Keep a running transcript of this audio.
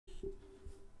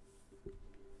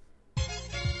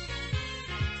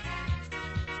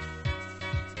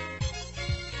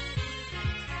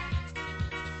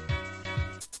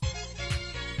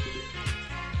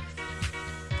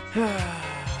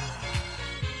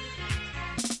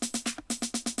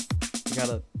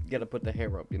Gotta put the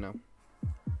hair up, you know.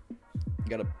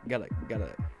 Gotta put the hair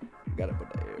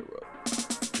up,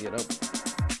 you know.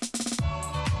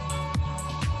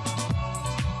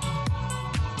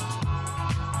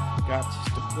 Got to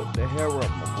put the hair up,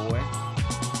 my boy.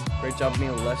 Great job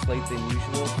being less late than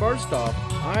usual. First off,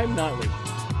 I'm not late.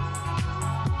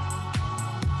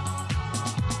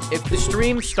 If the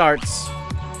stream starts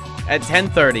at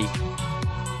 10:30,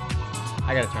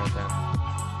 I gotta turn it down.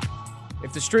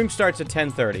 If the stream starts at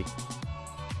 10:30,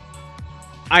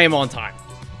 I am on time.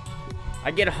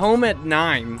 I get home at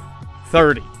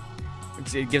 9:30.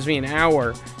 It gives me an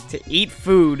hour to eat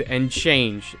food and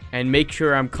change and make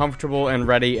sure I'm comfortable and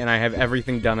ready and I have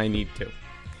everything done I need to.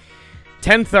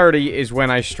 10:30 is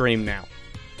when I stream now.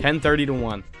 10:30 to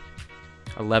 1.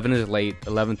 11 is late.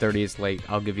 11:30 is late.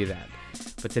 I'll give you that.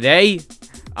 But today,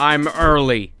 I'm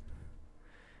early.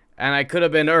 And I could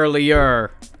have been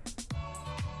earlier.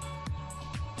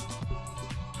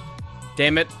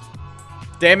 Damn it.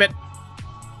 Damn it.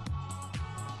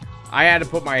 I had to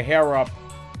put my hair up.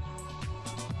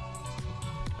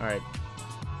 Alright.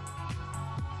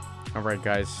 Alright,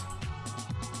 guys.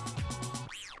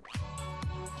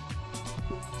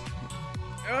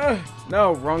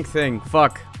 No, wrong thing.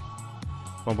 Fuck.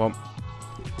 Bump, bump.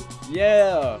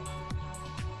 Yeah.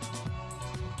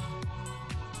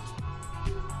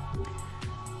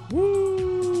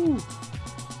 Woo.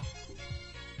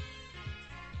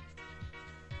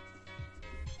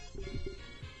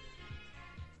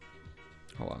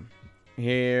 Hold on.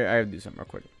 Here, I have to do something real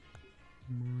quick.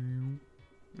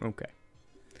 Okay.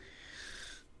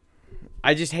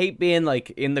 I just hate being,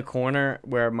 like, in the corner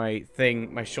where my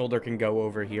shoulder can go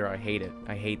over here. I hate it.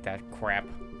 I hate that crap.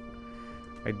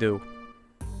 I do.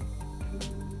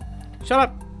 Shut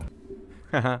up!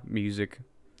 Haha, music.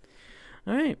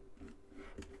 Alright.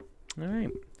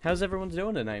 Alright. How's everyone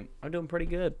doing tonight? I'm doing pretty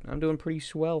good. I'm doing pretty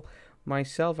swell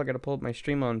myself. I gotta pull up my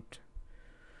stream on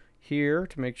here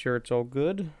to make sure it's all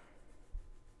good.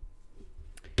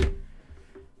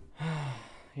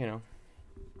 You know.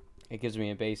 It gives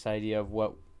me a base idea of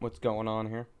what's going on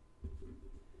here.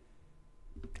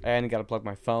 And I gotta plug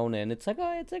my phone in. It's like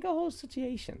a whole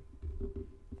situation.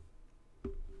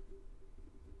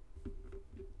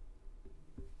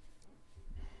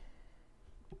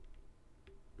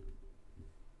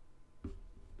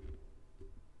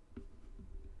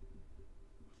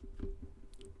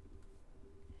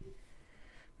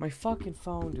 My fucking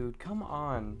phone, dude. Come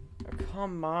on.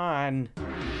 Come on.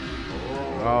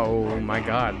 Oh my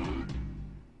god.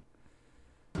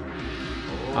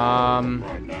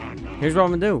 Here's what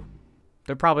I'm gonna do.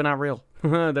 They're probably not real.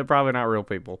 They're probably not real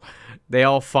people. They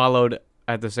all followed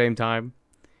at the same time.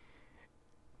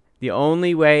 The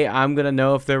only way I'm gonna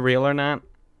know if they're real or not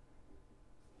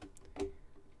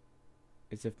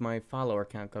is if my follower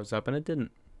count goes up, and it didn't.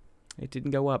 It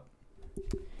didn't go up.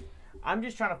 I'm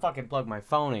just trying to fucking plug my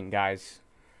phone in, guys.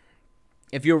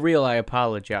 If you're real, I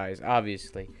apologize,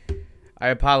 obviously. I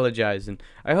apologize, and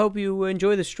I hope you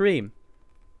enjoy the stream.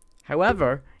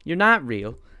 However, you're not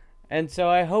real, and so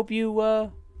I hope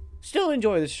you still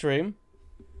enjoy the stream,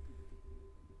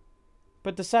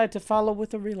 but decide to follow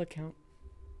with a real account.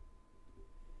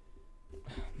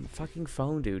 My fucking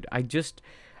phone, dude. I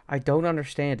don't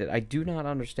understand it. I do not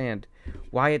understand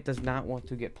why it does not want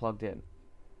to get plugged in.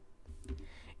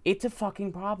 It's a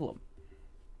fucking problem.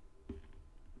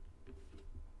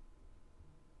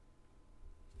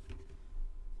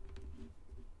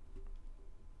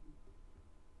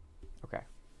 Okay.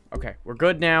 Okay, we're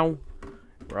good now.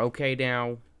 We're okay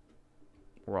now.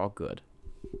 We're all good.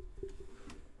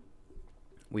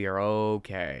 We are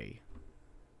okay.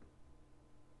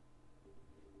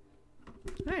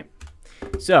 Alright.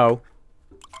 So,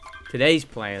 today's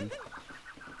plan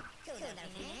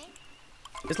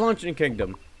is launching a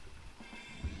kingdom.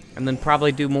 And then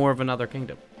probably do more of another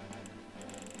kingdom.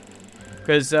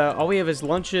 Because all we have is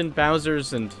Luncheon,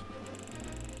 Bowser's, and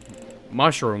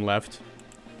Mushroom left.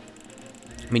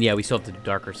 I mean, yeah, we still have the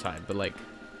darker side, but like...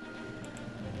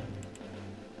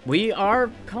 We are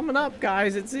coming up,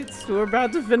 guys. We're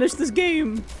about to finish this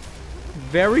game.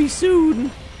 Very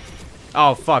soon.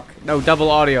 Oh, fuck. No,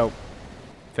 double audio.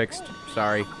 Fixed.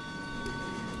 Sorry.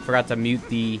 Forgot to mute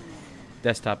the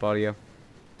desktop audio.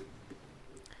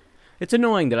 It's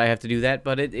annoying that I have to do that,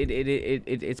 but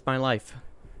it's my life.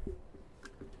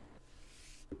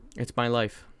 It's my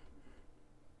life.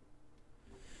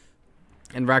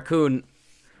 And Raccoon,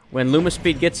 when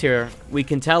LumaSpeed gets here, we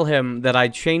can tell him that I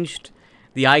changed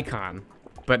the icon,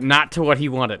 but not to what he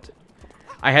wanted.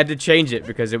 I had to change it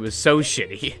because it was so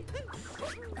shitty.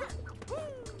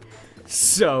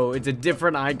 So, it's a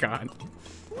different icon.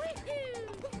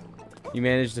 You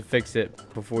managed to fix it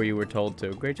before you were told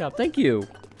to. Great job. Thank you.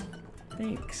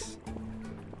 Thanks.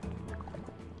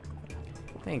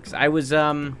 Thanks. I was,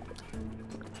 I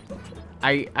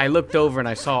looked over and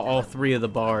I saw all 3 of the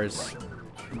bars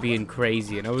being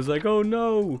crazy, and I was like, oh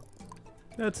no!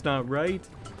 That's not right.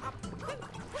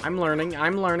 I'm learning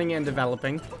and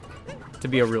developing to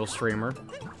be a real streamer.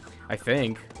 I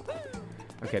think.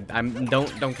 Okay,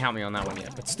 don't count me on that one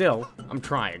yet, but still, I'm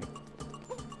trying.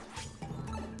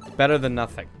 Better than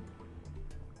nothing.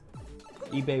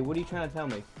 eBay, what are you trying to tell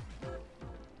me?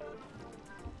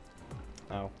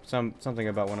 Oh, something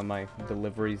about one of my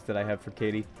deliveries that I have for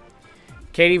Katie.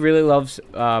 Katie really loves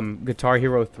Guitar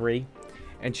Hero 3,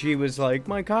 and she was like,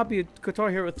 my copy of Guitar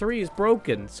Hero 3 is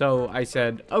broken. So I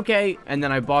said, okay, and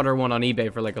then I bought her one on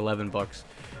eBay for like 11 bucks.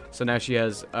 So now she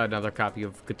has another copy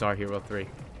of Guitar Hero 3.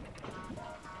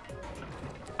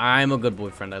 I'm a good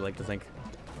boyfriend, I like to think.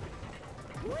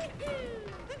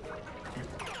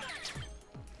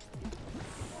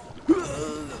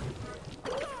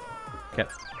 Okay.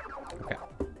 Okay.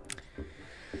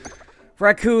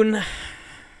 Raccoon.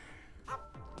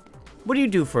 What do you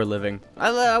do for a living?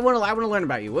 I want to learn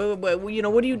about you. You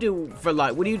know, what do you do for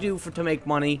life? What do you do to make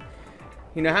money?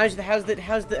 You know, how's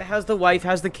the wife?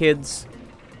 How's the kids?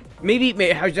 Maybe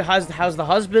how's the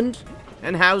husband?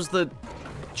 And how's the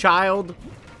child?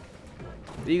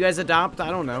 Do you guys adopt? I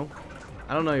don't know.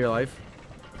 I don't know your life.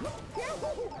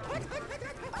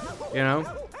 You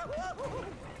know?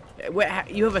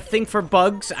 You have a thing for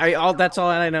bugs? That's all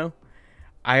I know.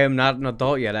 I am not an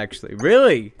adult yet, actually.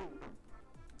 Really?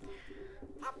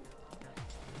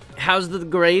 How's the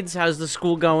grades? How's the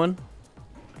school going?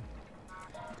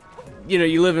 You know,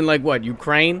 you live in, like, what,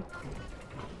 Ukraine?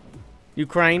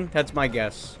 Ukraine? That's my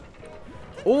guess.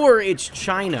 Or it's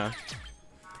China.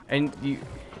 And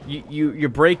you're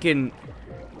breaking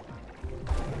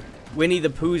Winnie the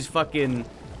Pooh's fucking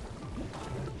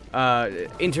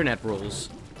internet rules.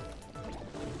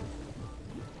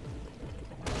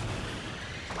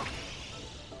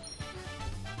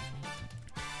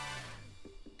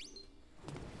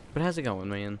 But how's it going,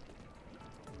 man?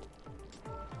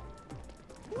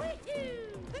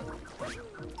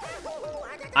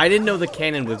 I didn't know the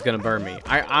cannon was gonna burn me.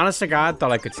 I, honest to God,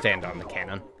 thought I could stand on the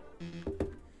cannon.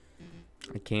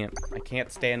 I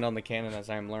can't stand on the cannon as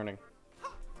I'm learning.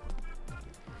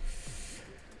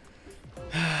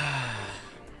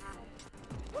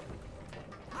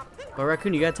 But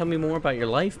Raccoon, you gotta tell me more about your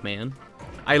life, man.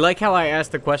 I like how I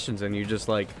ask the questions and you just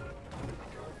like...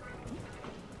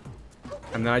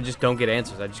 And then I just don't get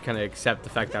answers. I just kind of accept the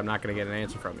fact that I'm not going to get an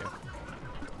answer from you.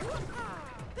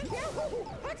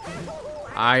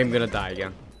 I'm going to die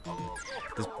again.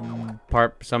 This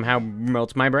part somehow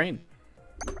melts my brain.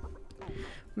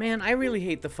 Man, I really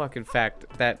hate the fucking fact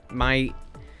that my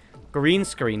green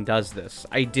screen does this.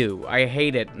 I do. I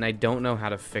hate it, and I don't know how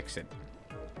to fix it.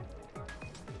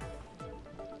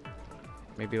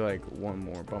 Maybe like one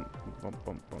more. Bump, bump,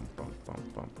 bump, bump, bump,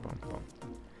 bump, bump, bump, bump.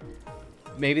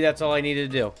 Maybe that's all I needed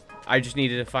to do. I just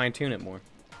needed to fine-tune it more.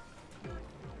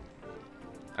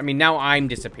 I mean, now I'm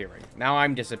disappearing. Now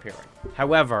I'm disappearing.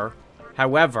 However,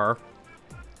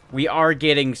 we are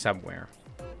getting somewhere.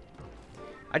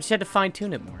 I just had to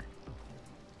fine-tune it more.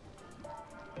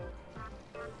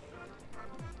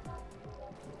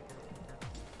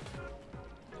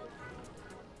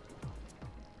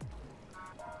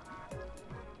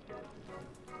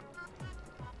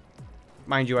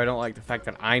 Mind you, I don't like the fact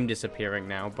that I'm disappearing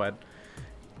now, but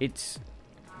it's...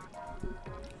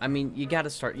 I mean, you gotta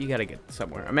get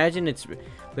somewhere. Imagine it's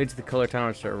related to the color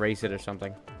tolerance to erase it or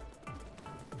something.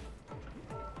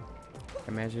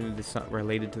 Imagine it's not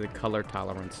related to the color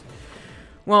tolerance.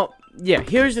 Well, yeah,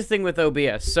 here's the thing with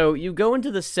OBS. So, you go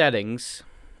into the settings,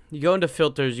 you go into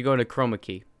filters, you go into chroma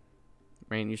key.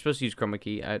 Right? You're supposed to use chroma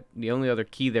key. The only other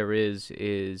key there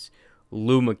is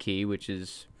luma key, which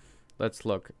is... Let's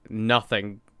look.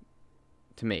 Nothing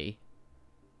to me.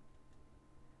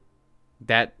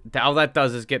 All that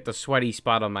does is get the sweaty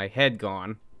spot on my head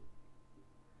gone.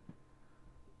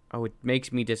 Oh, it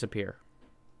makes me disappear.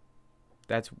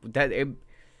 It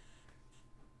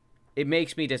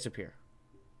makes me disappear.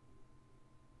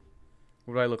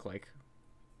 What do I look like?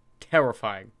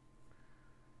 Terrifying.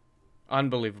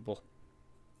 Unbelievable.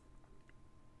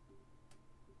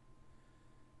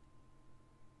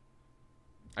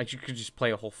 I could just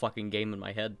play a whole fucking game in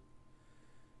my head.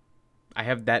 I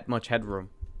have that much headroom.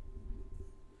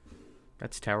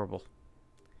 That's terrible.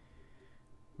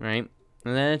 Right?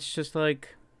 And then it's just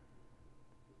like...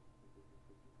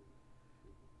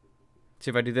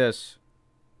 See if I do this.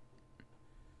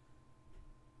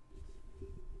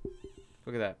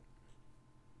 Look at that.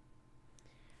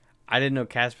 I didn't know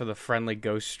Casper the Friendly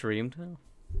Ghost streamed. Oh,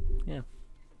 yeah.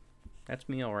 That's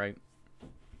me, alright.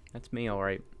 That's me,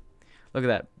 alright. Look at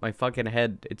that. My fucking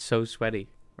head. It's so sweaty.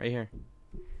 Right here.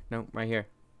 No, right here.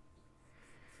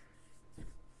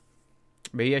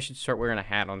 Maybe I should start wearing a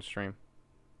hat on stream.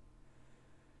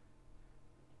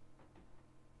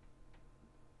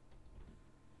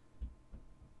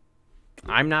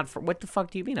 I'm not... What the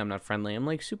fuck do you mean I'm not friendly? I'm,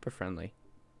 like, super friendly.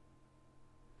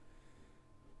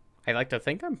 I like to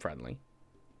think I'm friendly.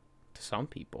 To some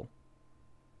people.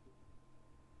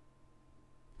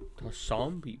 To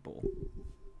some people.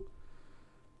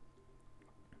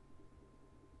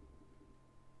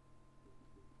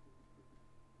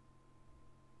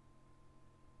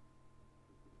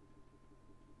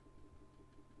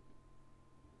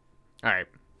 Alright.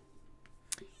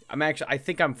 I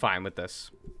think I'm fine with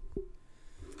this.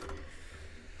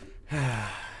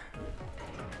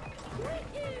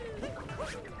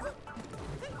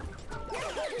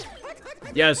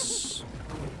 Yes.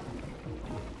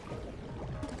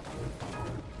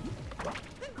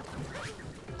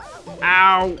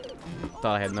 Ow.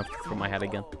 Thought I had enough for my head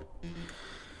again.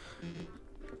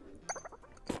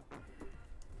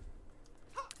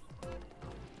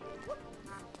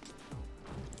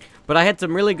 But I had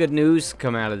some really good news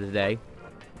come out of the day.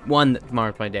 One, that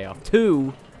marked my day off.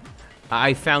 Two,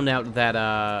 I found out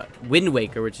that Wind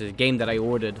Waker, which is a game that I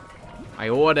ordered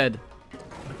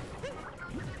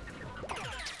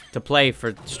to play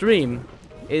for stream,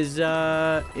 is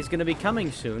gonna be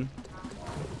coming soon.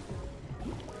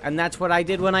 And that's what I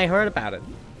did when I heard about it.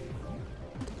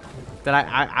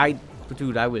 That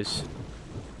dude, I was...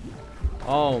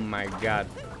 Oh my god.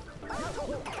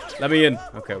 Let me in.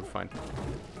 Okay, we're fine.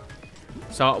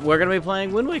 So we're gonna be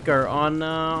playing Wind Waker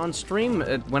on stream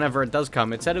whenever it does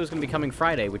come. It said it was gonna be coming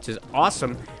Friday, which is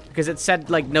awesome because it said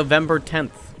like November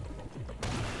 10th.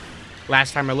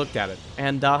 Last time I looked at it,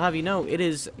 and I'll have you know, it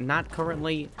is not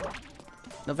currently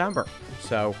November,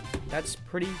 so that's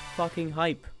pretty fucking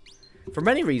hype for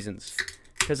many reasons.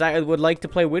 Because I would like to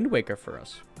play Wind Waker for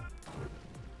us.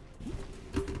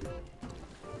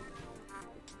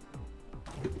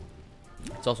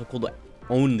 It's also cool to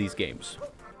own these games.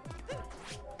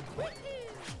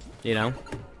 You know?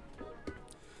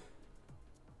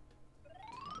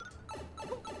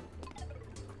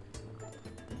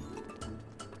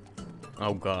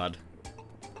 Oh god.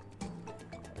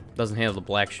 Doesn't handle the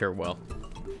black shirt well.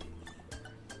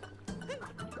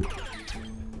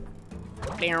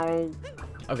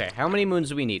 Okay, how many moons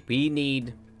do we need? We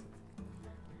need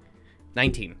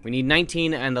 19. We need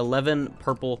 19 and 11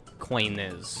 purple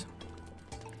coins.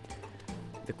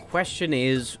 The question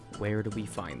is, where do we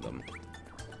find them?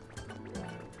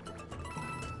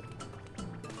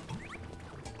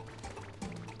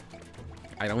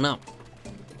 I don't know.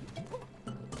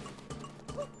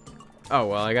 Oh,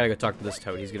 well, I gotta go talk to this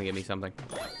toad. He's gonna give me something.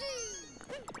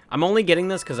 I'm only getting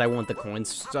this because I want the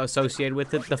coins associated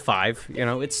with it. The 5. You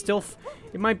know, it's still...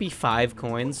 It might be 5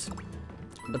 coins.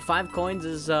 But 5 coins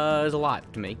is a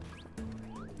lot to me.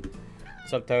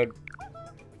 What's up, Toad?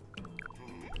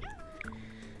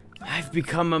 I've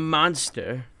become a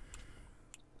monster.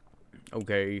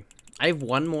 Okay. I have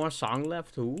one more song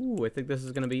left. Ooh, I think this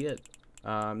is gonna be it.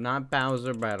 Not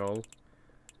Bowser Battle.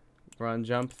 Run,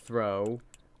 jump, throw.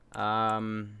 What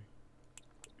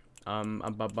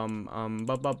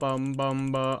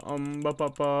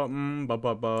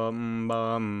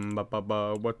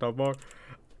the fuck?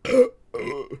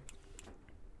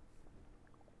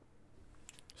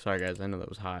 Sorry guys, I know that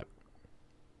was hot.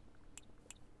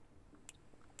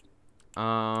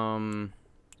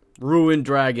 Ruined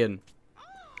Dragon.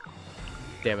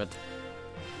 Damn it.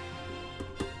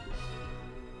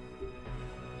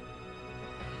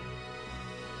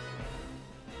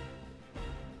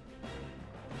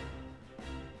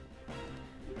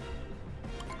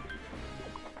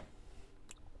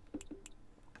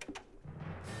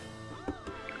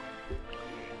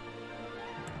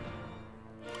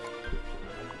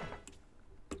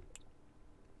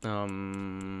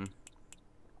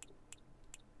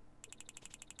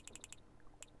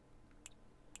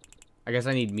 I guess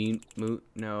I need moon.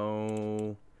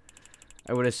 No.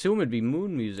 I would assume it'd be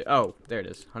moon music. Oh, there it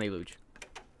is. Honey Luge.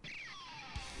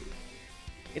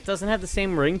 It doesn't have the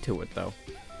same ring to it, though.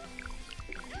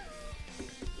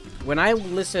 When I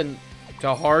listen to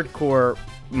hardcore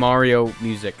Mario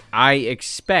music, I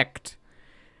expect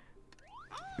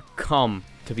cum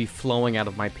to be flowing out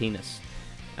of my penis.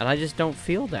 And I just don't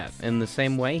feel that in the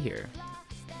same way here.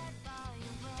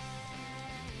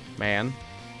 Man.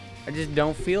 I just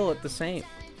don't feel it the same.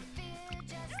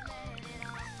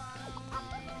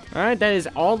 Alright, that is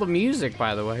all the music,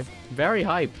 by the way. Very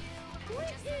hype.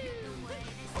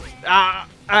 Ah!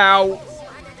 Ow!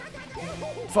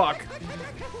 Fuck.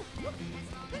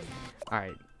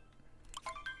 Alright.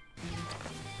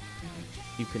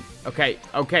 You can... Okay,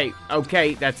 okay,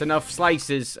 okay. That's enough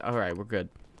slices. Alright, we're good.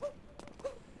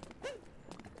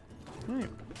 Alright.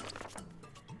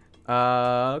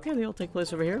 Okay, they all take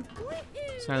place over here.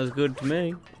 Sounds good to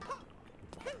me.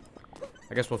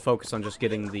 I guess we'll focus on just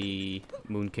getting the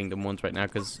Moon Kingdom ones right now,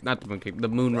 because... Not the Moon Kingdom, the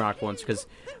Moon Rock ones, because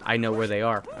I know where they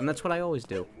are. And that's what I always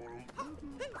do.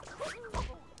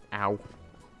 Ow.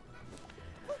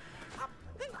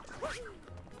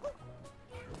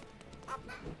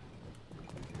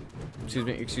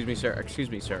 Excuse me, sir. Excuse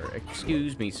me, sir.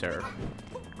 Excuse me, sir.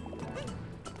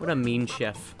 What a mean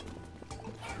chef.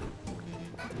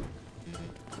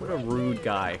 What a rude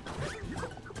guy.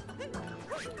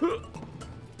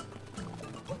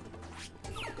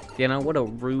 You know, what a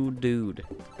rude dude.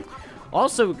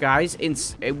 Also, guys,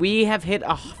 we have hit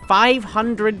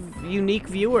 500 unique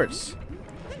viewers.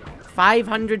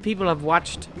 500 people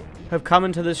have come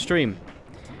into this stream.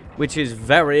 Which is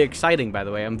very exciting, by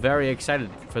the way. I'm very excited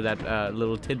for that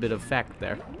little tidbit of fact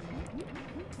there.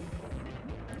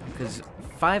 Because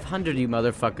 500 of you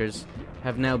motherfuckers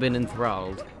have now been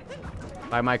enthralled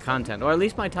by my content. Or at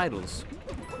least my titles.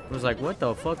 I was like, what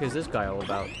the fuck is this guy all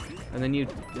about? And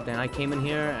then I came in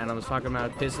here and I was talking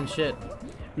about piss and shit.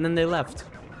 And then they left.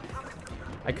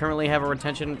 I currently have a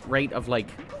retention rate of like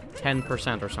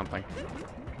 10% or something.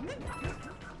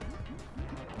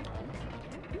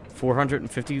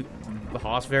 450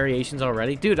 host variations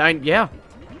already? Dude, yeah.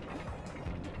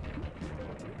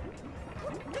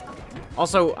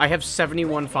 Also, I have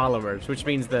 71 followers, which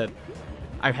means that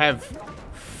I have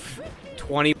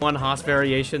 21 host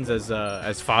variations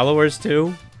as followers,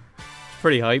 too. It's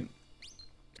pretty hype.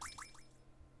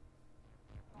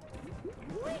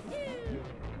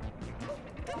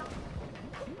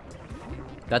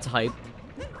 That's hype.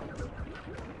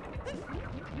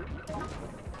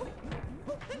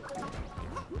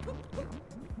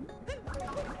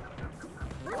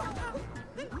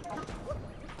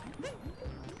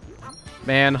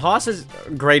 Man, Haas is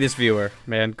greatest viewer.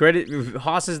 Man,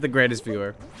 Haas is the greatest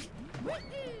viewer.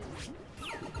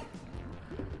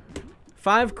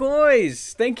 5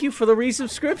 coins! Thank you for the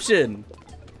resubscription!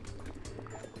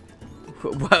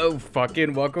 Whoa,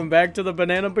 fucking welcome back to the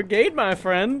Banana Brigade, my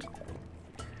friend!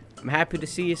 I'm happy to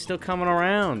see you still coming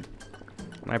around.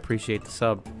 I appreciate the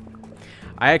sub.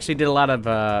 I actually did a lot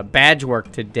of badge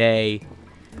work today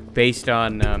based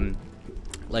on,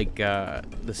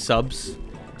 the subs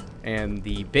and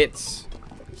the bits.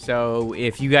 So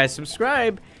if you guys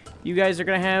subscribe, you guys are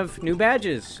gonna have new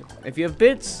badges. If you have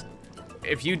bits,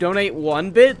 if you donate 1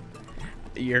 bit,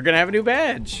 you're gonna have a new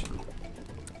badge.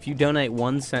 If you donate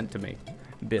 1 cent to me,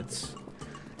 bits,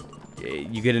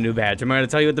 you get a new badge. Am I gonna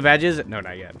tell you what the badge is? No,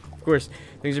 not yet. Of course,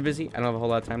 things are busy. I don't have a whole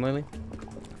lot of time lately.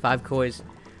 5 coins.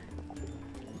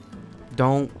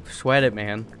 Don't sweat it,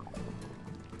 man.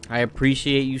 I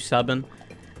appreciate you subbing.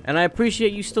 And I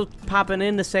appreciate you still popping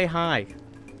in to say hi.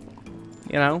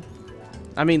 You know?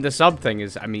 I mean, the sub thing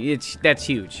is, that's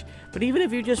huge. But even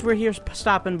if you just were here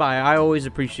stopping by, I always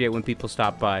appreciate when people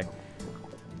stop by.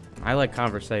 I like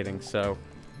conversating, so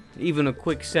even a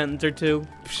quick sentence or two,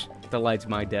 delights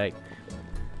my day.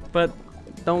 But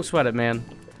don't sweat it, man.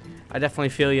 I definitely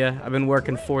feel you. I've been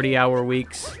working 40-hour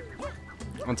weeks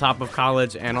on top of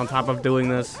college and on top of doing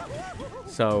this.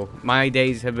 So my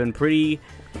days have been pretty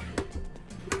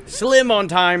slim on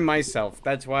time myself.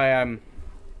 That's why I'm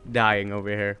dying over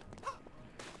here.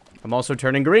 I'm also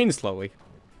turning green slowly.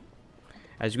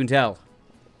 As you can tell.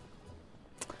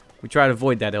 We try to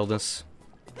avoid that illness.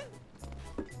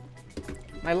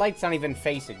 My light's not even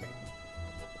facing me.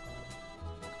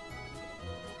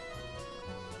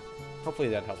 Hopefully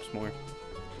that helps more.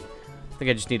 I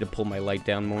think I just need to pull my light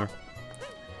down more.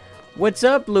 What's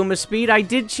up, Luma Speed? I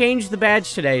did change the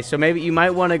badge today, so maybe you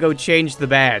might want to go change the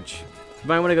badge. You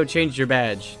might want to go change your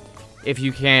badge. If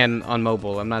you can on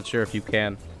mobile. I'm not sure if you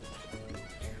can.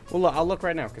 Well, I'll look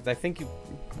right now, because I think you...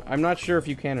 I'm not sure if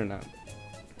you can or not.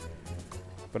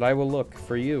 But I will look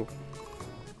for you.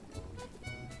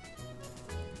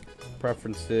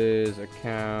 Preferences,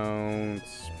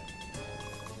 accounts...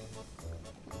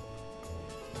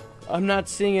 I'm not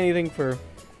seeing anything for...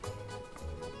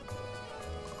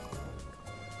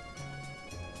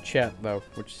 chat, though,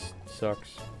 which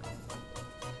sucks.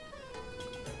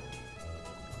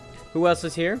 Who else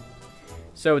is here?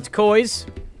 So it's Koi's,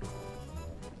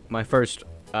 my first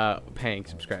paying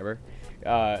subscriber.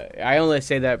 I only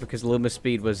say that because Luma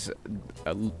Speed was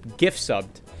gift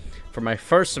subbed for my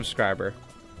first subscriber.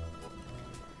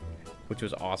 which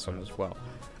was awesome as well.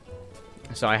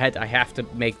 So I have to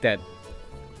make that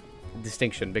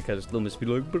distinction because Loomis be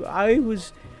like, but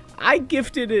I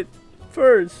gifted it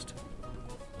first.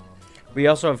 We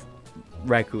also have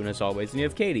Raccoon as always, and you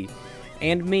have Katie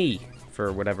and me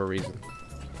for whatever reason.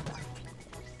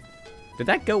 Did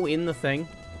that go in the thing?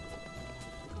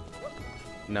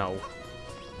 No.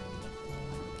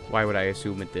 Why would I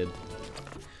assume it did?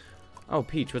 Oh,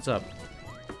 Peach, what's up?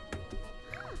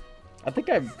 I think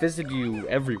I've visited you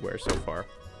everywhere so far.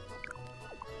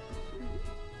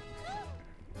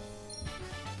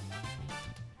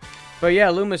 But yeah,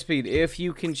 Lumaspeed, if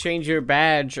you can change your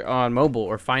badge on mobile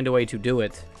or find a way to do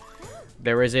it,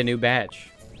 there is a new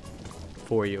badge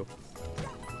for you.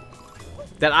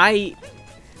 That I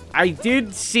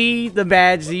did see the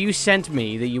badge that you sent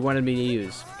me that you wanted me to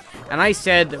use. And I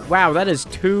said, wow, that is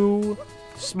too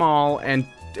small and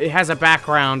it has a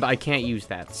background. I can't use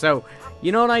that. So,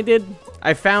 you know what I did?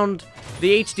 I found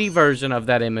the HD version of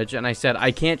that image and I said, I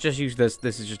can't just use this.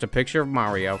 This is just a picture of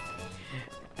Mario.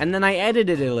 And then I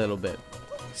edited it a little bit.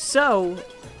 So,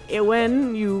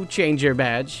 when you change your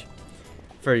badge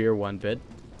for your 1-bit,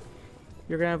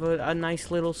 you're going to have a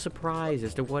nice little surprise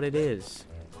as to what it is.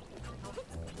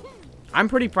 I'm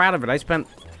pretty proud of it. I spent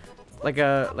like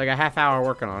a half hour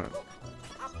working on it.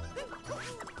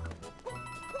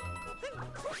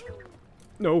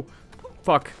 No.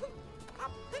 Fuck.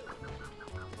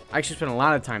 I actually spent a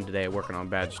lot of time today working on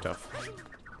badge stuff.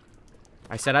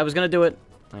 I said I was going to do it.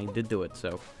 I did do it,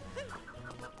 so.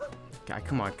 God,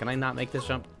 come on. Can I not make this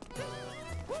jump?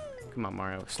 Come on,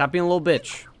 Mario. Stop being a little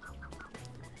bitch.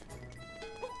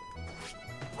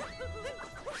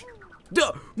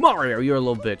 Duh! Mario, you're a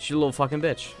little bitch. You're a little fucking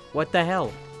bitch. What the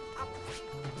hell?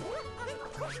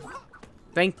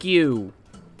 Thank you.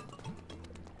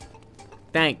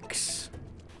 Thanks.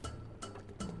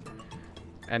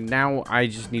 And now I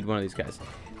just need one of these guys.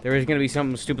 There is going to be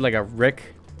something stupid like a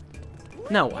Rick.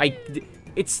 No,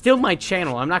 it's still my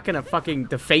channel. I'm not going to fucking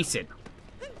deface it.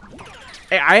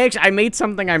 I made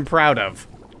something I'm proud of.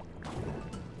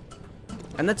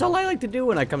 And that's all I like to do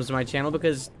when it comes to my channel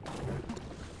because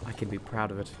I can be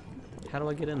proud of it. How do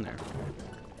I get in there?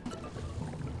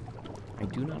 I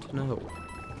do not know.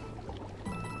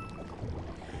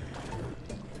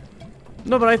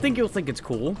 No, but I think you'll think it's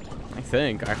cool. I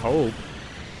think. I hope.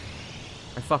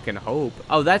 I fucking hope.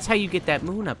 Oh, that's how you get that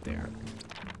moon up there.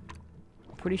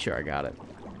 I'm pretty sure I got it.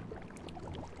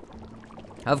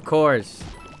 Of course.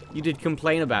 You did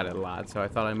complain about it a lot, so I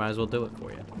thought I might as well do it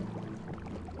for you.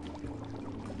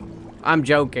 I'm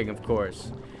joking, of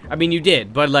course. I mean, you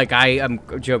did, but, like, I am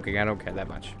joking. I don't care that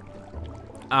much.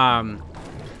 But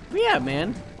yeah,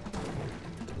 man.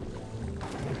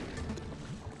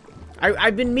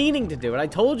 I've been meaning to do it. I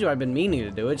told you I've been meaning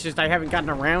to do it. It's just I haven't gotten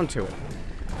around to it.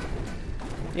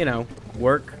 You know,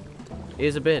 work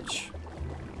is a bitch.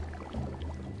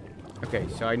 Okay,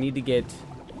 so I need to get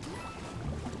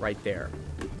right there.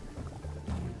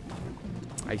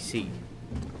 I see.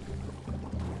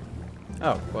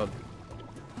 Oh, well.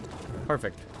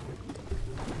 Perfect.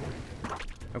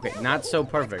 Okay, not so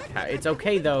perfect. It's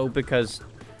okay, though, because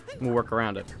we'll work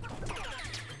around it.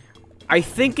 I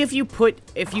think if you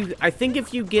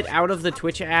get out of the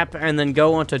Twitch app and then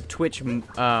go onto Twitch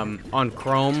on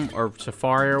Chrome or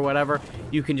Safari or whatever,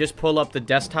 you can just pull up the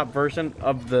desktop version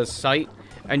of the site,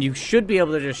 and you should be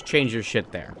able to just change your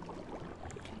shit there.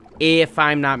 If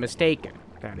I'm not mistaken,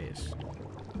 that is.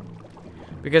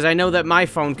 Because I know that my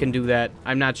phone can do that.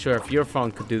 I'm not sure if your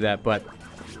phone could do that, but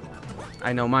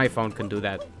I know my phone can do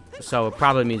that. So it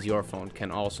probably means your phone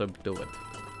can also do it.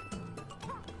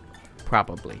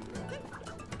 Probably.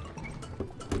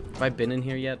 Have I been in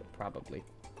here yet? Probably.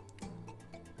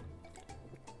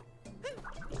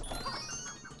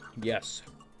 Yes.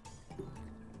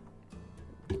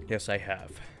 Yes, I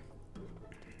have.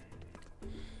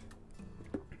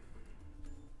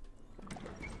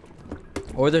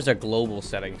 Or there's a global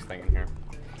settings thing in here.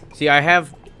 See, I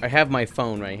have my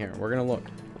phone right here. We're gonna look.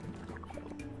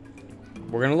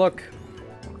 We're gonna look.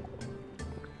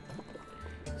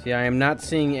 See, I am not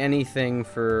seeing anything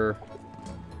for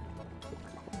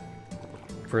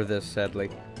this, sadly.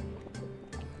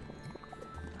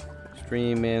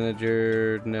 Stream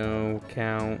manager, no.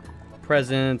 Count.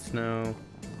 Presence, no.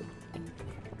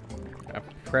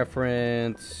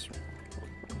 Preference.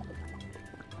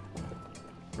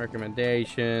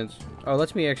 Recommendations. Oh,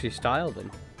 lets me actually style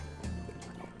them.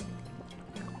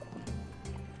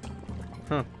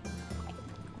 Huh.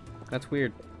 That's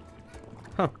weird.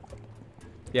 Huh.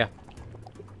 Yeah.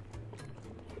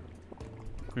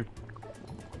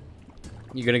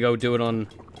 You gonna go do it on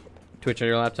Twitch on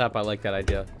your laptop? I like that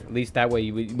idea. At least that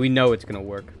way we know it's gonna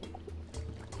work.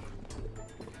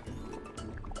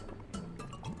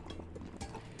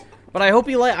 But I hope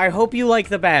you like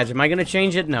the badge. Am I gonna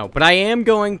change it? No. But I'm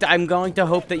going to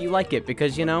hope that you like it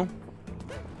because, you know,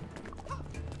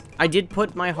 I did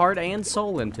put my heart and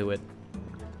soul into it.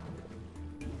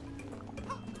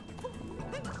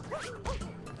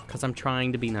 Because I'm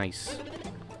trying to be nice.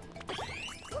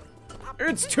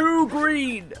 It's too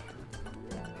green!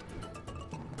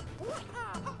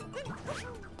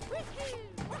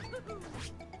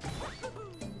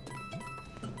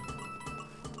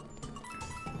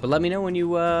 But let me know when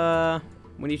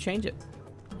you change it.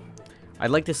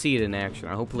 I'd like to see it in action.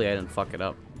 Hopefully I didn't fuck it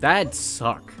up. That'd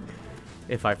suck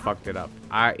if I fucked it up.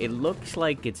 It looks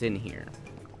like it's in here.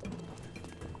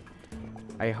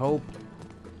 I hope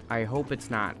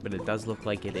it's not, but it does look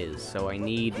like it is. So I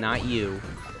need, not you,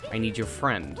 I need your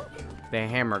friend, the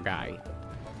hammer guy.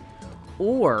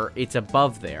 Or it's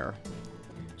above there.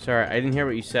 Sorry, I didn't hear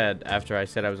what you said after I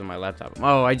said I was on my laptop.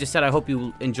 Oh, I just said I hope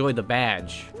you enjoy the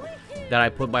badge that I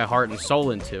put my heart and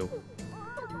soul into.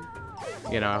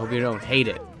 You know, I hope you don't hate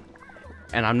it.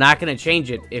 And I'm not going to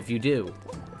change it if you do.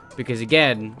 Because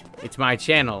again, it's my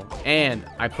channel, and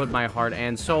I put my heart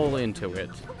and soul into it.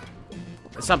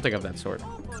 Something of that sort.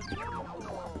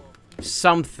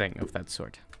 Something of that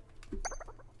sort.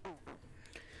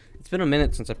 It's been a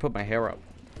minute since I put my hair up.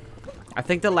 I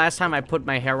think the last time I put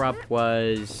my hair up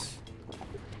was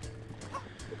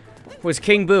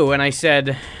King Boo, and I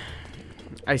said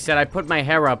I put my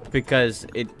hair up because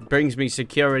it brings me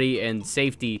security and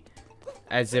safety,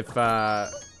 as if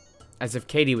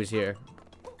Katie was here.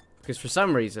 Because for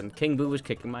some reason, King Boo was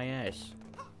kicking my ass.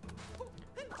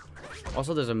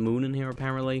 Also, there's a moon in here,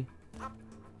 apparently.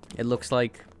 It looks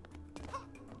like.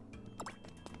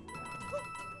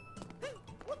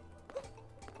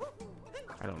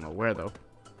 I don't know where, though.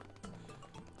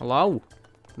 Hello?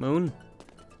 Moon?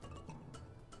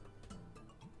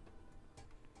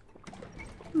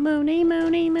 Moony,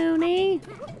 moony, moony.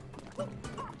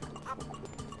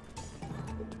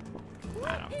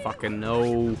 I don't fucking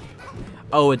know.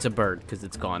 Oh, it's a bird, because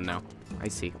it's gone now. I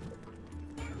see.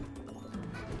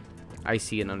 I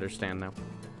see and understand now.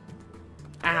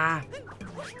 Ah!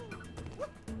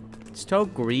 It's so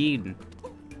green.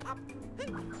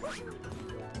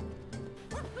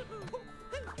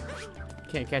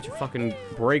 Can't catch a fucking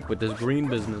break with this green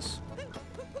business.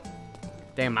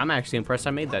 Damn, I'm actually impressed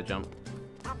I made that jump.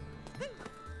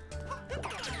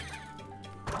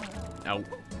 Ow.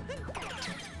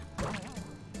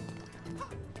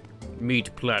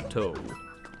 Meat plateau.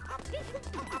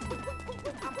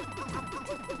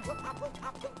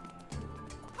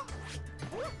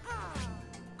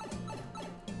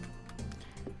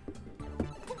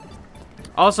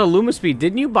 Also, Lumaspeed,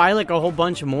 didn't you buy like a whole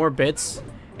bunch more bits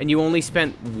and you only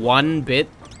spent 1 bit?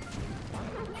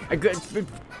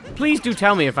 Please do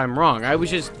tell me if I'm wrong.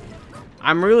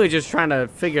 I'm really just trying to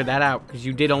figure that out because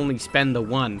you did only spend the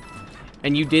 1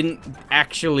 and you didn't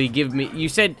actually give me, you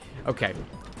said, okay.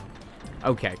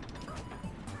 Okay.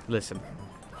 Listen.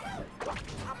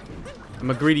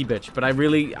 I'm a greedy bitch, but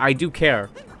I do care.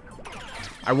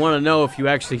 I want to know if you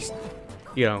actually,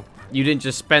 you know, you didn't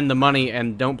just spend the money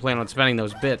and don't plan on spending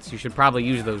those bits. You should probably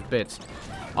use those bits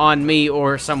on me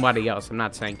or somebody else. I'm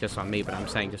not saying just on me, but I'm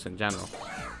saying just in general.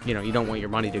 You know, you don't want your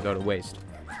money to go to waste.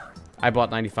 I bought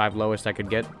 95 lowest I could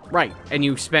get. Right. And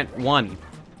you spent 1.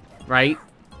 Right?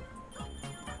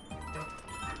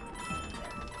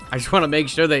 I just want to make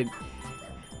sure that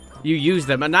you use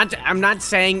them. I'm not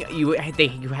saying you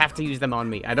have to use them on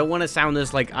me. I don't want to sound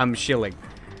this like I'm shilling.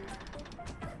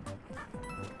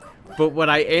 But what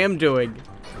I am doing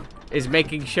is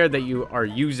making sure that you are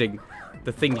using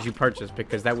the things you purchase,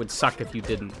 because that would suck if you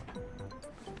didn't.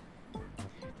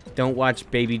 Don't watch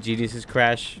Baby Geniuses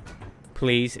crash.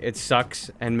 Please. It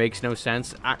sucks and makes no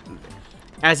sense.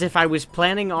 As if I was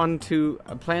planning on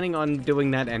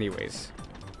doing that anyways.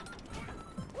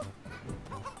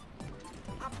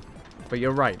 But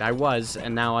you're right, I was,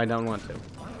 and now I don't want to.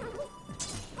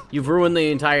 You've ruined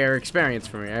the entire experience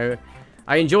for me.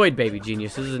 I enjoyed Baby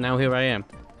Geniuses, and now here I am.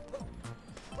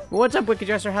 Well, what's up, Wicked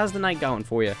Dresser? How's the night going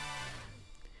for you?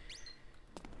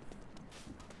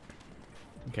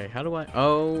 Okay, how do I...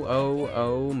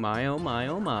 Oh my, oh my,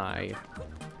 oh my.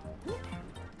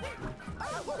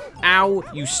 Ow,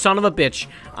 you son of a bitch.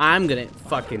 I'm gonna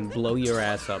fucking blow your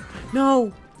ass up.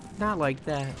 No, not like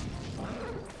that.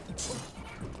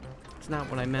 It's not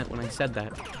what I meant when I said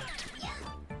that.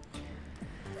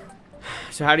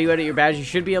 So how do you edit your badge? You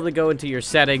should be able to go into your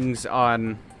settings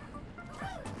on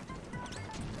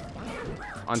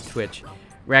Twitch.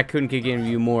 Raccoon could give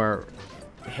you more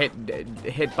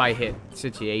hit by hit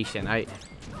situation.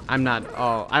 I'm not.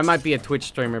 Oh, I might be a Twitch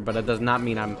streamer, but it does not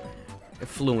mean I'm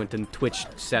fluent in Twitch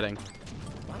setting.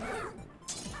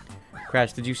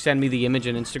 Crash, did you send me the image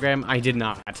on Instagram? I did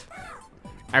not.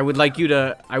 I would like you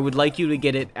to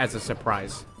get it as a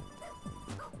surprise.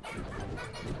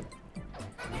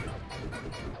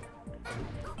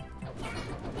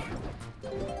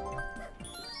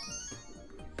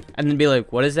 And then be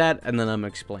like, what is that? And then I'm gonna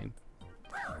explain.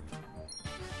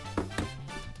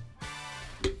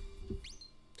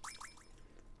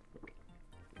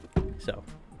 So.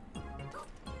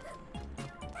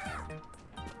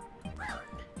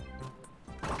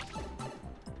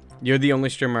 You're the only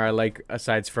streamer I like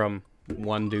aside from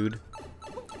one dude.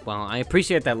 Well, I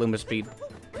appreciate that, Luma Speed.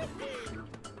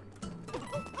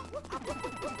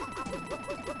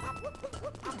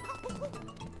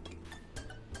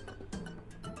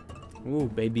 Ooh,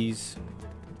 babies.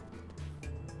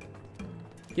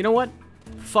 You know what?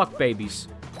 Fuck babies.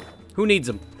 Who needs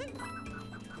them?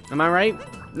 Am I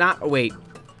right? Not. Wait.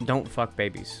 Don't fuck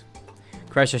babies.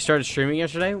 Crash, I started streaming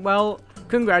yesterday. Well,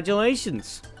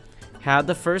 congratulations. How'd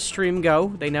the first stream go?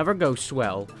 They never go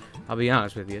swell. I'll be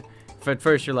honest with you. At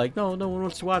first you're like, no, no one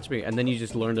wants to watch me. And then you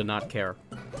just learn to not care.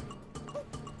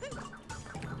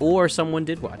 Or someone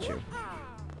did watch you.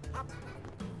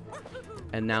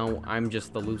 And now I'm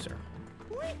just the loser.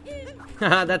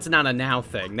 That's not a now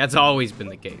thing. That's always been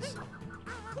the case.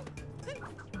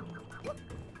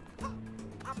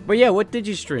 But yeah, what did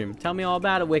you stream? Tell me all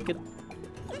about it, Wicked.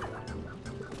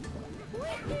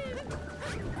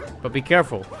 But be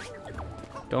careful.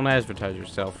 Don't advertise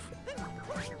yourself.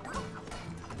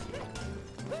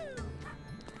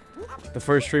 The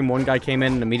first stream, one guy came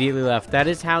in and immediately left. That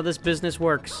is how this business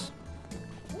works.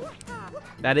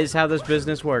 That is how this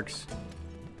business works.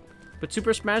 But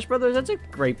Super Smash Brothers, that's a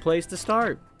great place to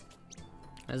start.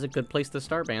 That's a good place to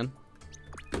start, man.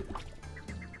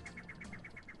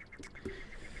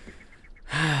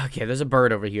 Okay, there's a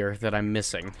bird over here that I'm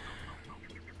missing.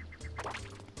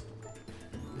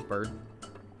 Bird.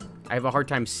 I have a hard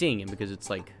time seeing him because it's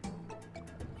like,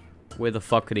 where the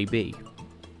fuck could he be?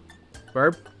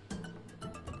 Bird?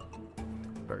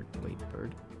 Bird, wait,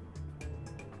 bird.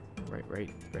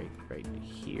 Right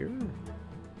here?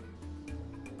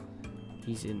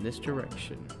 He's in this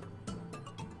direction.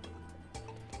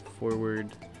 Forward.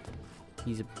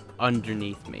 He's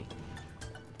underneath me.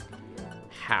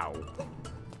 How?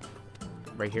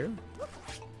 Right here?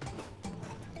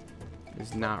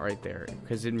 It's not right there.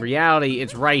 Because in reality,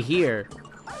 it's right here.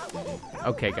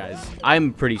 Okay, guys.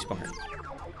 I'm pretty smart.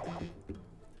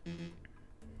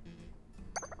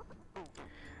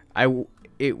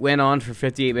 It went on for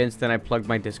 58 minutes, then I plugged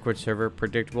my Discord server.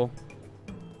 Predictable.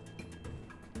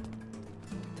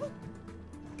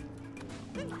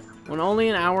 When only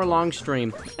an hour-long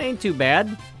stream. Ain't too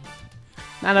bad.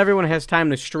 Not everyone has time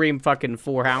to stream fucking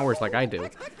 4 hours like I do.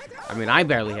 I mean, I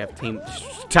barely have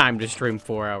time to stream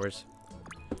 4 hours.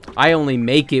 I only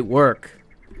make it work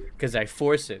because I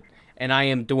force it. And I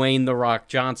am Dwayne "The Rock"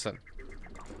 Johnson.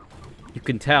 You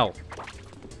can tell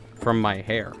from my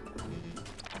hair.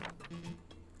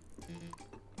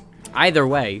 Either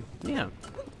way, yeah.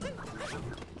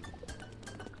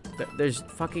 There's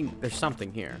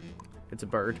something here. It's a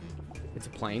bird. It's a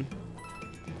plane.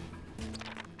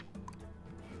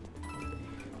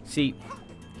 See,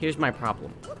 here's my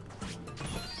problem.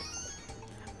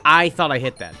 I thought I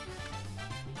hit that.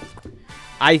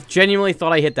 I genuinely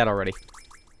thought I hit that already.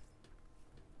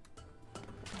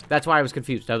 That's why I was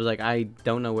confused. I was like, I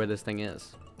don't know where this thing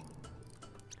is.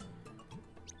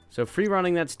 So free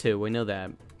running, that's 2. We know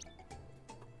that.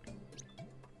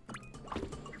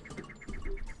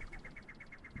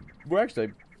 We're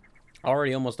actually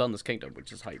already almost done this kingdom,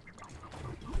 which is hype.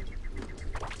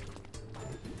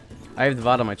 I have the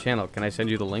VOD on my channel. Can I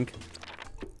send you the link?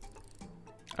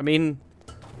 I mean,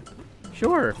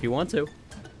 sure, if you want to.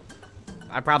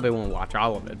 I probably won't watch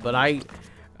all of it, but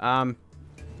I'll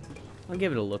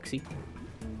give it a look-see.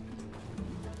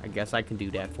 I guess I can do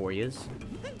that for you.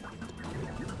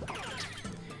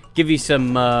 Give you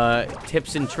some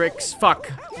tips and tricks. Fuck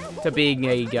to being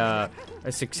a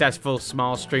successful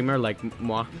small streamer like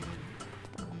moi.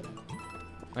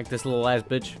 Like this little ass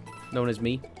bitch known as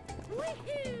me.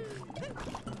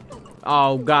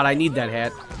 Oh god, I need that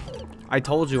hat. I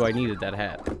told you I needed that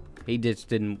hat. He just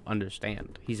didn't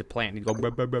understand. He's a plant. He'd go,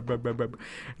 "Bruh, bruh, bruh, bruh, bruh, bruh."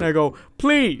 And I go,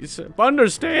 please,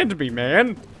 understand me,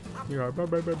 man. You know, "Bruh,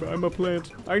 bruh, bruh, bruh, I'm a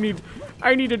plant. I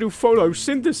need to do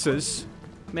photosynthesis.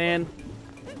 Man.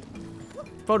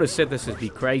 Photosynthesis be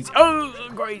crazy. Oh,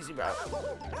 crazy, bro.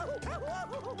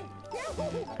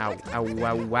 Ow, ow,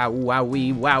 wow, wow,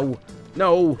 wowie, wow.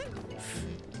 No.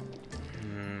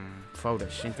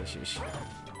 Photosynthesis.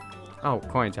 Oh,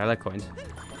 coins. I like coins.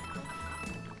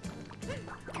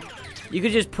 You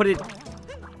could just put it...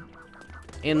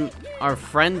 in our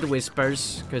friend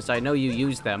whispers, because I know you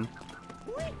use them.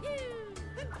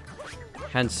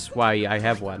 Hence why I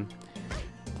have one.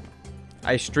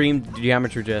 I streamed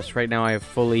Geometry Dash. Right now I have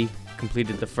fully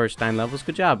completed the first 9 levels.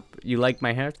 Good job. You like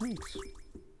my hair? Thanks.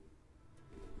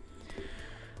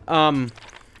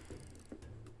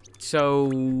 So...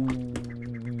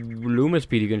 Luma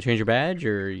Speed, you gonna change your badge,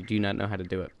 or do you not know how to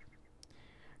do it?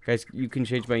 Guys, you can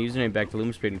change my username back to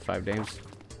Luma Speed in 5 days.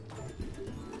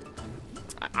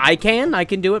 I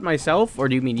can do it myself, or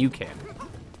do you mean you can?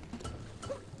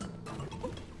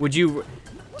 Would you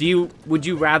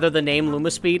rather the name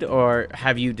Luma Speed, or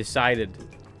have you decided?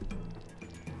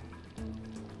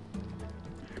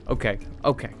 Okay.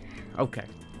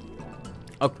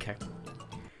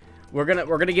 We're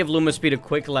gonna give Luma Speed a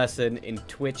quick lesson in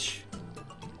Twitch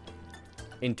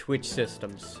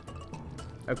systems.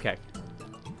 Okay.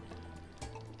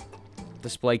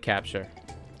 Display capture.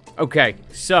 Okay,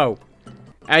 so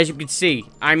as you can see,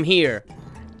 I'm here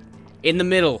in the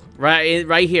middle,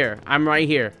 right here. I'm right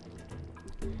here.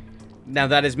 Now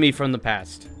that is me from the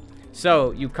past.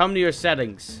 So you come to your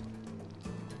settings.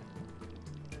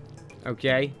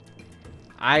 Okay.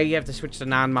 I have to switch to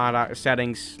non-mod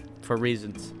settings for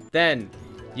reasons. Then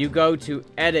you go to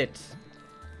edit,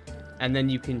 and then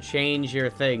you can change your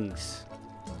things,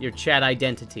 your chat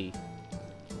identity.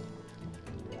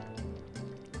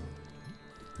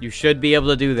 You should be able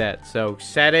to do that. So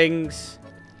settings,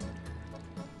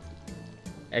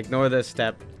 ignore this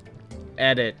step,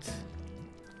 edit.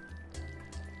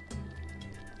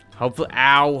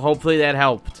 Hopefully that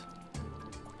helped.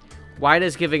 Why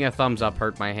does giving a thumbs up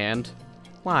hurt my hand?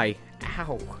 Why?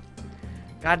 Ow.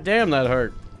 God damn, that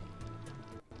hurt.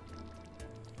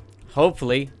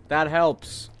 Hopefully that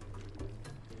helps.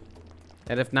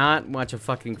 And if not, watch a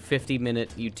fucking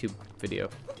 50-minute YouTube video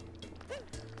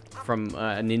from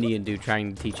an Indian dude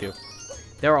trying to teach you.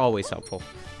 They're always helpful.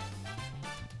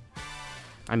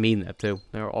 I mean that too.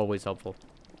 They're always helpful.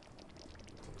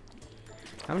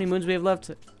 How many moons we have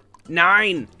left?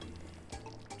 9!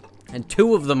 And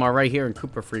 2 of them are right here in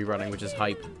Koopa free running, which is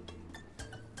hype.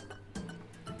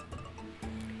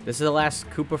 This is the last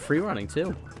Koopa free running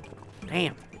too.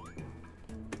 Damn.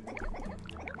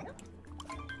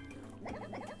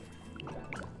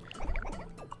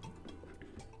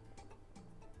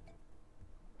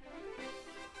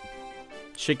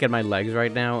 Shaking my legs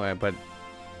right now, but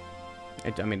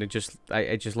I mean, it just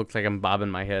looks like I'm bobbing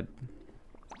my head.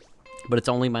 But it's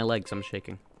only my legs I'm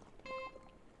shaking.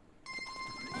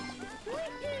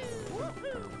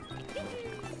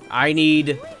 I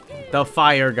need the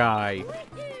fire guy.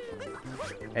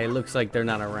 Hey, it looks like they're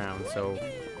not around, so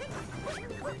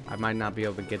I might not be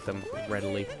able to get them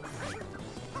readily.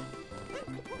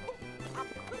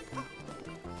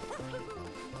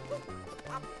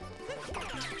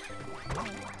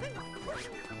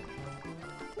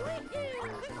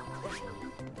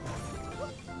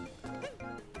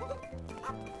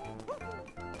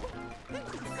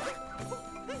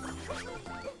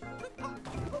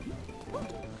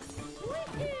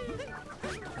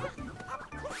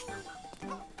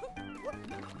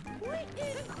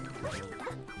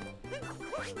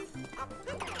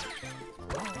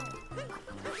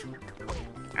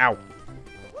 Ow.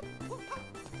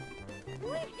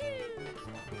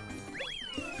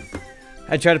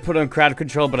 I tried to put on crowd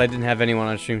control, but I didn't have anyone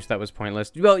on stream, so that was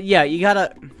pointless. Well, yeah, you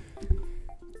gotta...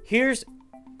 Here's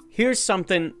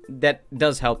something that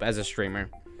does help as a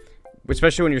streamer.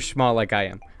 Especially when you're small like I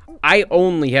am. I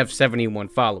only have 71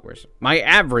 followers. My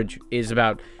average is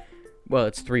about... Well,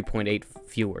 it's 3.8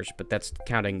 viewers, but that's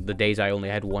counting the days I only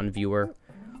had 1 viewer.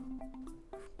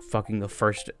 Fucking the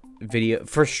first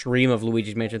stream of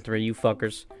Luigi's Mansion 3, you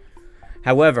fuckers.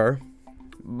 However,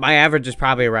 my average is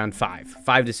probably around 5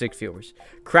 to 6 viewers.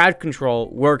 Crowd control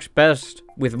works best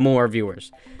with more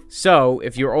viewers. So,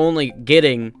 if you're only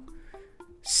getting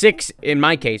 6 in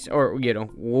my case, or, you know,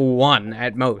 1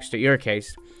 at most, in your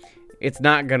case, it's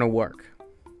not gonna work.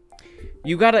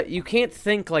 You can't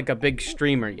think like a big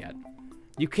streamer yet.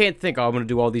 You can't think, oh, I'm gonna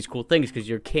do all these cool things, because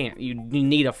you can't. You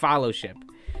need a followship.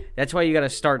 That's why you gotta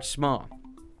start small.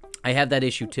 I have that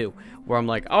issue too, where I'm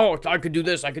like, oh, I could do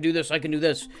this, I could do this, I can do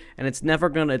this, and it's not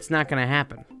gonna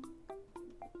happen.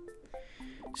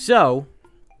 So,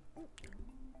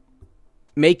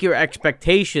 make your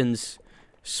expectations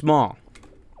small.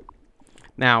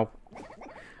 Now,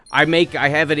 I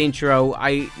have an intro.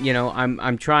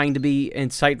 I'm trying to be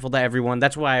insightful to everyone.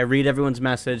 That's why I read everyone's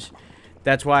message.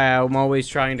 That's why I'm always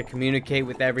trying to communicate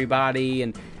with everybody,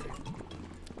 and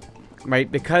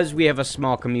right, because we have a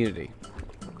small community.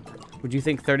 Would you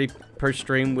think 30 per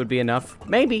stream would be enough?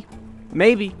 Maybe.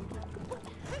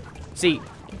 See,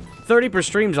 30 per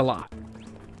stream's a lot.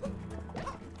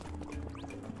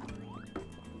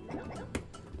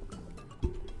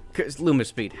 Cause Luma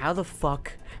speed. How the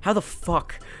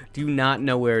fuck do you not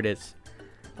know where it is?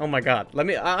 Oh my god. I'm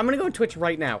gonna go on Twitch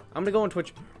right now. I'm gonna go on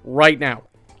Twitch right now.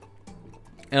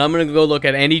 And I'm gonna go look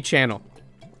at any channel.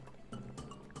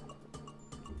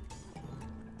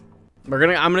 I'm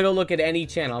gonna go look at any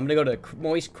channel. I'm gonna go to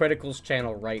Moist Critical's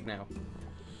channel right now.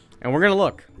 And we're gonna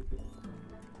look.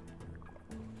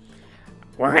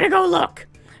 We're gonna go look.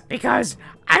 Because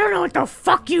I don't know what the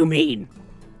fuck you mean.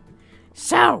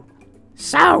 So.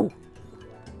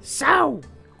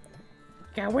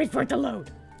 Gotta wait for it to load.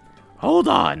 Hold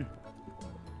on.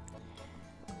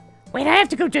 Wait, I have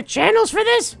to go to channels for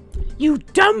this? You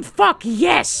dumb fuck,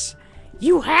 yes!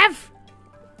 You have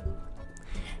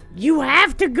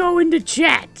to go into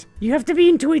chat. You have to be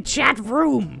into a chat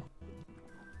room.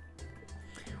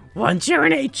 Once you're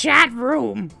in a chat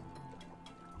room.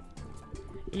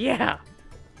 Yeah.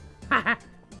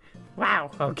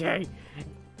 Wow, okay.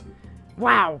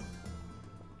 Wow.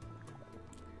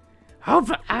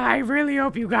 I really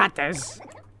hope you got this.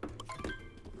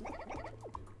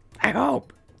 I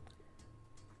hope.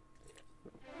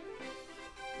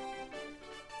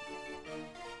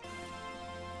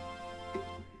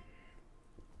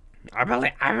 I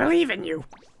believe in you.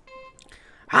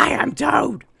 Hi, I'm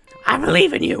Toad. I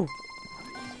believe in you.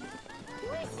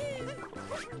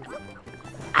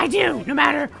 I do, no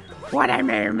matter what I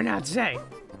may or may not say.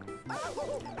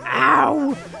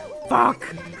 Ow! Fuck!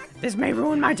 This may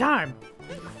ruin my time.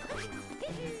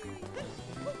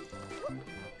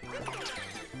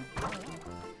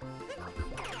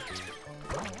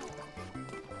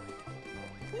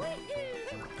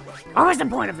 What was the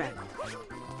point of that?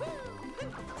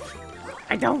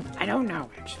 I don't know,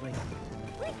 actually.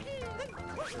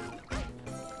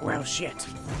 Well, shit.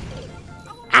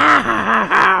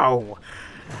 Ow!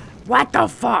 What the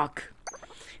fuck?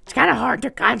 It's kind of hard to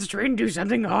concentrate and do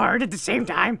something hard at the same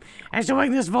time as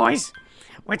doing this voice,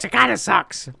 which kind of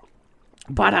sucks.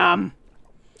 But,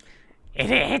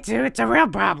 it's a real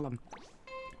problem.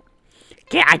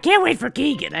 I can't wait for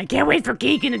Keegan. I can't wait for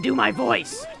Keegan to do my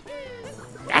voice.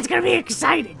 That's gonna be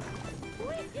exciting.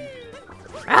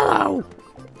 Hello.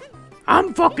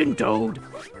 I'm fucking Toad.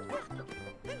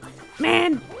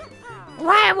 Man,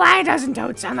 why doesn't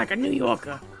Toad sound like a New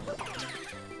Yorker?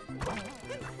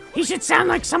 He should sound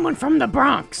like someone from the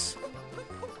Bronx.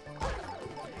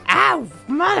 Ow,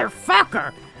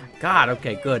 motherfucker! God,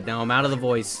 okay, good. Now I'm out of the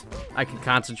voice. I can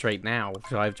concentrate now,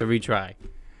 so I have to retry.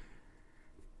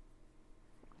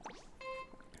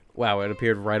 Wow, it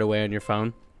appeared right away on your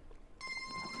phone.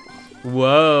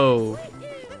 Whoa.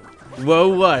 Whoa,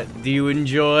 what? Do you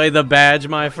enjoy the badge,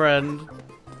 my friend?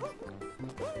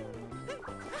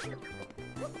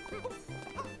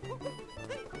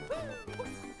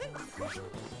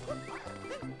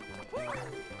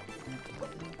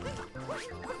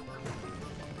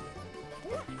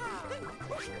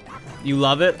 You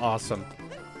love it? Awesome.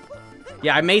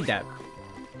 Yeah, I made that.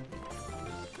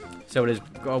 So it is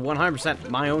 100%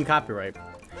 my own copyright.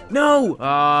 No!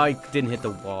 I didn't hit the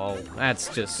wall.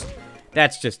 That's just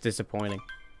disappointing.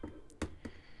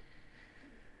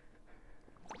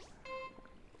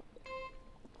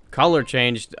 Color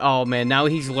changed. Oh, man, now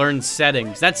he's learned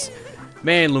settings. That's...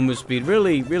 Man, Luma Speed,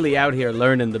 really out here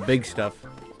learning the big stuff.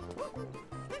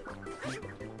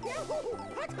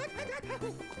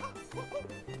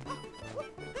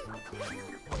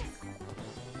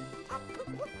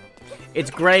 It's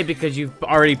gray because you've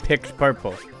already picked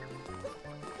purple.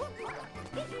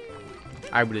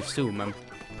 I would assume. I'm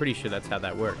pretty sure that's how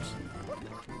that works.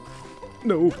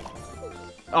 No.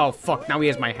 Oh, fuck. Now he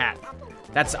has my hat.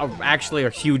 That's actually a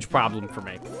huge problem for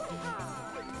me.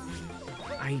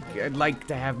 I'd like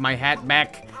to have my hat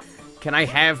back. Can I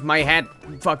have my hat,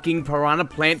 fucking piranha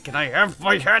plant? Can I have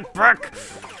my hat back?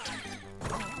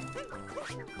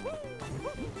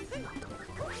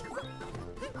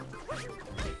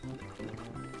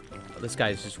 This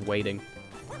guy's just waiting.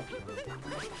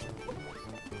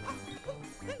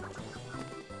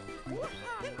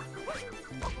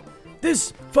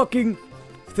 This fucking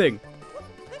thing.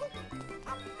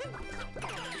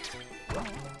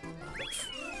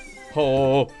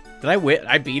 Oh, did I win?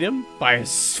 I beat him by a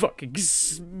fucking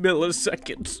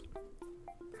millisecond.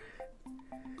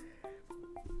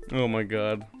 Oh my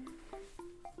god.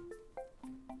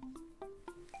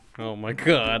 Oh my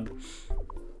god.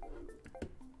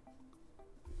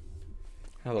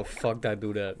 How the fuck did I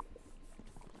do that?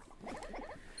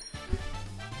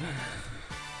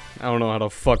 I don't know how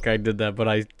the fuck I did that, but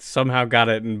I somehow got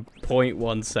it in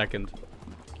 0.1 second.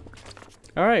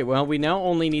 Alright, well, we now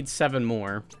only need 7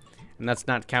 more. And that's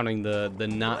not counting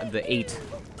the 8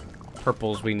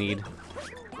 purples we need.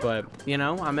 But, you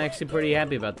know, I'm actually pretty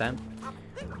happy about that.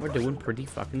 We're doing pretty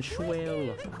fucking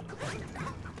swell.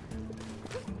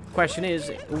 Question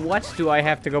is, what do I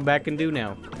have to go back and do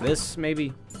now? This,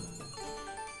 maybe?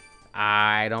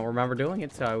 I don't remember doing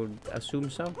it, so I would assume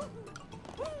so.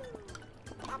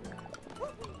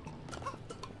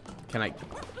 Can I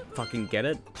fucking get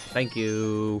it? Thank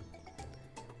you.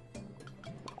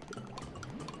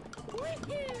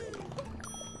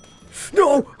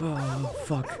 No! Oh,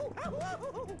 fuck.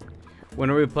 When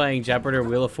are we playing Jeopardy or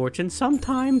Wheel of Fortune?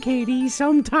 Sometime, Katie,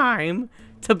 sometime.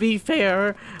 To be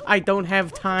fair, I don't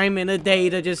have time in a day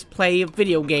to just play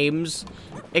video games,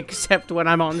 except when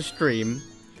I'm on stream.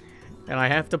 And I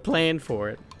have to plan for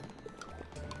it.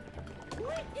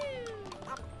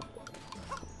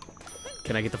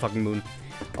 Can I get the fucking moon?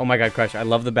 Oh my god, Crush, I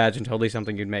love the badge and totally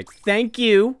something you'd make. Thank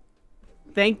you!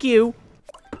 Thank you!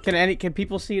 Can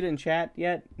people see it in chat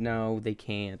yet? No, they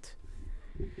can't.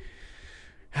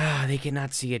 They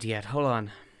cannot see it yet. Hold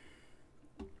on.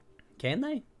 Can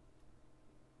they?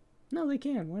 No, they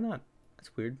can. Why not? That's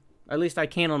weird. At least I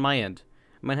can on my end.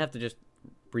 I might have to just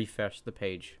refresh the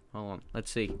page. Hold on.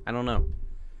 Let's see. I don't know.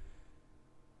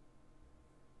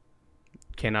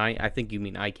 Can I? I think you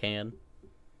mean I can.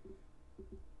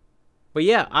 But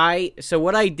yeah, so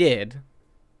what I did...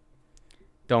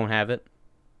 Don't have it.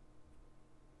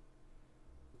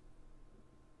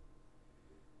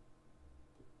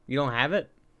 You don't have it?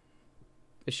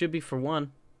 It should be for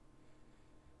one.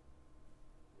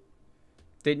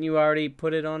 Didn't you already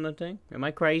put it on the thing? Am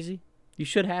I crazy? You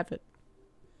should have it.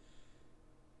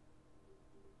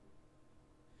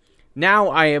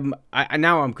 Now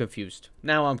now I'm confused.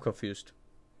 Now I'm confused.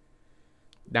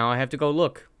 Now I have to go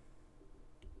look.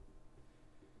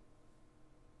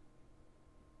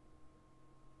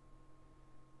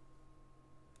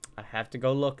 I have to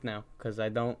go look now, because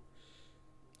I'm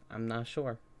not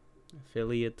sure.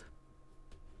 Affiliate.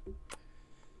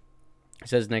 It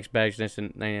says next badge,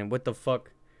 what the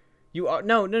fuck? You are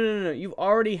no. You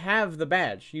already have the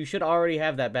badge. You should already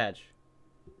have that badge.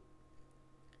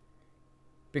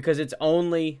 Because it's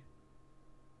only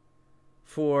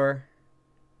for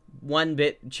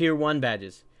 1-bit tier 1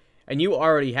 badges. And you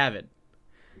already have it.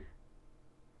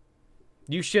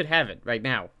 You should have it right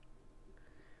now.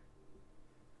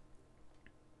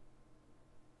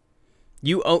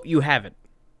 You have it.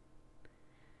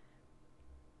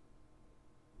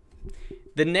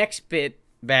 The next bit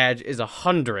badge is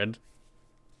 100.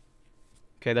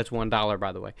 Okay, that's $1,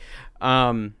 by the way.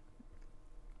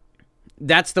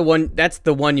 That's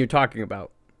the one you're talking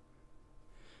about.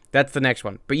 That's the next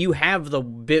one. But you have the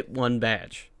bit 1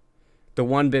 badge. The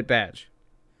 1-bit badge.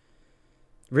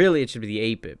 Really, it should be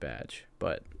the 8-bit badge,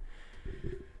 but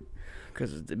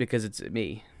because it's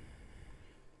me.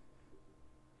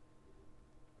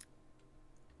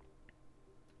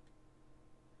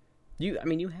 I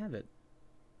mean, you have it.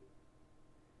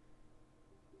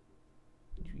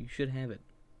 You should have it.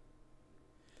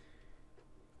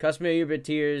 Custom your bit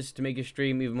tiers to make your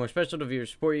stream even more special to viewers.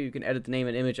 Support you. You can edit the name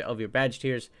and image of your badge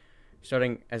tiers,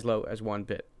 starting as low as 1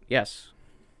 bit. Yes.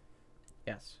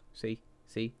 Yes. See.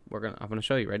 I'm gonna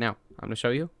show you right now. I'm gonna show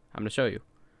you.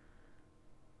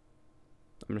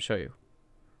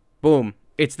 Boom.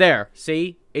 It's there.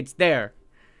 See? It's there.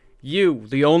 You,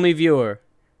 the only viewer.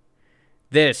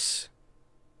 This.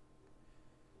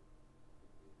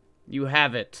 You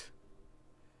have it.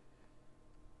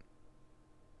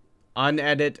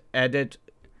 Unedit, edit.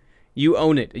 You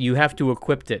own it. You have to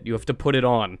equip it. You have to put it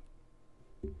on.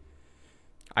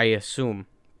 I assume.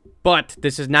 But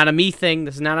this is not a me thing.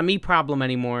 This is not a me problem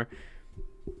anymore.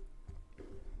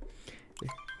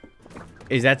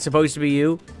 Is that supposed to be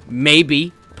you?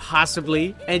 Maybe.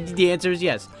 Possibly. And the answer is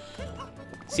yes.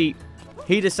 See,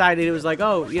 he decided, it was like,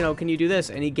 oh, you know, can you do this?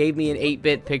 And he gave me an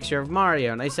 8-bit picture of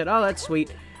Mario. And I said, oh, that's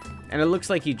sweet. And it looks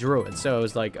like he drew it. So I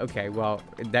was like, okay, well,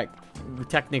 that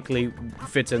technically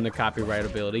fits in the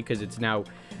copyrightability because it's now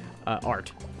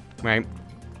art, right?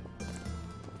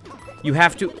 You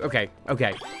have to, okay,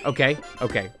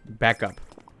 back up.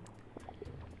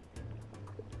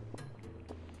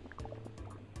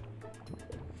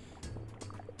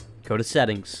 Go to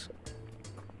settings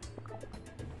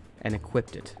and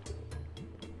equip it.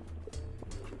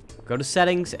 Go to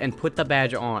settings and put the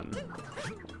badge on.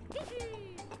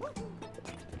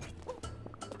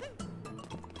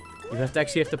 You have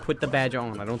to put the badge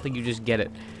on. I don't think you just get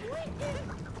it.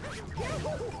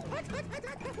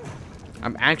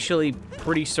 I'm actually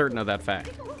pretty certain of that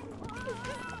fact.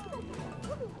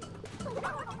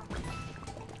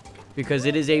 Because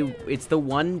it's the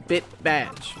 1-bit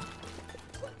badge.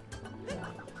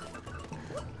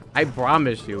 I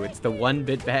promise you, it's the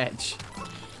 1-bit badge.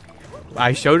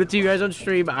 I showed it to you guys on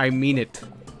stream. I mean it.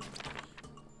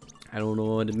 I don't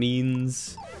know what it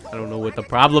means. I don't know what the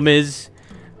problem is.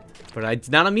 But it's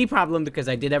not a me problem because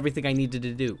I did everything I needed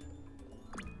to do.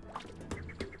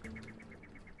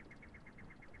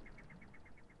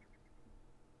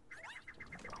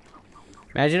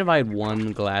 Imagine if I had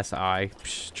one glass eye.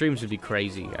 Streams would be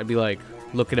crazy. I'd be like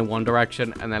looking in one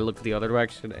direction and then look the other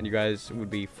direction and you guys would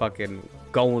be fucking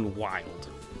going wild.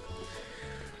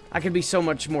 I could be so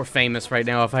much more famous right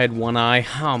now if I had one eye.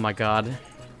 Oh my god.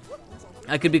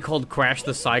 I could be called Crash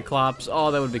the Cyclops.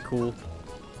 Oh, that would be cool.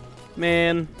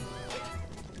 Man.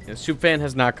 Yeah, Superfan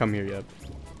has not come here yet.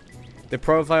 The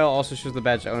profile also shows the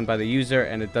badge owned by the user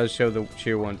and it does show the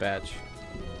Tier 1 badge.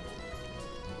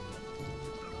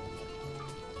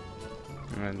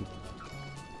 And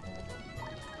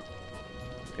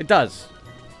it does.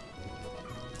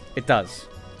 It does.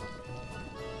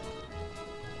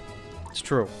 It's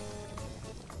true.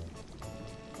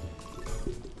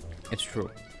 It's true.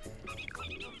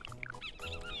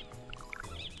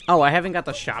 Oh, I haven't got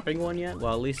the shopping one yet?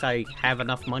 Well, at least I have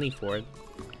enough money for it.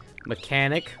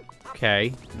 Mechanic.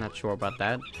 Okay. Not sure about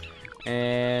that.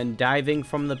 And diving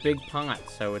from the big pot.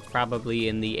 So it's probably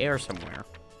in the air somewhere.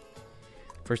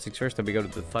 First things first, then we go to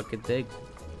the fucking thing.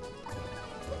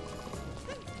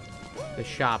 The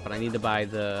shop, and I need to buy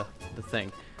the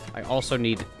thing. I also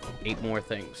need 8 more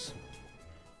things.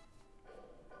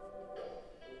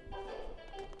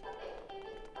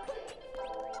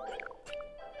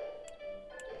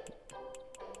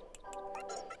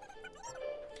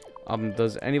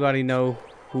 Does anybody know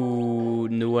who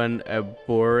Nguyen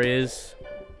Abor is?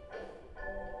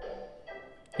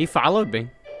 He followed me.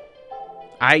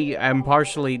 I am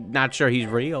partially not sure he's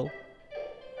real.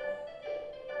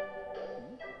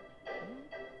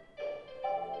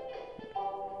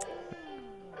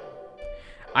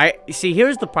 See,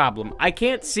 here's the problem. I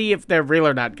can't see if they're real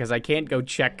or not because I can't go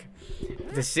check.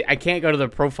 I can't go to their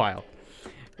profile.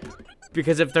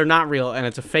 Because if they're not real and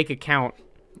it's a fake account,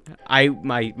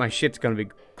 my shit's gonna be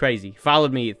crazy.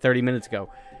 Followed me 30 minutes ago.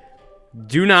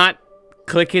 Do not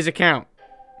click his account.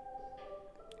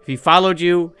 If he followed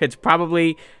you, it's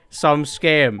probably some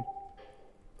scam.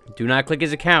 Do not click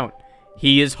his account.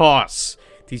 He is Hoss.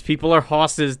 These people are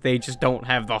Hosses, they just don't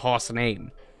have the Hoss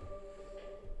name.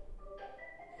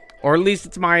 Or at least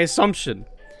it's my assumption.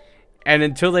 And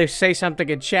until they say something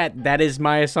in chat, that is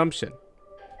my assumption.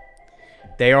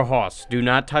 They are Hoss. Do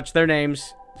not touch their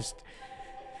names. Just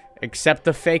accept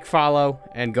the fake follow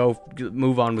and go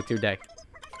move on with your day.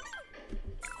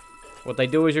 What they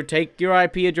do is you take your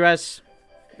IP address,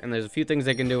 and there's a few things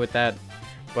they can do with that,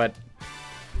 but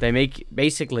they make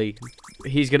basically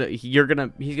he's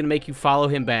gonna make you follow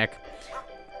him back,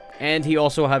 and he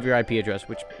also have your IP address,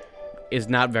 which is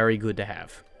not very good to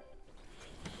have.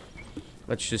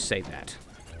 Let's just say that.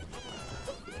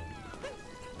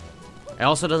 It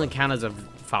also doesn't count as a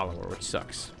follower, which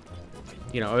sucks.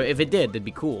 You know, if it did, that'd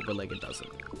be cool, but like it doesn't.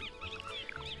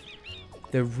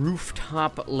 The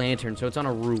rooftop lantern, so it's on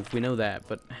a roof, we know that,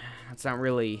 but that's not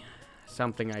really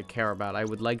something I care about. I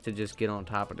would like to just get on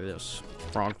top of this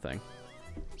frog thing.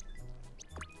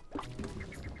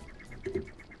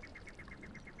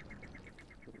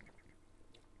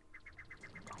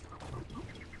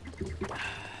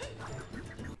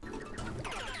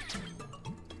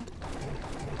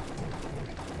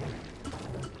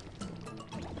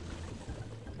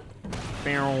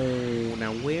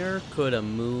 Now, where could a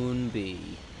moon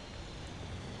be?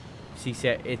 She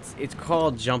said it's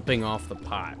called jumping off the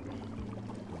pot.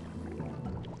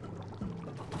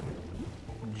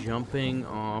 Jumping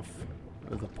off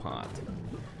the pot.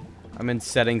 I'm in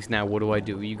settings now. What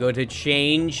do? You go to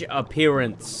change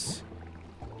appearance.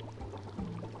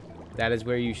 That is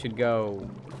where you should go.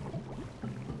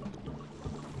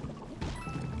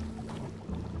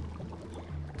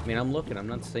 I mean, I'm looking. I'm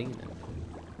not seeing it.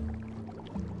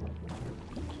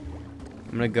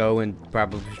 I'm gonna go and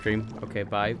probably stream. Okay,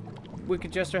 bye.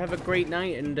 Wicked Jester, have a great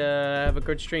night and have a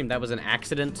good stream. That was an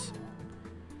accident.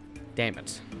 Damn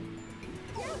it.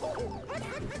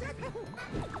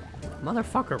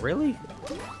 Motherfucker, really?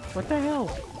 What the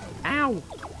hell? Ow!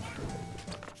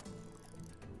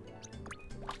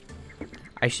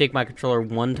 I shake my controller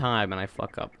one time and I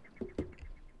fuck up.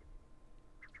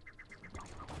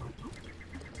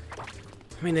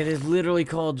 I mean, it is literally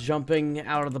called jumping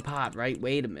out of the pot, right?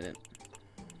 Wait a minute.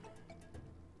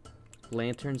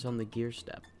 Lanterns on the gear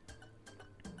step.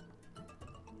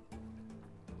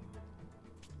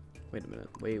 Wait a minute.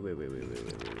 Wait.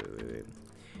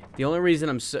 The only reason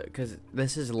I'm so... Because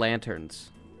this is lanterns.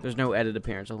 There's no edit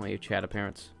appearance, only a chat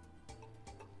appearance.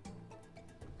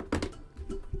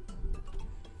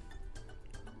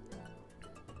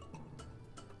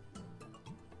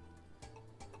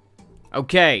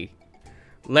 Okay.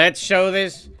 Let's show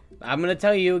this. I'm gonna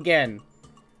tell you again.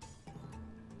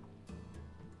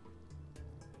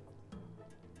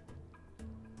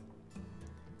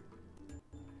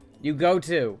 You go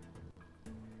to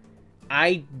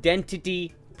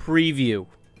Identity Preview.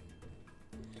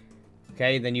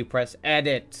 Okay, then you press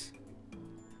Edit.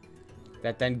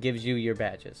 That then gives you your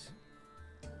badges.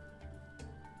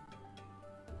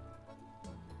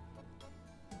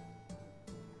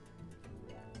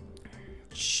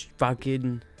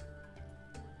 Fucking.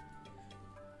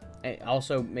 And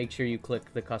also, make sure you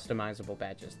click the customizable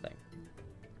badges thing.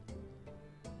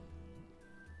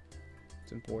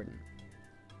 It's important.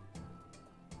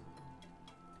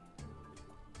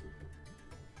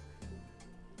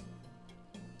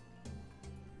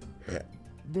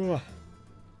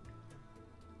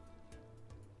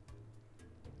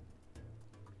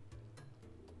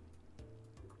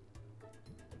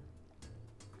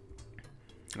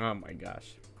 Oh my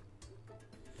gosh.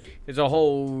 It's a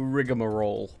whole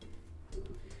rigmarole.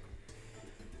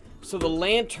 So the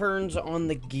lanterns on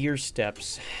the gear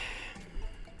steps.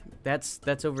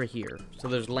 That's over here. So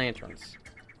there's lanterns.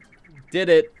 Did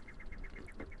it.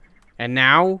 And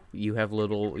now you have a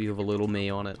little me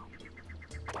on it.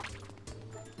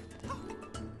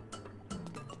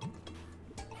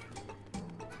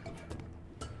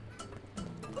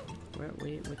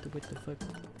 Wait, what the fuck?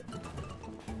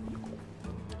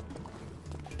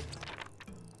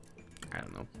 I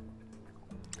don't know.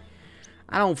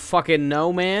 I don't fucking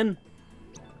know, man.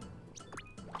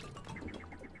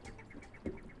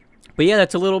 But yeah,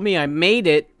 that's a little me. I made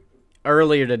it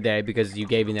earlier today because you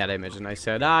gave me that image, and I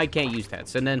said, I can't use that.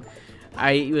 So then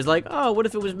I was like, oh, what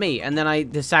if it was me? And then I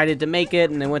decided to make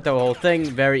it, and then went the whole thing,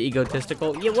 very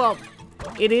egotistical. Yeah, well,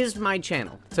 it is my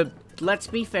channel. So let's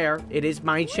be fair, it is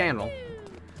my channel,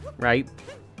 right?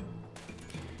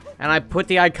 And I put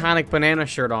the iconic banana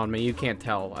shirt on me. You can't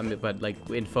tell, I mean, but like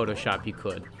in Photoshop you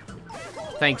could.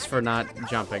 Thanks for not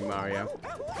jumping, Mario.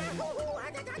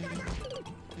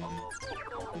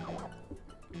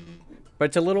 But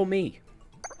it's a little me.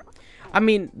 I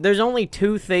mean, there's only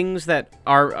two things that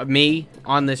are me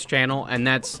on this channel, and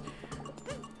that's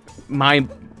my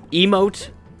emote,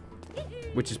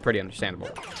 which is pretty understandable,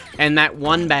 and that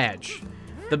one badge.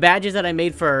 The badges that I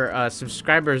made for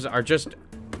subscribers are just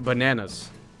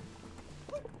bananas.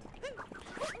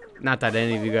 Not that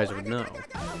any of you guys would know.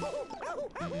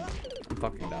 I'm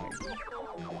fucking dying.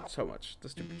 So much. The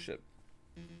stupid shit.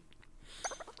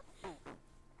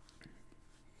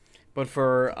 But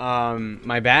for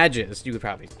my badges, you could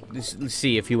probably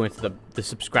see if you went to the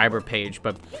subscriber page.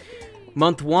 But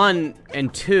month 1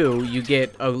 and 2, you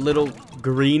get a little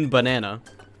green banana.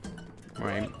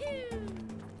 Right?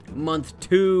 Month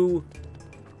 3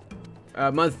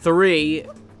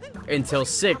 until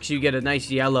 6, you get a nice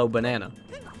yellow banana.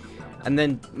 And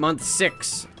then month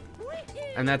 6,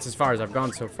 and that's as far as I've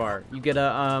gone so far, you get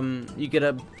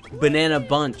a banana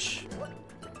bunch.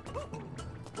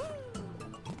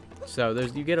 So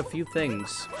you get a few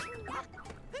things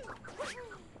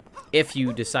if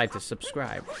you decide to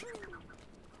subscribe.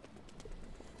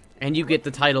 And you get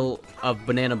the title of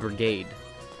Banana Brigade,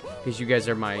 because you guys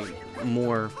are my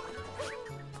more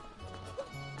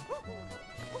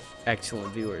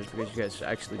excellent viewers, because you guys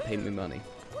actually pay me money.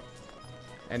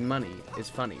 And money is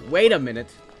funny. Wait a minute!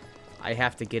 I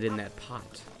have to get in that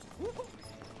pot.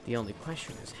 The only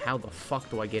question is, how the fuck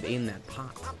do I get in that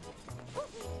pot?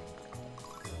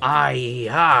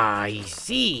 I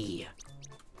see.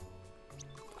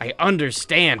 I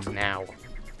understand now.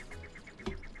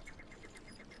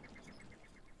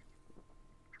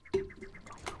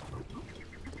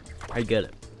 I get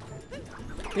it.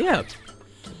 Yeah.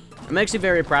 I'm actually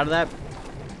very proud of that.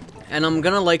 And I'm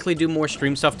gonna likely do more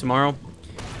stream stuff tomorrow.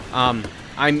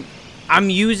 I'm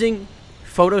using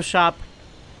Photoshop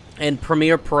and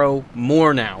Premiere Pro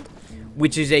more now,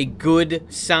 which is a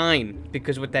good sign,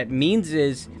 because what that means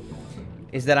is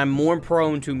that I'm more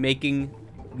prone to making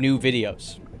new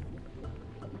videos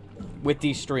with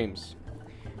these streams,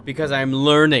 because I'm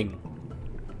learning.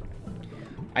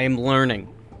 I am learning.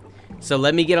 So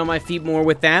let me get on my feet more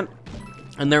with that,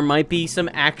 and there might be some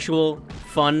actual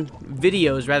fun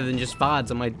videos rather than just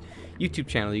VODs on my YouTube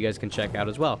channel you guys can check out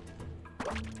as well.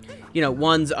 You know,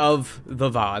 ones of the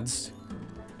VODs.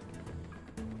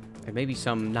 And maybe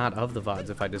some not of the VODs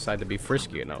if I decide to be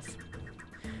frisky enough.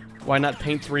 Why not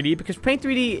Paint 3D? Because Paint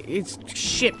 3D is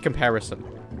shit comparison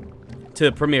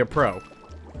to Premiere Pro.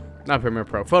 Not Premiere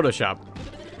Pro, Photoshop.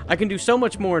 I can do so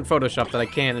much more in Photoshop than I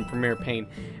can in Premiere Paint.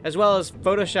 As well as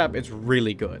Photoshop, it's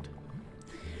really good.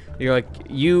 You're like,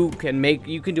 you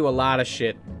can do a lot of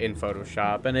shit in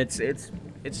Photoshop, and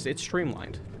it's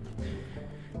streamlined.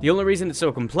 The only reason it's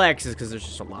so complex is because there's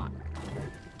just a lot.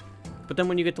 But then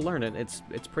when you get to learn it,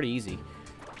 it's pretty easy.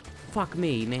 Fuck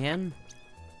me, man.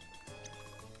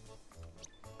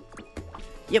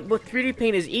 Yeah, but 3D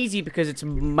Paint is easy because it's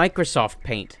Microsoft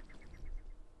Paint.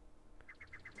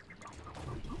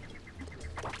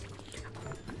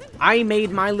 I made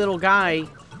my little guy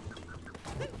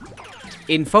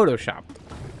in Photoshop.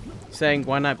 Saying,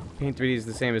 why not Paint 3D is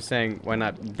the same as saying, why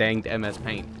not danged MS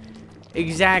Paint?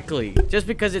 Exactly. Just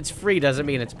because it's free doesn't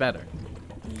mean it's better.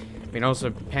 I mean,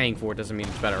 also paying for it doesn't mean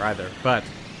it's better either. But,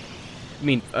 I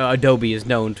mean, Adobe is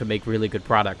known to make really good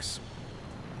products.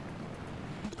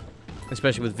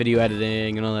 Especially with video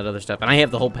editing and all that other stuff. And I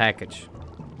have the whole package.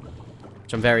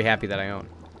 Which I'm very happy that I own.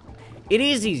 It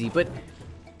is easy, but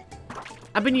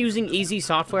I've been using easy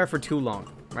software for too long,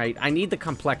 right? I need the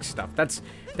complex stuff. That's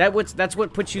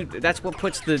what puts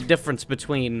the difference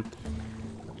between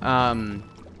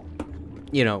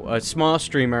you know, a small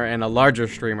streamer and a larger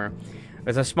streamer.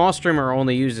 As a small streamer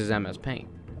only uses MS Paint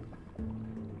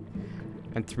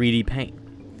and 3D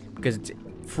Paint because it's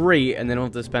free and they don't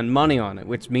have to spend money on it,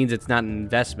 which means it's not an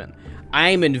investment.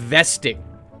 I'm investing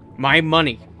my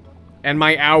money and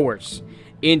my hours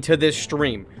into this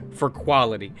stream for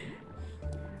quality.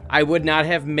 I would not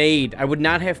have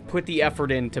put the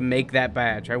effort in to make that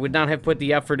badge. I would not have put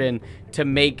the effort in to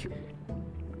make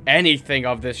anything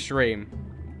of this stream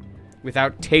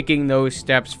without taking those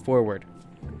steps forward.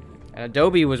 And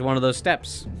Adobe was one of those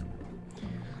steps.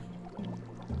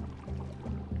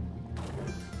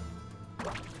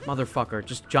 Motherfucker,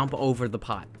 just jump over the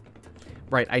pot.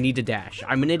 Right, I need to dash.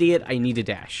 I'm an idiot, I need to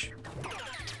dash.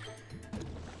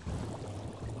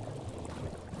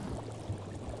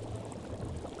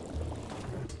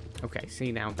 Okay,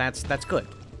 see now, that's good.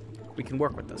 We can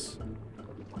work with this.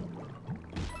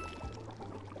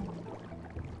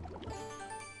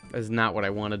 That is not what I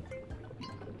wanted.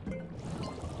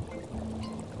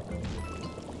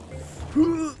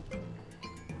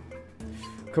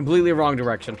 Completely wrong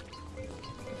direction.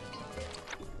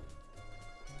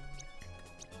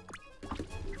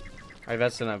 I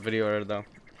invested in that video editor though.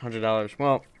 $100.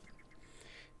 Well,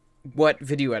 what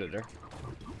video editor?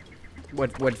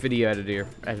 What video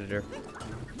editor?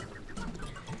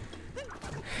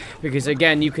 Because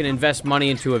again, you can invest money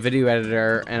into a video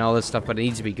editor and all this stuff, but it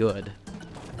needs to be good.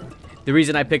 The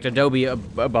reason I picked Adobe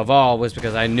above all was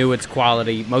because I knew its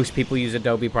quality. Most people use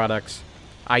Adobe products.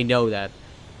 I know that.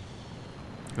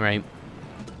 Right?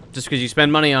 Just because you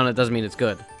spend money on it doesn't mean it's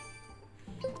good.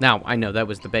 Now, I know that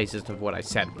was the basis of what I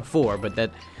said before, but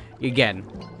that, again,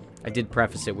 I did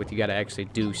preface it with you gotta actually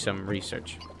do some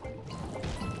research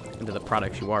into the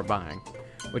products you are buying,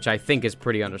 which I think is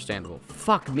pretty understandable.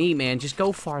 Fuck me, man. Just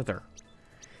go farther.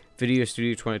 Video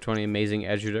Studio 2020 Amazing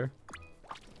Editor.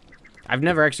 I've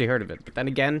never actually heard of it, but then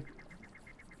again,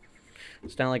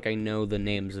 it's not like I know the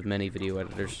names of many video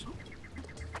editors.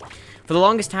 For the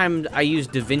longest time, I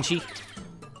used DaVinci.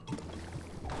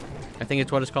 I think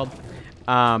it's what it's called.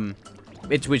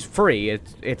 It was free.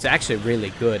 It's actually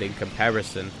really good in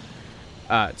comparison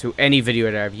to any video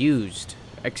editor I've used,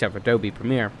 except for Adobe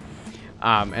Premiere.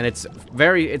 And it's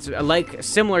like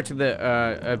similar to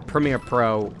the Premiere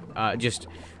Pro, just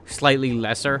slightly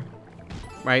lesser.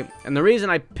 Right, and the reason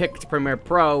I picked Premiere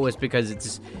Pro was because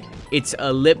it's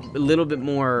a little bit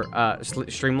more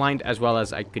streamlined, as well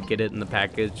as I could get it in the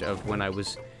package of when I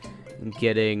was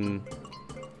getting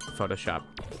Photoshop.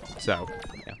 So,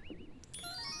 yeah.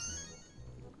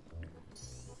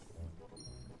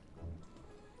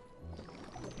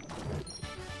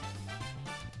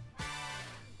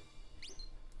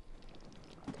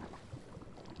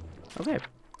 Okay,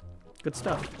 good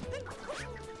stuff.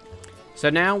 So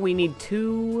now we need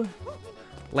 2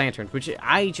 lanterns, which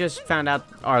I just found out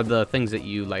are the things that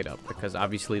you light up, because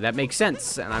obviously that makes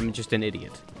sense, and I'm just an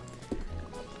idiot.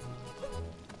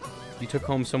 You took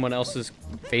home someone else's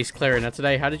face clarinet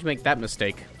today? How did you make that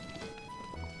mistake?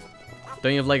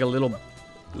 Don't you have like a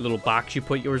little box you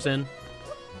put yours in?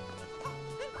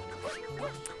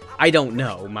 I don't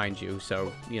know, mind you,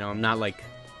 so, you know, I'm not like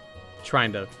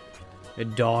trying to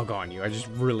dog on you. I just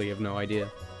really have no idea.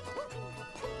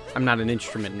 I'm not an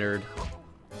instrument nerd,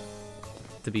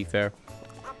 to be fair.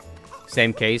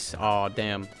 Same case. Aw,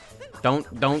 damn.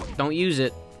 Don't use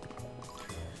it.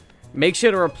 Make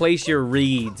sure to replace your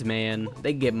reeds, man.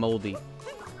 They get moldy.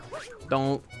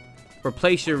 Don't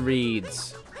replace your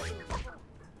reeds.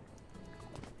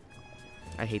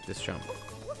 I hate this jump.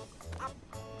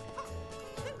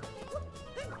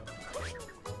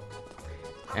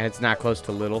 And it's not close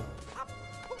to little.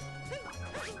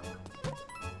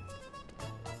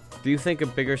 Do you think a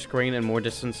bigger screen and more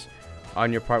distance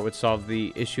on your part would solve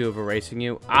the issue of erasing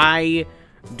you? I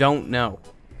don't know.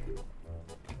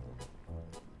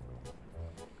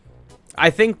 I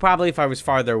think probably if I was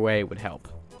farther away, it would help.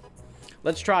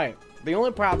 Let's try it. The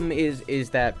only problem is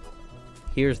that...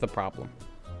 Here's the problem.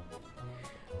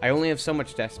 I only have so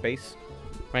much desk space,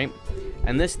 right?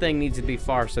 And this thing needs to be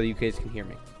far so you guys can hear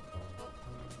me.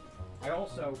 I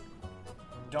also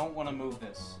don't want to move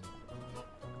this.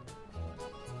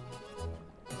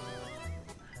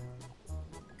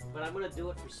 But I'm going to do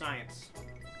it for science.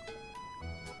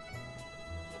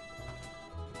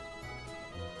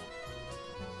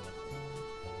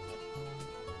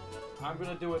 I'm going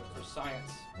to do it for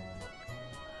science.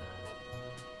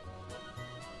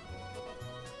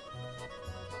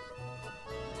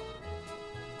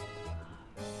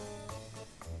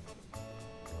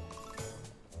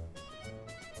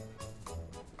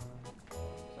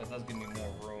 That does give me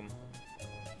more room.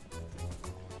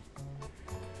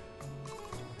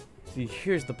 See,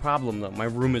 here's the problem, though. My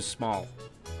room is small.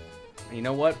 And you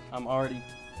know what? I'm already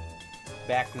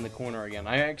back in the corner again.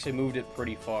 I actually moved it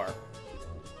pretty far.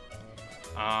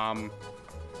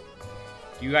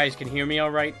 You guys can hear me all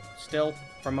right still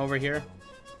from over here?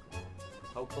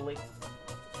 Hopefully.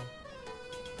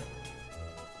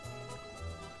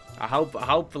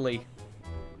 Hopefully.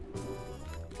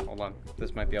 Hold on.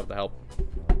 This might be able to help.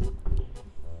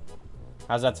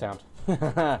 How's that sound?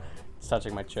 It's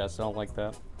touching my chest. I don't like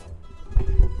that.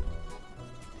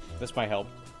 This might help.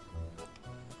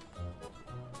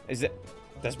 Is it?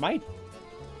 This might.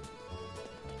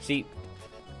 See.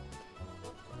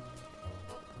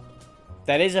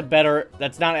 That is a better...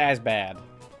 That's not as bad.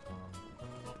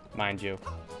 Mind you.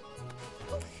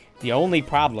 The only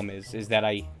problem is that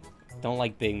I don't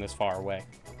like being this far away.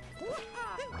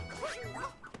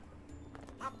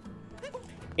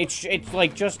 It's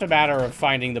like just a matter of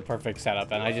finding the perfect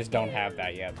setup, and I just don't have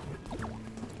that yet.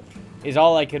 Is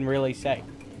all I can really say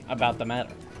about the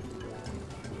matter.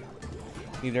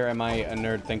 Neither am I a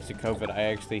nerd thanks to COVID. I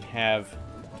actually have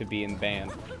to be in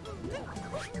band.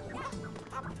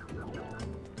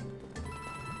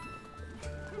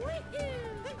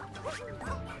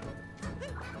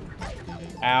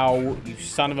 Ow, you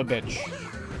son of a bitch.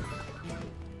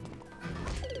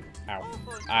 Ow.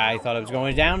 I thought it was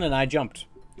going down and I jumped.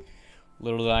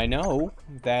 Little did I know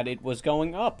that it was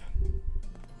going up.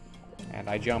 And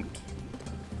I jumped.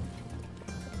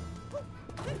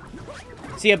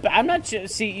 See, I'm not sure.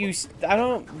 See, I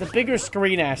don't. The bigger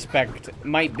screen aspect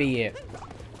might be it.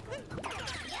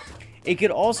 It could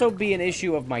also be an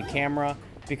issue of my camera,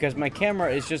 because my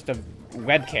camera is just a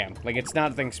webcam. Like, it's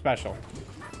nothing special.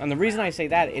 And the reason I say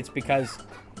that, it's because,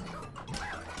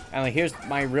 and like, here's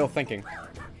my real thinking.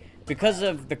 Because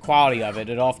of the quality of it,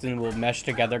 it often will mesh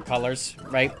together colors,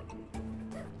 right?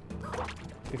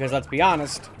 Because let's be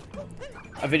honest,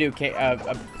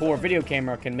 a poor video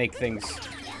camera can make things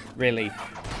really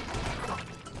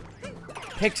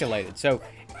pixelated. So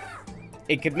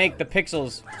it could make the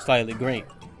pixels slightly green.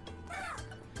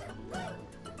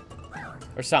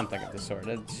 Or something of the sort.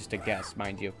 It's just a guess,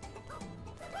 mind you.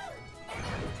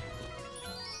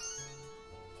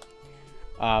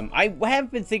 I have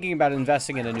been thinking about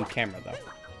investing in a new camera,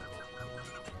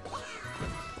 though.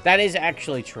 That is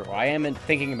actually true. I am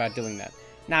thinking about doing that.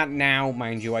 Not now,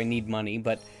 mind you, I need money,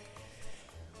 but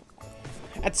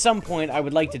at some point, I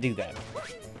would like to do that.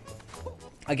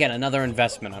 Again, another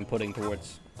investment I'm putting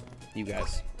towards you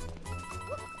guys.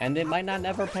 And it might not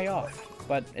never pay off,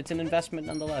 but it's an investment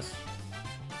nonetheless.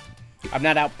 I'm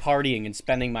not out partying and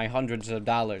spending my hundreds of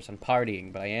dollars on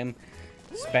partying, but I am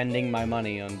spending my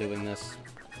money on doing this.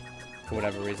 For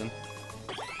whatever reason.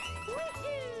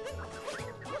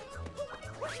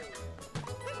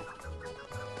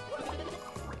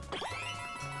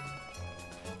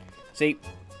 See?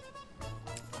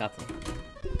 Nothing.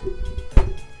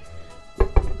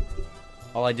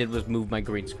 All I did was move my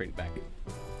green screen back.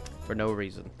 For no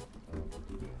reason.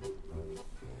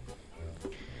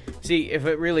 See, if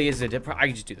it really is a different... I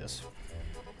can just do this.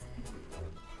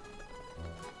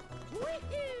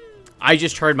 I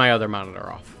just turned my other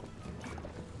monitor off.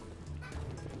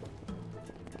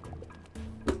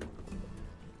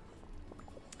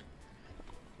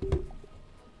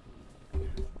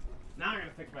 Now I'm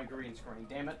gonna fix my green screen,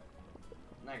 damn it.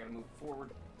 Now I gotta move forward.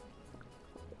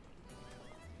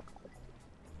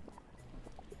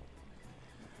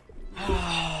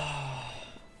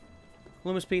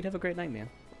 Luma Speed, have a great night, man.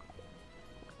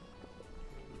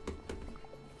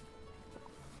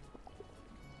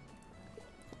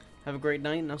 Have a great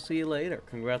night, and I'll see you later.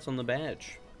 Congrats on the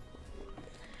badge.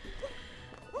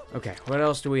 Okay, what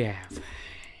else do we have?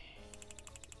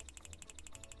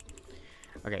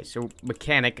 Okay, so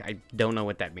mechanic, I don't know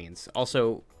what that means.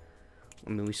 Also, I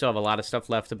mean, we still have a lot of stuff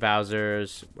left to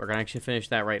Bowser's. We're gonna actually finish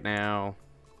that right now.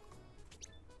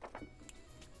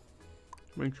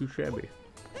 Ain't too shabby.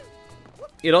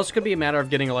 It also could be a matter of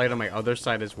getting a light on my other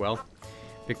side as well.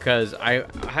 Because I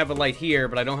have a light here,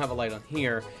 but I don't have a light on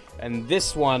here. And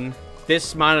this one,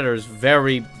 this monitor is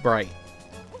very bright.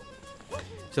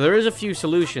 So there is a few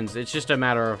solutions. It's just a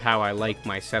matter of how I like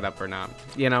my setup or not,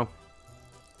 you know?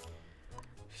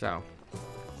 So.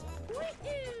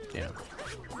 Yeah.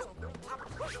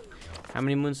 How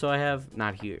many moons do I have?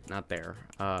 Not here. Not there.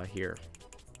 Here.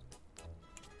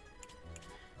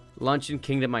 Luncheon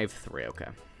Kingdom, I have 3. Okay.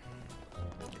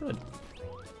 Good.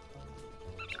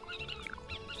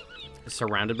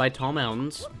 Surrounded by tall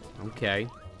mountains. Okay.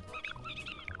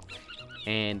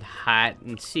 And hide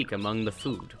and seek among the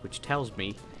food, which tells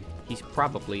me he's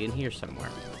probably in here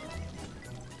somewhere.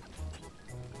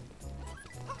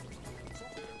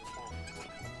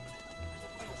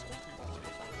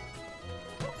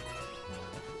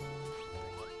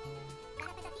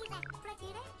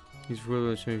 He's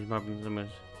really popping.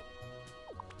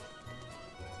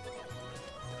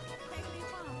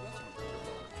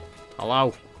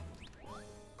 Hello.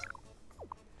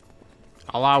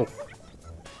 Hello.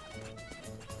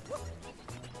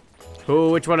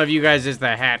 Which one of you guys is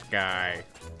the hat guy?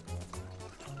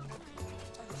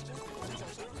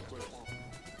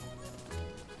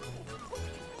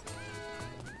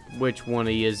 Which one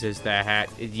of you is the hat?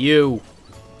 It's you.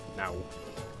 No.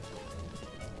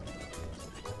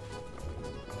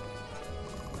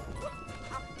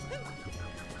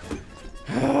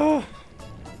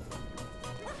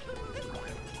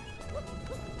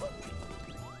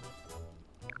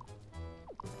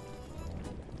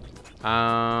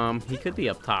 He could be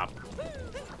up top.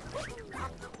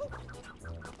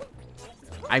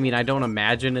 I mean, I don't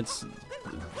imagine it's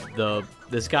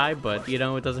this guy, but you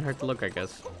know, it doesn't hurt to look, I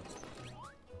guess.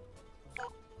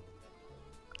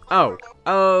 Oh.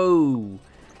 Oh.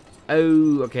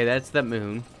 Oh, okay, that's the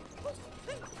moon.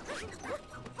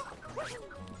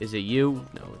 Is it you?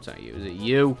 No, it's not you. Is it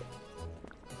you?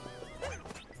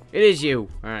 It is you.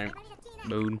 Alright.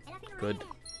 Moon. Good.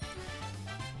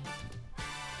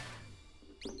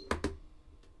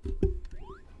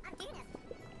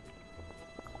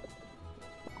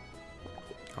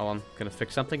 Hold on. Gonna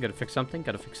fix something. Gotta fix something.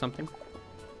 Gotta fix something.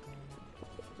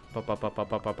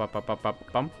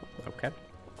 Bum. Okay.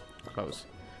 Close.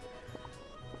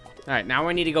 Alright, now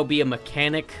I need to go be a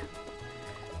mechanic.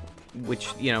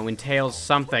 Which, you know, entails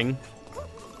something.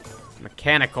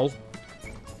 Mechanical.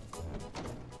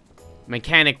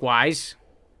 Mechanic-wise.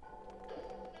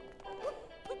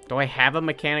 Do I have a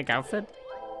mechanic outfit?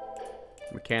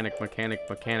 Mechanic.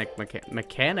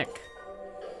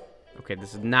 Okay,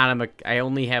 this is not a I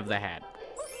only have the hat.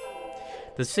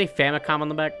 Does it say Famicom on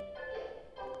the back?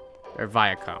 Or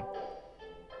Viacom?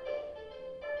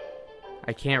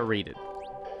 I can't read it.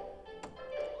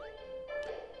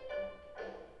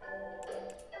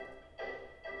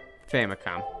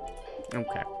 Famicom.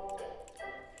 Okay.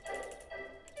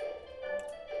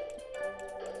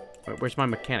 Wait, where's my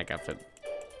mechanic outfit?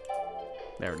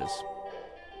 There it is.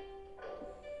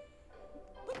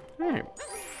 Alright.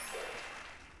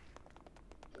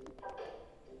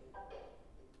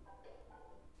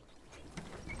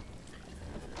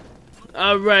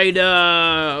 Alright,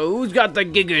 who's got the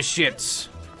giga shits?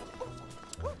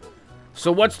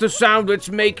 So what's the sound that's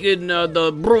making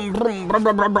the brum brum brum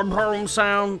brum brum brum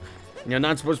sound? You're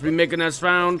not supposed to be making that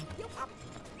sound.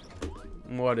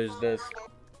 What is this?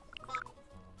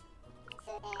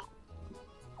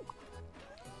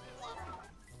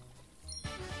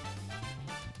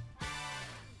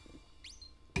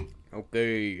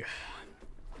 Okay.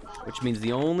 Which means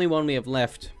the only one we have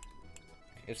left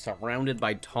is surrounded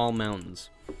by tall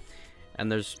mountains.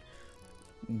 And there's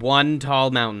one tall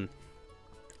mountain.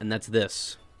 And that's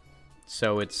this.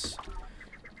 So it's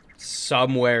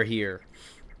somewhere here.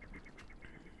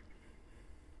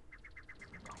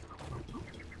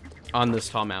 On this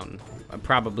tall mountain.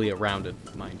 Probably around it,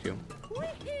 mind you.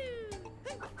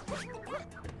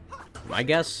 I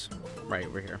guess. Right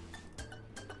over here.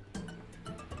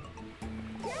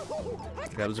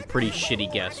 That was a pretty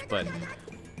shitty guess, but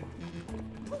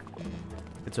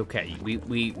it's okay. We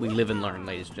live and learn,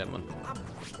 ladies and gentlemen.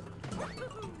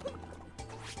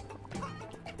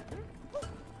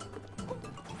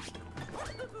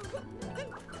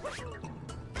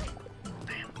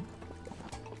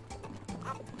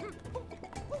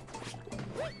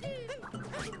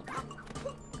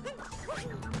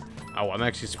 Oh, I'm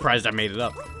actually surprised I made it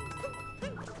up.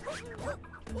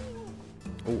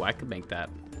 Oh, I could make that.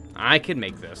 I could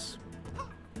make this.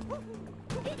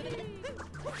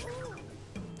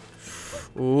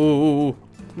 Ooh.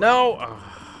 No!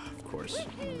 Of course.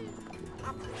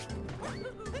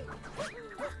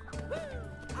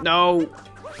 No!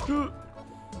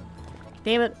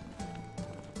 Damn it.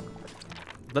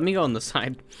 Let me go on the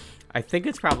side. I think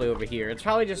it's probably over here. It's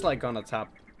probably just like on the top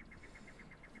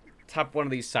one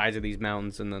of these sides of these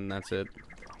mountains, and then that's it.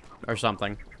 Or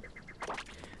something.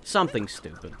 Something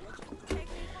stupid.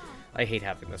 I hate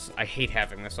having this. I hate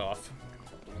having this off.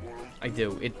 I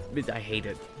do. I hate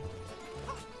it.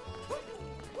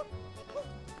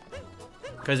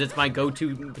 Because it's my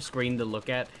go-to screen to look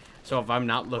at. So if I'm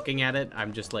not looking at it,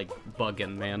 I'm just like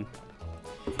bugging, man.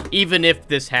 Even if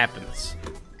this happens.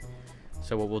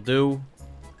 So what we'll do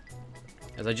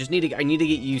is I need to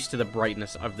get used to the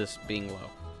brightness of this being low.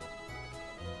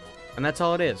 And that's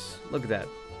all it is. Look at that.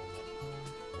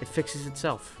 It fixes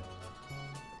itself.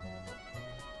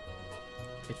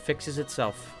 It fixes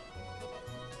itself.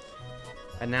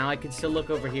 And now I can still look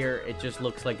over here. It just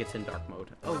looks like it's in dark mode.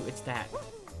 Oh, it's that.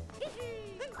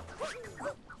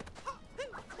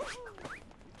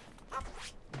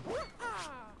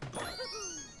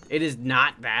 It is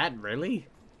not that, really?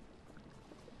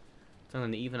 It's on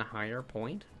an even higher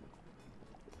point?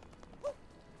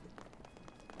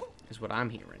 Is what I'm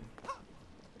hearing.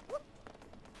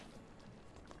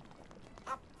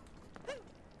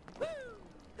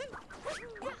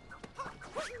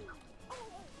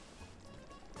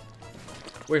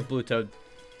 Where's Blue Toad?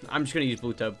 I'm just gonna use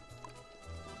Blue Toad.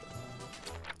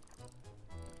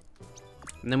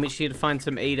 And then we just need to find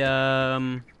some 8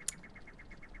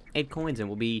 coins, and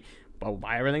we'll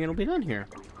buy everything, and we'll be done here.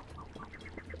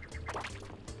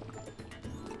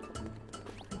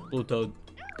 Blue Toad.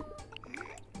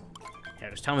 Yeah,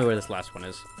 just tell me where this last one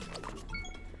is.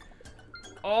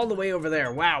 All the way over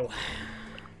there. Wow.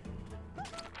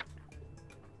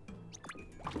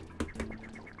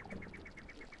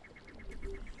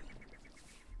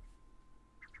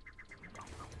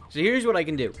 So here's what I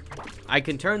can do. I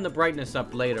can turn the brightness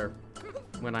up later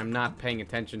when I'm not paying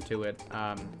attention to it.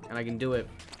 And I can do it,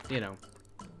 you know,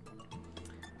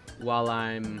 while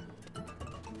I'm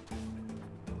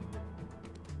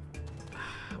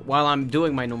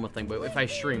doing my normal thing. But if I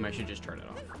stream, I should just turn it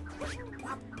off.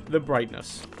 The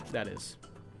brightness, that is.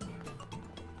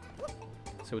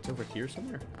 So it's over here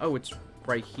somewhere? Oh, it's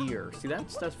right here. See,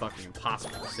 that's fucking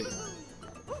impossible to see.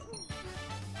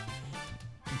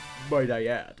 Might I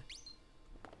add.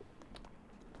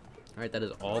 Alright, that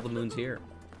is all the moons here.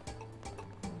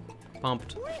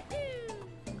 Pumped.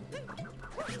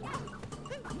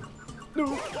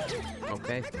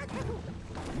 Okay.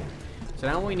 So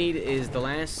now what we need is the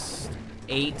last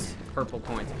 8 purple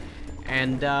coins.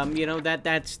 And, you know,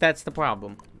 that's the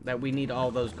problem. That we need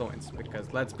all those coins.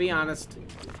 Because, let's be honest,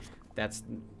 that's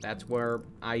where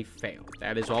I fail.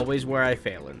 That is always where I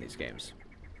fail in these games.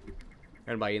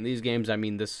 And by in these games, I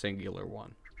mean this singular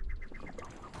one.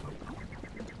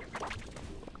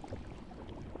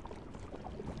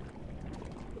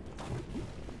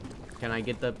 Can I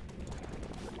get the...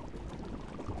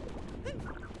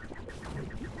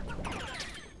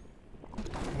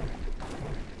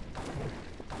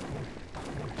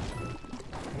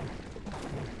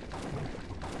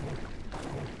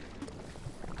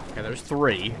 Okay, there's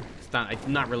 3. I'm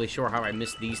not really sure how I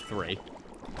missed these 3.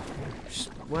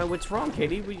 Well, what's wrong,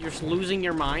 Katie? You're just losing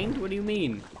your mind? What do you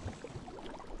mean?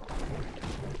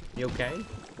 You okay?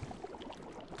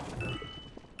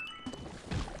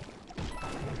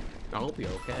 I hope you're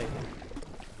okay.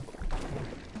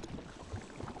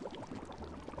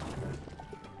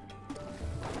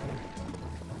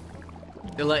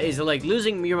 Is it like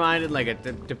losing your mind in like a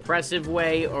depressive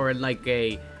way, or in like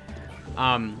a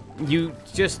you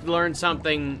just learned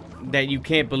something that you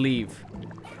can't believe?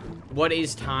 What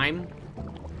is time?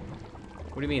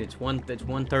 What do you mean? It's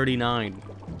 1:39.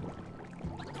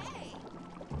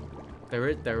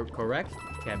 They're correct,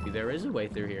 Cappy. There is a way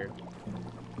through here.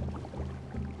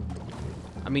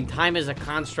 I mean, time is a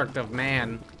construct of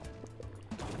man.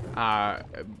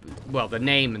 Well, the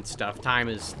name and stuff. Time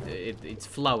is it's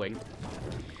flowing,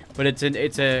 but it's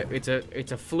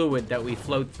a fluid that we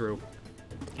float through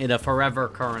in a forever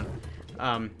current,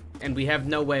 and we have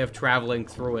no way of traveling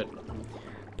through it.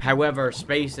 However,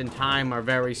 space and time are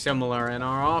very similar and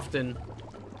are often,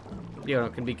 you know,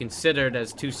 can be considered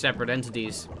as 2 separate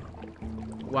entities.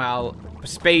 While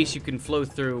space you can flow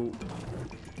through,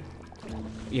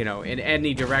 you know, in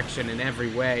any direction, in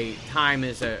every way. Time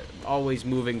is a always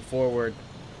moving forward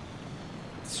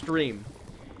stream.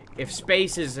 If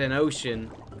space is an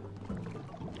ocean,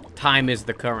 time is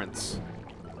the currents.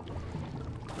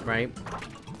 Right?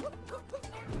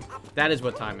 That is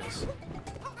what time is.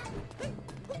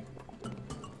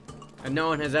 And no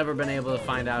one has ever been able to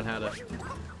find out how to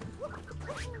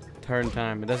turn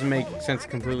time. It doesn't make sense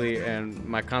completely, and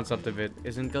my concept of it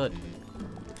isn't good.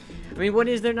 I mean, what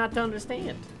is there not to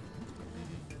understand?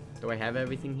 Do I have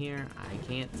everything here? I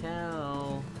can't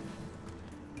tell.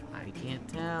 I can't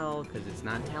tell, because it's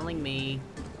not telling me.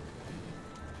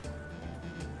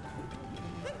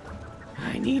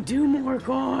 I need 2 more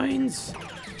coins.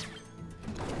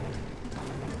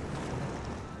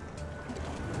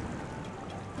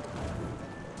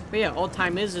 But yeah, all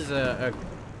time is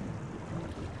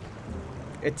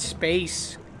it's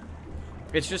space.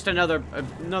 It's just another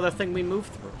thing we move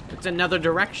through. It's another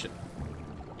direction.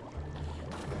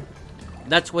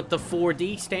 That's what the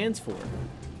 4D stands for.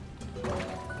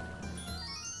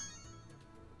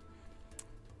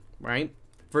 Right?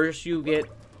 First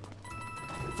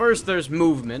there's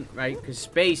movement, right? Because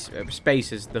space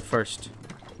is the first,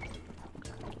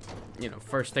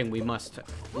 first thing we must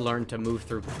learn to move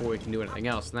through before we can do anything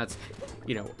else. And that's,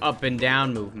 up and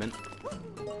down movement.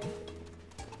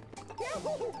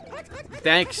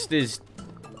 Next is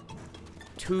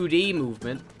 2D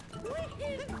movement,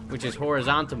 which is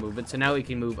horizontal movement. So now we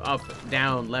can move up,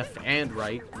 down, left, and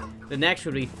right. The next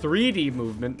would be 3D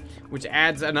movement, which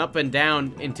adds an up and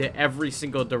down into every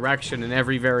single direction and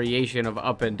every variation of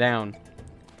up and down.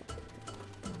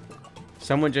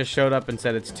 Someone just showed up and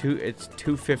said it's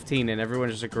 2:15, and everyone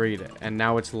just agreed, and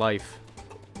now it's life.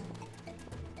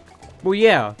 Well,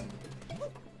 yeah.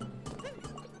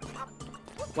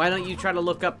 Why don't you try to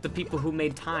look up the people who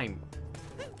made time?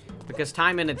 Because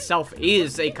time in itself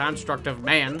is a construct of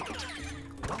man.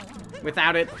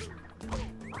 Without it,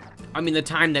 I mean, the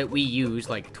time that we use,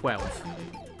 like 12,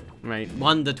 right?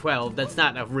 1 to 12, that's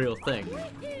not a real thing.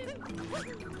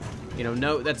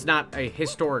 No, that's not a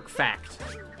historic fact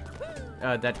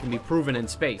that can be proven in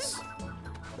space.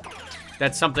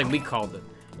 That's something we called it.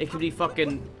 It could be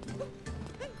fucking...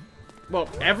 Well,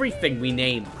 everything we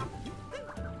name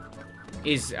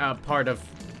is part of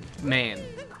man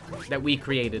that we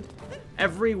created.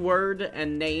 Every word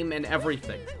and name and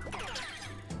everything.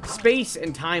 Space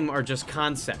and time are just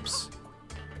concepts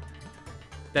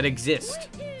that exist.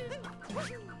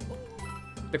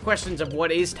 The questions of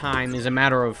what is time is a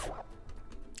matter of,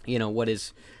 what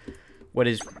is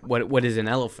an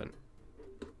elephant?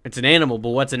 It's an animal, but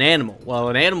what's an animal? Well,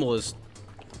 an animal is...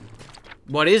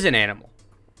 What is an animal?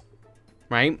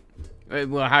 Right?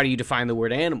 Well, how do you define the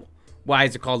word animal? Why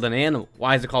is it called an animal?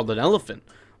 Why is it called an elephant?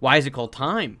 Why is it called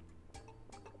time?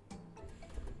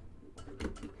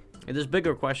 And there's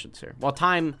bigger questions here. Well,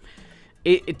 time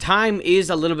is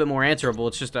a little bit more answerable.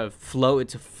 It's just a flow.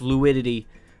 It's a fluidity.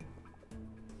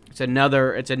 It's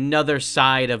another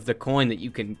side of the coin that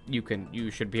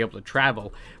you should be able to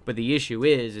travel. But the issue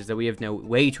is that we have no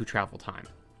way to travel time.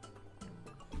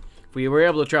 If we were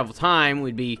able to travel time,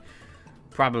 we'd be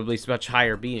probably much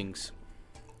higher beings.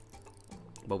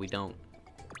 But we don't.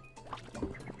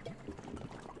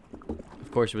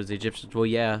 Of course, it was the Egyptians. Well,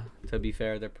 yeah. To be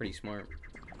fair, they're pretty smart.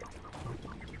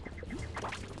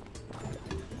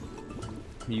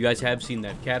 You guys have seen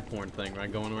that cat porn thing,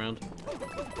 right, going around?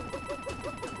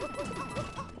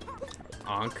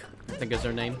 Ankh, I think is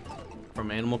her name,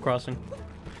 from Animal Crossing.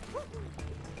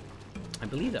 I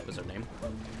believe that was her name.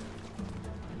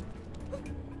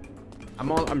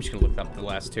 I'm just gonna look up the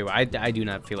last 2. I do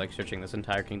not feel like searching this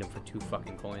entire kingdom for 2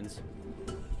 fucking coins.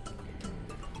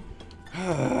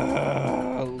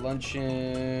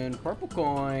 Luncheon, purple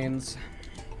coins.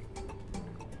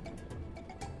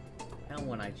 I don't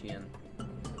want IGN.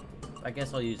 I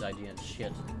guess I'll use IGN.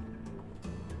 Shit.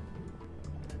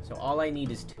 So all I need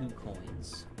is 2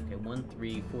 coins. Okay, 1,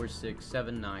 3, 4, 6,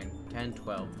 7, 9, 10,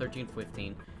 12, 13,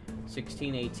 15,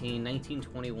 16, 18, 19,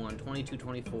 21, 22,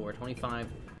 24, 25.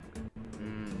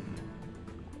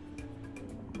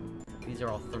 These are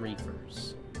all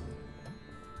 3-fers.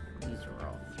 These are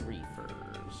all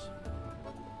 3-fers.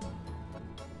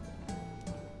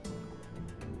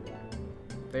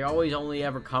 They always only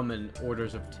ever come in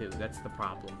orders of 2. That's the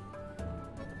problem.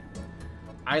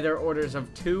 Either orders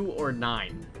of 2 or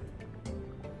 9.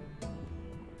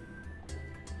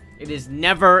 It is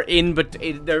never in, but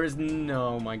there is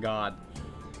no, oh my god.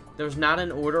 There's not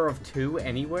an order of 2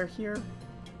 anywhere here?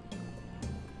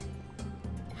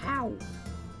 How?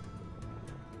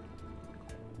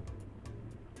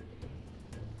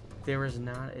 There is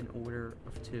not an order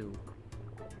of 2.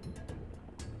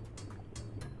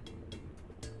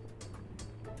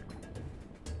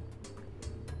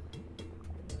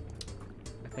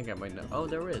 I think I might know. Oh,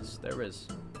 there is. There is.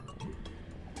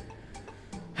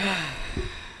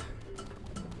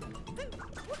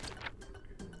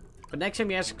 But next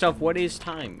time you ask yourself, what is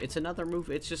time? It's another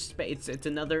move. It's just it's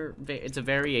a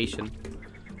variation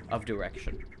of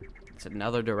direction. It's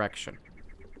another direction.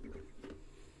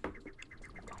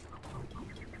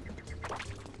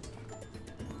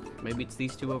 Maybe it's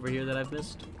these two over here that I've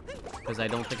missed, because I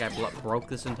don't think I broke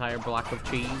this entire block of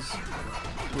cheese,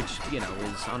 which, you know,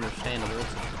 is understandable.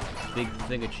 It's a big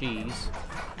thing of cheese,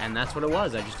 and that's what it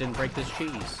was. I just didn't break this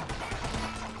cheese.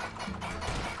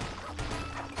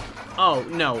 Oh,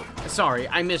 no. Sorry.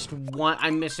 I missed one.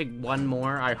 I'm missing one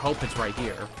more. I hope it's right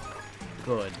here.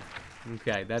 Good.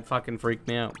 Okay, that fucking freaked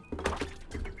me out.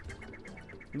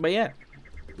 But yeah.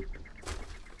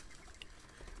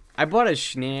 I bought a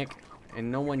snack,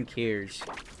 and no one cares.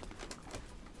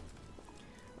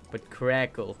 But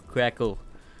crackle, crackle,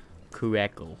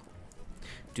 crackle.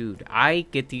 Dude, I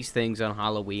get these things on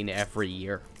Halloween every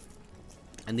year.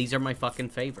 And these are my fucking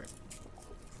favorite.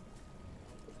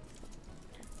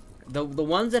 The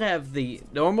ones that have the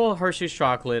normal Hershey's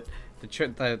chocolate,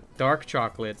 the dark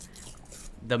chocolate,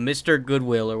 the Mr.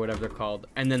 Goodwill or whatever they're called,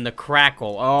 and then the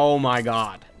crackle. Oh my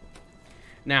god.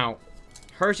 Now,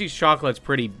 Hershey's chocolate's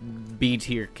pretty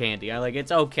B-tier candy.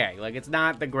 It's okay. Like, it's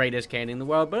not the greatest candy in the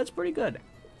world, but it's pretty good.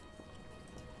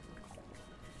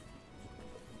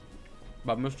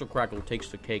 But Mr. Crackle takes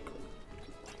the cake.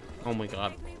 Oh my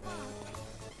god.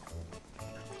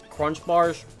 Crunch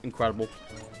bars, incredible.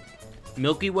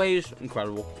 Milky Ways,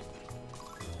 incredible.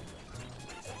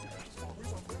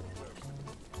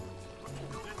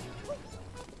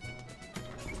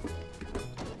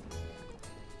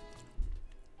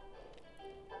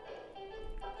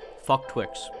 Fuck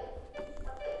Twix.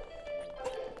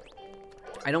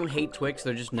 I don't hate Twix,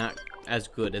 they're just not as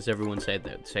good as everyone say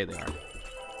they are.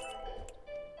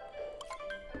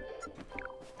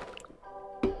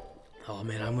 Oh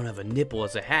man, I'm gonna have a nipple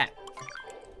as a hat.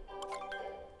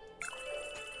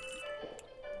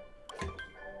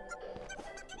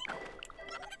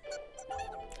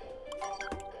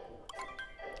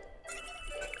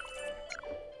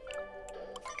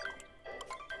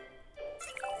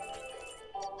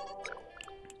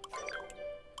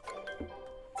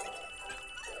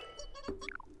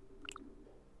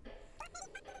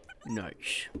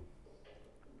 Nice.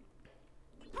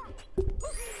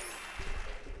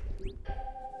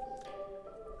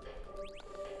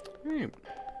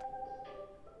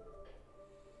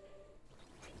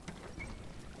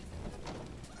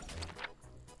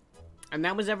 And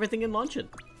that was everything in Luncheon.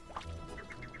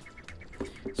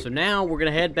 So now we're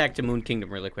gonna head back to Moon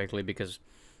Kingdom really quickly because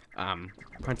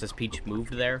Princess Peach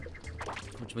moved there,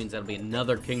 which means that'll be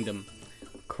another kingdom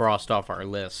crossed off our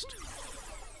list.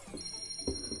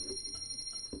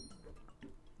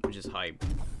 Which is hype.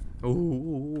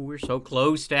 Ooh, we're so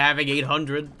close to having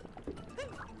 800.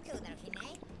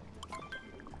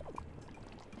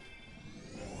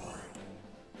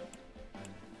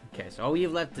 Okay, so all we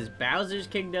have left is Bowser's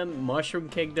Kingdom, Mushroom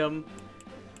Kingdom,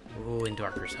 ooh, and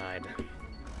Darker Side.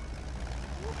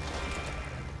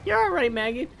 You're alright,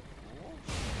 Maggie.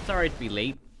 It's alright to be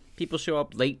late. People show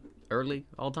up late, early,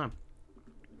 all the time.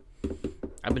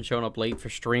 I've been showing up late for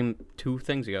stream 2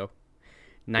 things ago.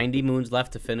 90 moons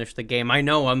left to finish the game. I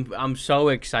know, I'm so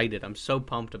excited. I'm so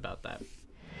pumped about that.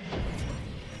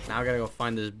 Now I gotta go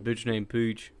find this bitch named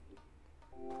Peach.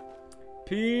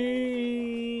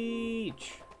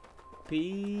 Peach!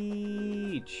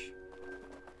 Peach!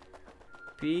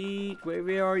 Peach,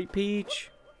 where are you,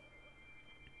 Peach?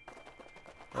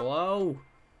 Hello?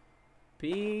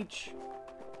 Peach?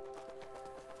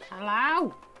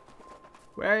 Hello?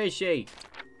 Where is she?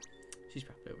 She's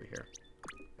probably over here.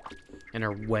 In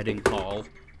her wedding hall.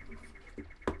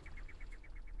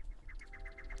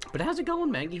 But how's it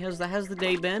going, Maggie? How's the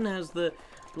day been? How's the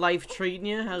life treating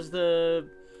you? How's the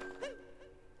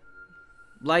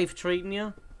life treating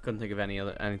you? Couldn't think of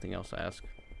anything else to ask.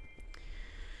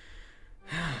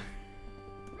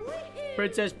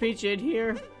 Princess Peach in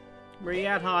here. Where you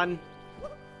at, hon?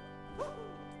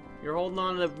 You're holding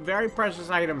on to a very precious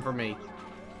item for me.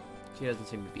 She doesn't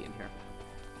seem to be in here.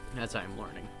 That's how I'm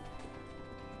learning.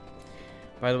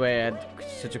 By the way, I had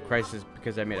such a crisis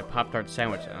because I made a Pop-Tart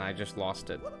sandwich and I just lost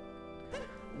it.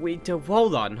 Wait,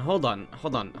 hold on.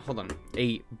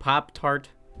 A Pop-Tart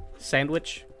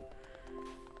sandwich?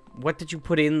 What did you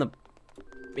put in the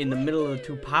middle of the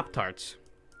 2 Pop-Tarts?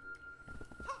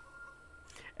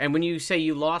 And when you say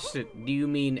you lost it, do you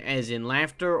mean as in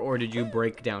laughter or did you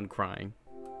break down crying?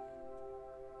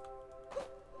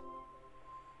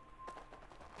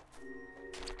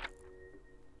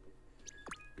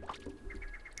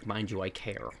 Mind you, I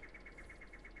care.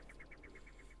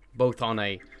 Both on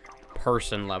a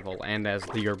person level and as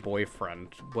your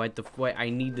boyfriend. What I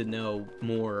need to know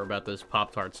more about this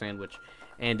Pop-Tart sandwich,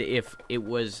 and if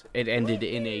it ended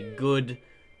in a good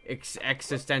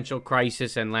existential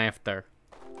crisis and laughter.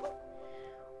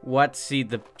 What? See,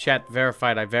 the chat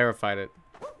verified. I verified it.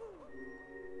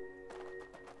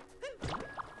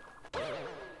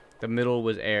 The middle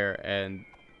was air, and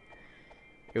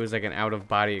it was like an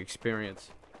out-of-body experience.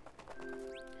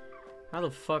 How the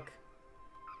fuck?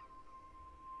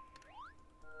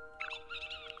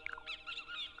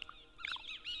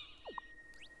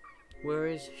 Where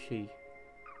is she?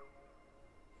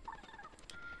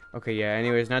 Okay, yeah,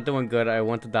 anyways, not doing good. I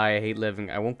want to die. I hate living.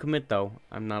 I won't commit, though.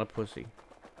 I'm not a pussy.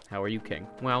 How are you, King?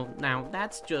 Well, now,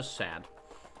 that's just sad.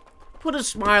 Put a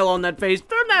smile on that face.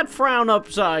 Turn that frown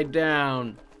upside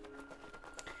down.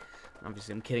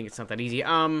 Obviously, I'm kidding. It's not that easy.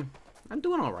 I'm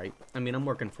doing all right. I mean, I'm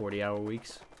working 40-hour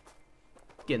weeks.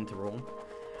 Getting through them.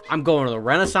 I'm going to the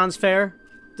Renaissance Fair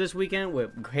this weekend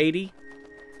with Katie.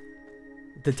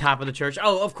 The top of the church.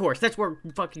 Oh, of course. That's where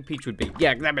fucking Peach would be.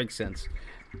 Yeah, that makes sense.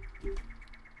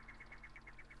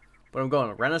 But I'm going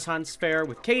to Renaissance Fair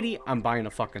with Katie. I'm buying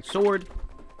a fucking sword.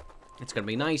 It's going to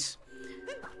be nice.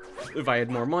 If I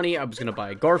had more money, I was going to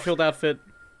buy a Garfield outfit.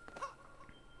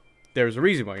 There's a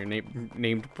reason why you're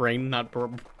named Brain, not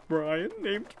Brian.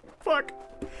 Named... Fuck.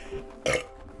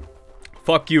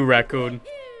 Fuck you, raccoon.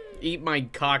 Eat my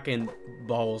cock and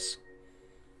balls.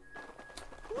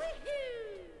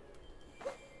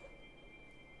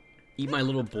 Eat my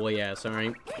little boy ass,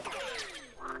 alright?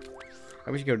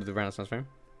 I wish you go to the Renaissance Fair.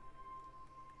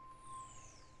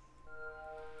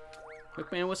 Look,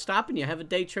 man, what's stopping you? Have a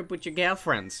day trip with your gal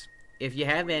friends, if you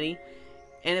have any.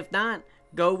 And if not,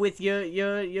 go with your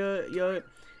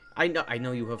I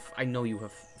know you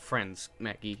have friends,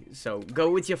 Mackie. So go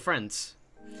with your friends,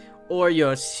 or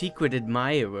your secret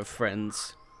admirer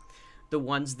friends, the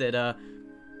ones that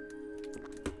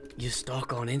you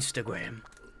stalk on Instagram,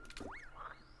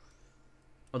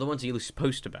 or the ones that you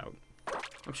post about.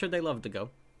 I'm sure they love to go.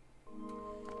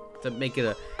 To make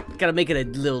it gotta make it a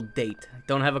little date.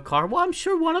 Don't have a car? Well, I'm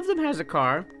sure one of them has a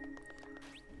car.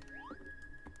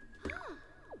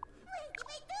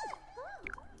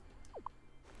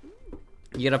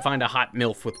 You gotta find a hot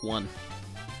MILF with one.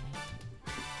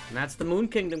 And that's the Moon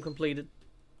Kingdom completed.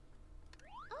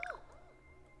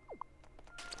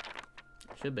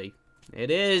 Should be.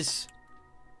 It is.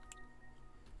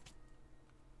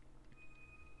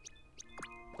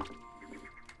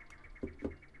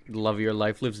 The love of your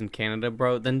life lives in Canada,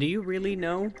 bro. Then do you really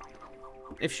know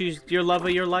if she's your love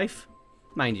of your life?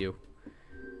 Mind you.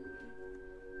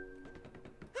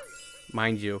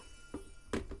 Mind you.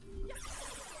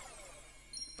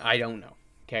 I don't know.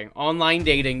 Okay, online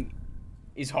dating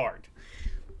is hard.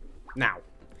 Now,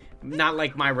 not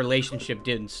like my relationship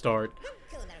didn't start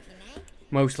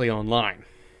mostly online.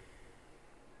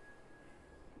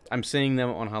 I'm seeing them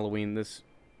on Halloween.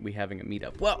 We having a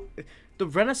meetup. Well, the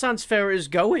Renaissance Fair is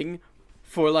going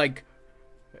for like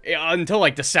until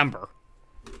like December.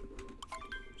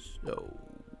 So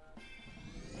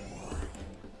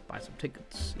buy some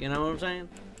tickets. You know what I'm saying?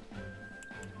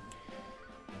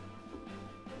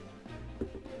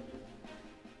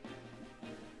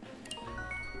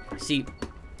 See,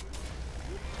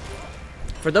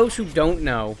 for those who don't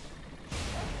know,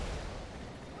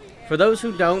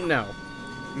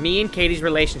 me and Katie's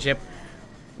relationship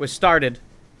was started.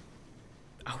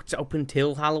 Oh, it's open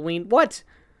till Halloween? What?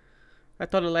 I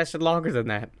thought it lasted longer than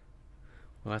that.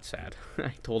 Well, that's sad.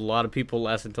 I told a lot of people it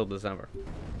lasted until December.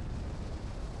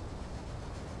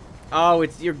 Oh,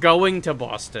 you're going to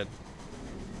Boston.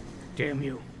 Damn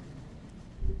you.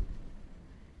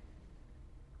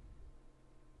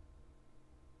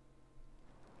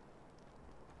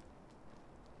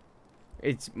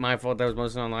 It's my fault that was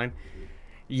mostly online.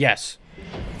 Yes,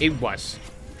 it was.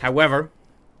 However,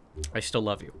 I still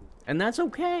love you. And that's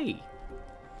okay.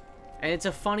 And it's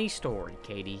a funny story,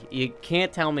 Katie. You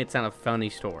can't tell me it's not a funny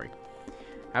story.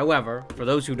 However, for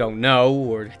those who don't know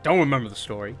or don't remember the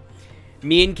story,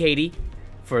 me and Katie,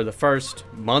 for the first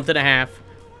month and a half,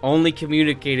 only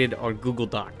communicated on Google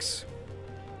Docs.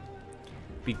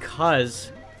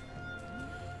 Because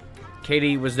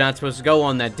Katie was not supposed to go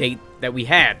on that date that we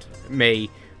had, May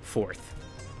 4th.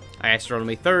 I asked her on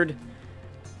May 3rd.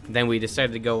 Then we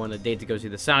decided to go on a date to go see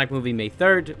the Sonic movie May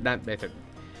 3rd. Not May 3rd.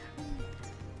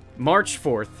 March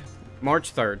 4th.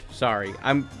 March 3rd. Sorry.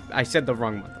 I said the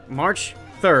wrong month. March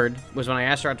 3rd was when I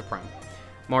asked her out to prom.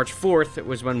 March 4th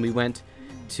was when we went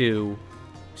to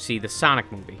see the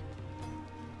Sonic movie.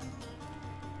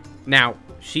 Now,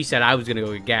 she said I was going to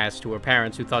go get gas to her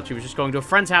parents who thought she was just going to a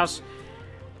friend's house.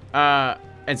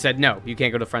 and said, no, you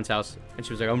can't go to a friend's house. And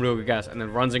she was like, I'm gonna go get gas. And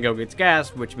then runs and go gets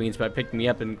gas, which means by picking me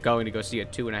up and going to go see a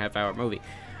 2.5-hour movie.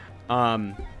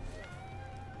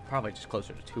 Probably just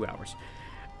closer to 2 hours.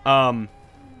 And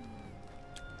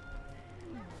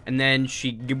then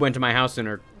she went to my house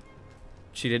and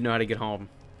she didn't know how to get home.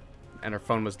 And her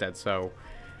phone was dead, so...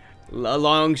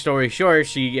 long story short,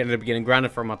 she ended up getting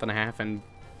grounded for a month and a half, and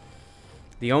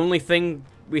the only thing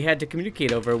we had to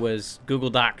communicate over was Google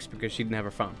Docs because she didn't have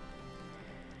her phone.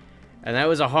 And that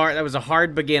was a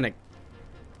hard beginning.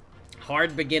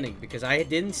 Hard beginning because I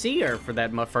didn't see her for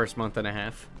that first month and a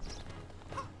half.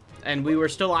 And we were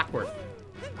still awkward.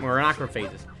 We were in awkward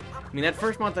phases. I mean, that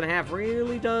first month and a half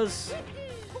really does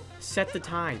set the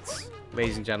tides,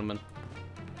 ladies and gentlemen.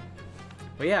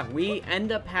 But yeah, we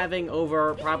end up having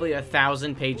over probably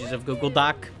 1,000 pages of Google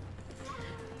Doc.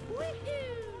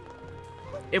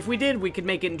 If we did, we could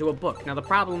make it into a book. Now, the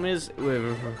problem is,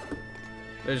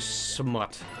 there's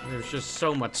smut. There's just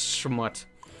so much smut.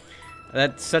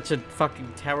 That's such a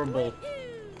fucking terrible...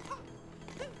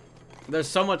 There's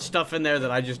so much stuff in there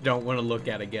that I just don't want to look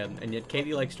at again. And yet,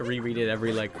 Katie likes to reread it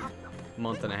every, like,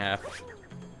 month and a half.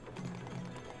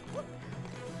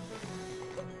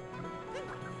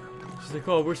 She's like,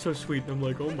 oh, we're so sweet. And I'm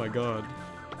like, oh my god.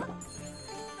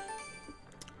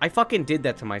 I fucking did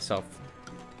that to myself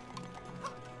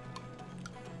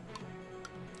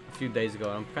a few days ago.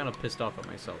 I'm kind of pissed off at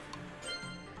myself.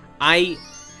 I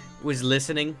was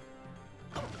listening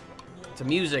to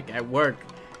music at work,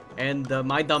 and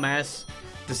my dumbass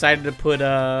decided to put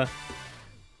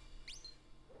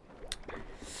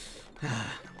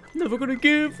never gonna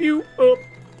give you up,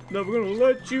 never gonna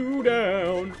let you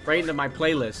down, right into my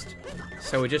playlist.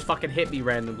 So it just fucking hit me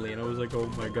randomly, and I was like, oh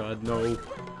my god, no.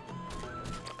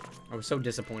 I was so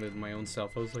disappointed in my own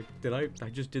self. I was like, I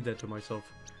just did that to myself.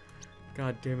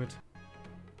 God damn it.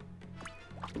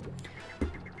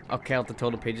 I'll count the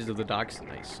total pages of the docs.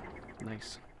 Nice.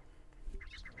 Nice.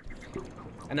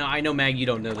 And I know, Mag, you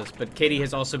don't know this, but Katie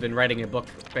has also been writing a book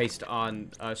based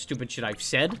on stupid shit I've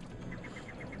said.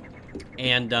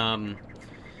 And,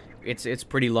 it's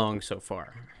pretty long so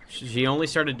far. She only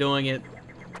started doing it,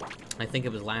 I think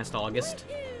it was last August.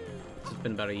 It's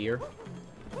been about a year.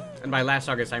 And by last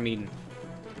August, I mean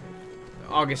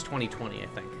August 2020, I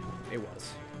think it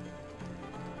was.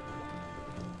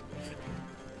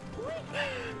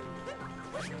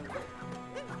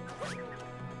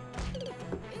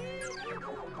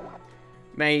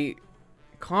 May,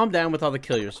 calm down with all the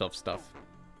kill yourself stuff.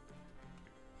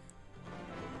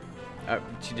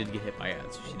 She did get hit by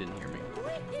ads, so she didn't hear me.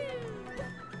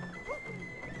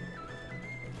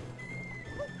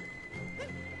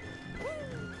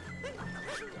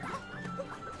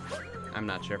 I'm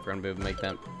not sure if we're gonna be able to make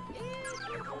that.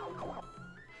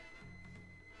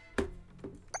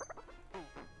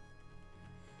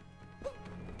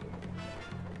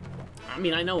 I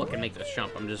mean, I know I can make this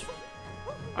jump. I'm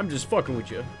just fucking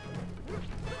with you.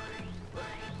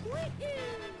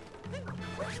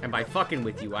 And by fucking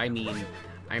with you, I mean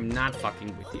I'm not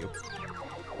fucking with you.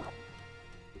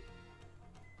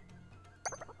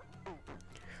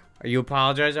 Are you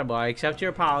apologizing? Well, I accept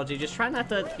your apology. Just try not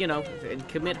to, you know,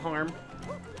 commit harm,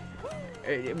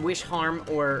 wish harm,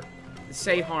 or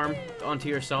say harm onto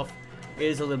yourself. It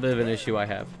is a little bit of an issue I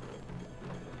have.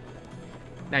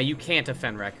 Now, you can't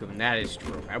offend Raccoon. That is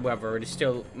true. However, it is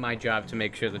still my job to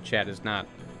make sure the chat is not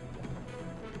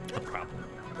a problem.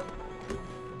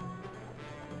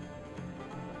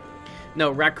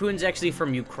 No, Raccoon's actually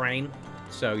from Ukraine,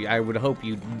 so I would hope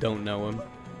you don't know him.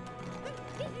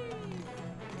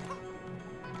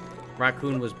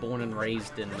 Raccoon was born and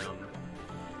raised in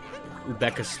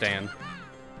Uzbekistan.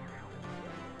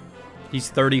 He's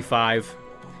 35,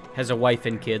 has a wife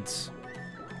and kids.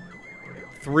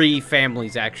 3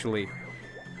 families, actually.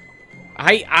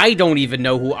 I don't even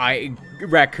know who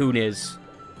Raccoon is.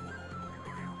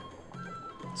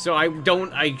 So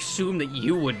I assume that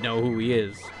you would know who he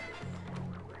is.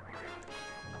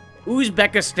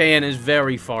 Uzbekistan is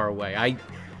very far away.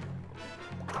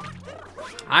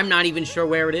 I'm not even sure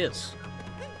where it is.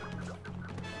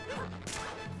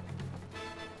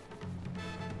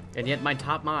 And yet my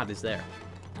top mod is there.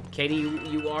 Katie,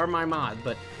 you are my mod,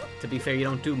 but to be fair, you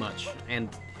don't do much. And,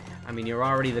 I mean, you're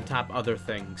already the top other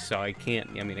thing, so I can't,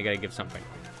 I mean, I gotta give something.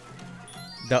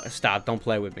 Stop, don't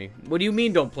play with me. What do you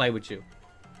mean, don't play with you?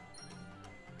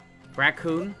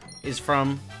 Raccoon is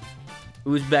from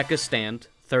Uzbekistan,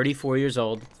 34 years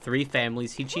old, 3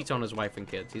 families. He cheats on his wife and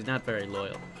kids. He's not very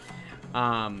loyal.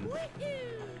 And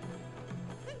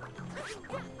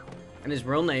his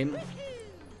real name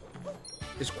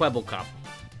is Kwebbelkop.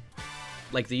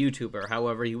 Like the YouTuber,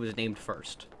 however, he was named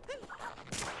first.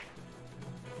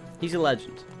 He's a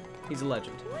legend. He's a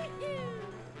legend.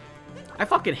 I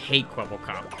fucking hate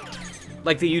Quebblecop.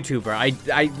 Like the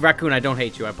YouTuber. Raccoon, I don't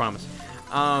hate you, I promise.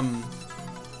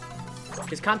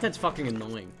 His content's fucking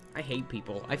annoying. I hate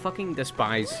people. I fucking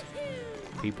despise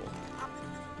people.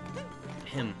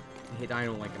 Him. I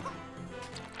don't like him.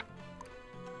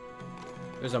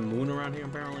 There's a moon around here,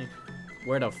 apparently.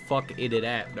 Where the fuck is it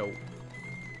at, though?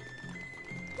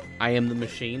 I am the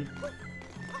machine?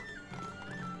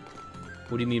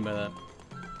 What do you mean by that?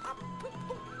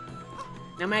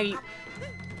 Now, Maggie,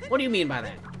 what do you mean by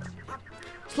that?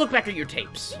 Let's look back at your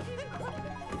tapes.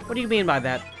 What do you mean by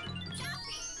that?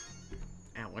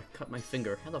 Ow, I cut my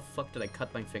finger. How the fuck did I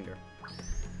cut my finger?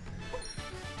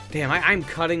 Damn, I'm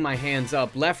cutting my hands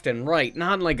up left and right.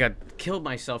 Not in like a killed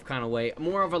myself kind of way.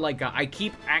 More of a like a, I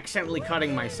keep accidentally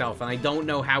cutting myself and I don't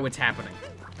know how it's happening.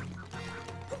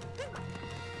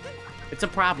 It's a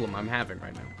problem I'm having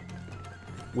right now.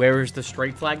 Where is the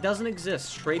straight flag? Doesn't exist.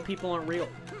 Straight people aren't real.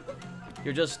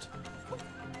 You're just...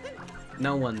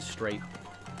 No one's straight.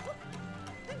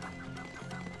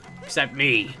 Except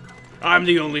me. I'm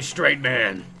the only straight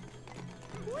man.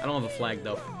 I don't have a flag,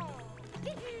 though.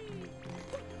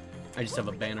 I just have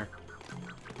a banner.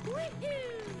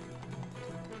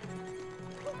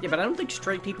 Yeah, but I don't think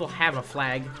straight people have a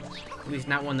flag. At least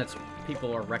not one that's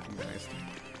people are recognized.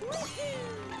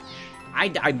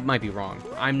 I might be wrong.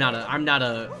 I'm not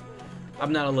a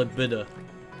libida.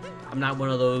 I'm not one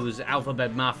of those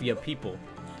alphabet mafia people.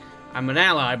 I'm an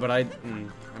ally, but I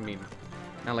mean,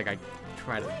 not like I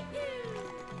try to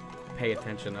pay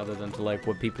attention other than to like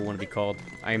what people want to be called.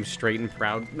 I am straight and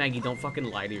proud. Maggie, don't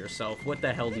fucking lie to yourself. What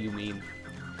the hell do you mean?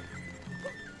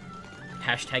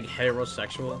 Hashtag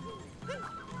heterosexual?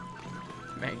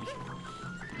 Maggie,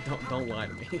 don't lie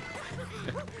to me.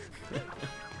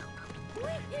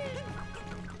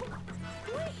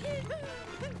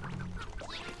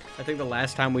 I think the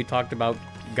last time we talked about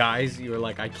guys, you were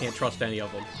like, I can't trust any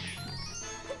of them.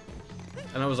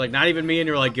 And I was like, not even me, and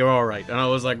you were like, you're alright. And I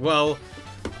was like, well,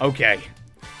 okay.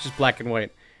 It's just black and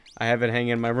white. I have it hanging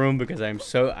in my room because I am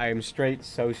straight,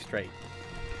 so straight.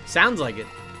 Sounds like it.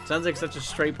 Sounds like such a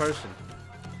straight person.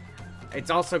 It's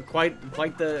also quite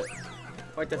the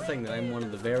thing that I'm one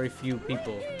of the very few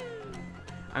people.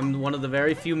 I'm one of the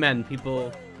very few men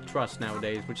people trust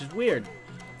nowadays, which is weird.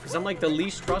 Because I'm like the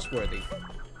least trustworthy.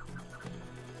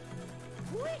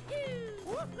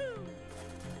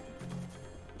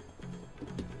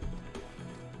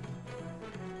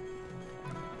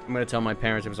 I'm gonna tell my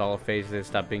parents it was all a phase, they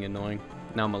stopped being annoying.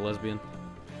 Now I'm a lesbian.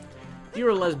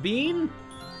 You're a lesbian?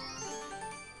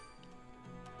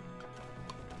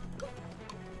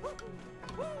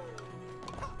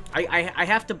 I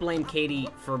have to blame Katie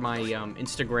for my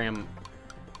Instagram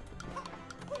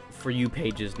For You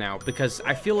pages now, because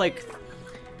I feel like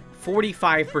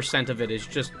 45% of it is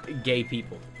just gay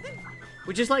people.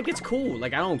 Which is like, it's cool.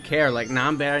 Like, I don't care. Like,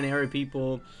 non-binary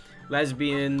people,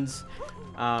 lesbians,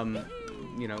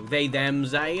 you know, they,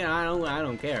 thems. I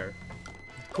don't care.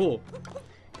 Cool.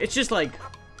 It's just like,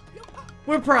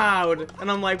 we're proud. And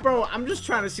I'm like, bro, I'm just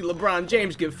trying to see LeBron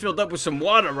James get filled up with some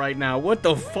water right now. What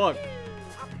the fuck?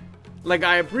 Like,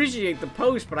 I appreciate the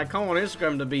post, but I come on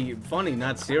Instagram to be funny,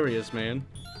 not serious, man.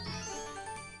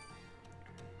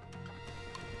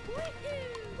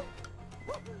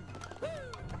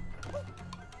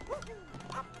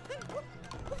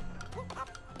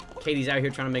 Katie's out here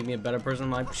trying to make me a better person.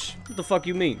 I'm like, psh, what the fuck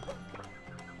you mean?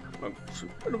 What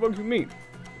the fuck you mean?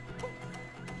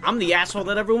 I'm the asshole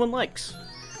that everyone likes.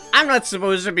 I'm not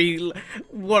supposed to be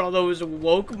one of those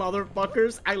woke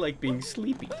motherfuckers. I like being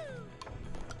sleepy.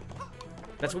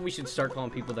 That's what we should start calling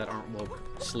people that aren't woke.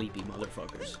 Sleepy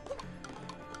motherfuckers.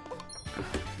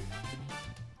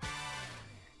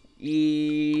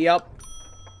 Yup.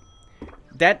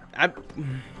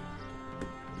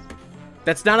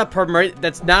 That's not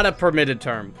a permitted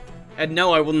term. And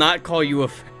no, I will not call you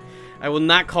I will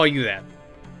not call you that.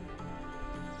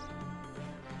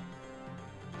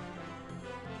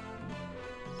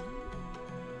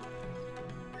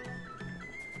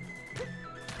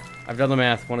 I've done the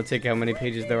math. Want to take how many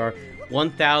pages there are?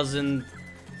 1,000.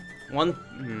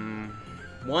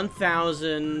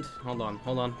 1,000. Hold on.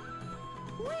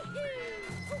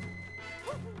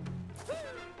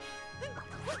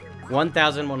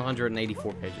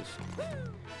 1,184 pages.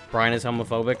 Brian is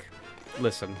homophobic?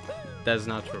 Listen, that is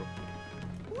not true.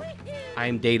 I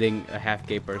am dating a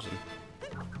half-gay person.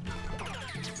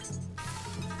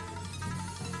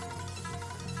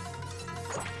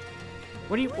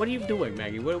 What are you doing,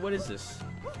 Maggie? What is this?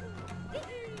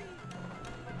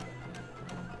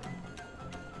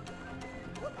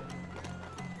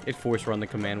 It force run the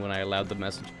command when I allowed the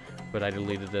message. but I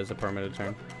deleted it as a permanent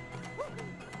turn.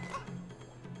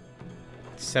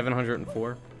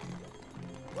 704.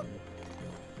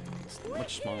 It's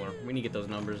much smaller. We need to get those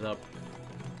numbers up.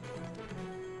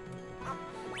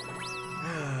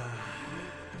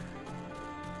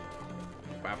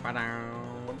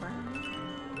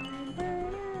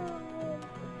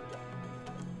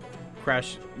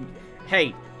 Crash.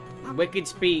 Hey, Wicked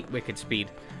Speed.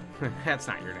 That's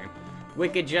not your name.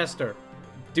 Wicked Jester.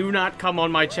 Do not come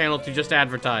on my channel to just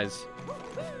advertise.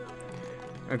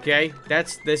 Okay?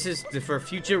 This is for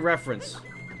future reference.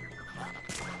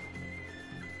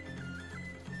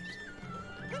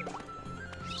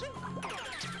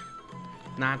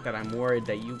 Not that I'm worried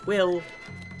that you will.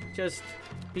 Just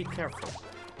be careful.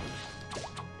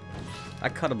 I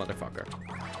cut a motherfucker.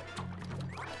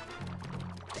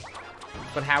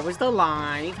 But how was the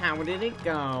live? How did it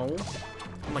go?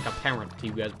 I'm like a parent to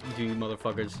you guys, to you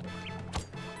motherfuckers.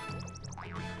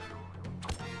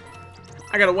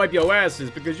 I gotta wipe your asses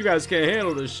because you guys can't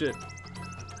handle this shit.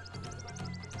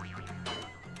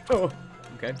 Oh,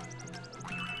 okay.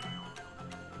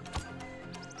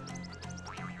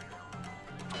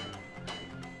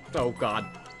 Oh, God.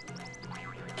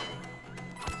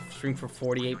 Stream for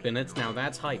 48 minutes. Now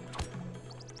that's hype.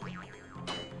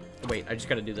 Wait, I just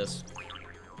gotta do this.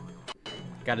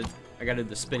 I gotta do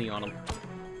the spinny on him.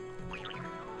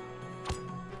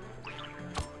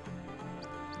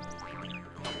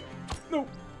 No.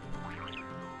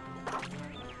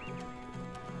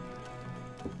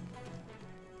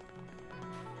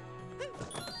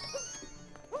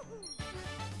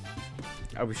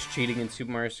 I was cheating in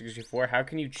Super Mario 64. How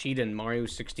can you cheat in Mario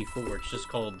 64? It's just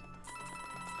called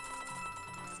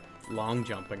long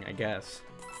jumping, I guess.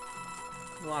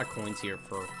 A lot of coins here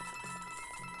for,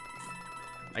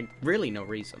 like, really no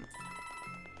reason.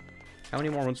 How many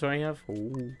more ones do I have?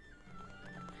 Ooh.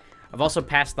 I've also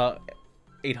passed the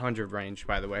 800 range,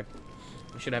 by the way.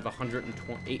 We should have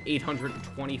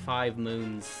 825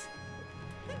 moons.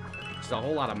 It's a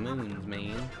whole lot of moons,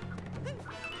 man.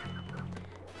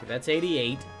 Okay, that's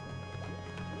 88.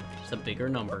 It's a bigger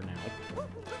number now.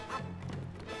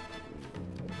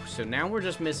 So now we're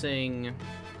just missing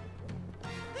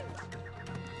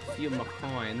a few more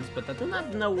coins, but I do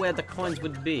not know where the coins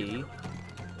would be.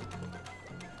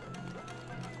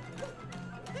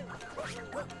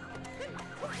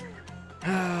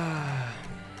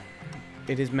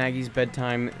 It is Maggie's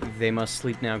bedtime. They must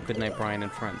sleep now. Good night, Brian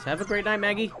and friends. Have a great night,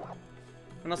 Maggie.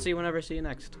 And I'll see you whenever I see you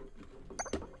next.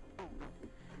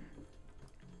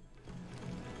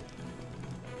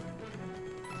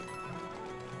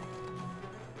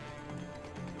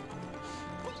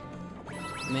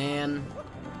 Man.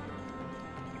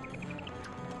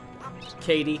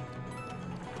 Katie.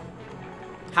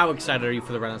 How excited are you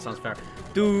for the Renaissance Fair?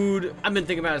 Dude, I've been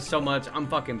thinking about it so much. I'm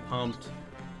fucking pumped.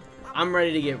 I'm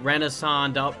ready to get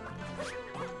Renaissance up.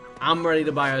 I'm ready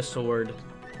to buy a sword.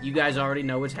 You guys already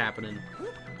know what's happening.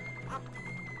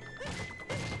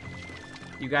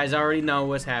 You guys already know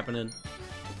what's happening.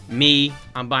 Me,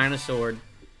 I'm buying a sword.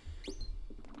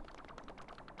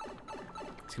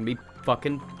 It's gonna be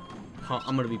fucking...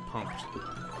 I'm gonna be pumped.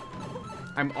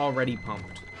 I'm already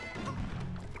pumped.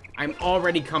 I'm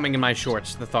already coming in my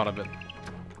shorts, the thought of it.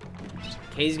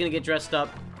 Katie's gonna get dressed up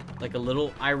like a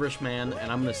little Irish man,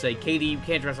 and I'm gonna say, Katie, you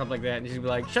can't dress up like that. And she's gonna be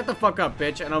like, shut the fuck up,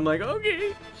 bitch. And I'm like,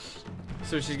 okay.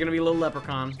 So she's gonna be a little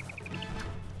leprechaun.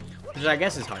 Which I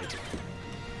guess is hype.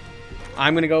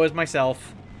 I'm gonna go as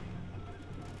myself.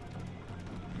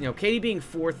 You know, Katie being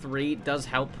 4'3" does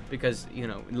help because, you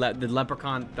know, the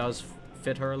leprechaun does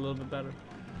fit her a little bit better.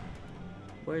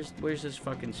 Where's this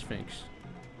fucking Sphinx?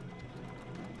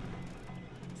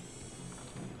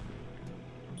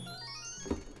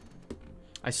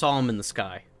 I saw him in the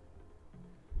sky.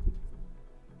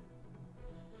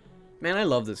 Man, I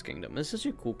love this kingdom. This is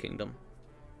such a cool kingdom.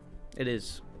 It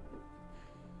is.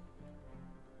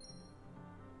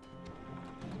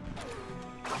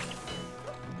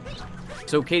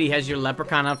 So, Katie, has your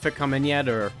leprechaun outfit come in yet,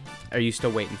 or are you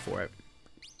still waiting for it?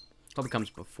 Hope it comes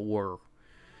before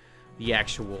the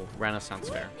actual Renaissance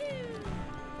Fair.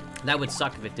 That would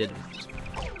suck if it didn't.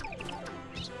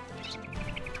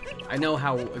 I know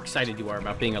how excited you are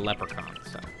about being a leprechaun,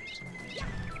 so.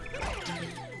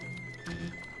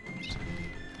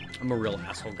 I'm a real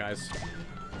asshole, guys.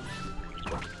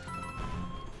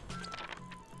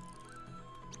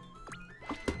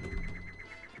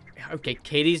 Okay,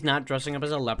 Katie's not dressing up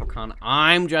as a leprechaun.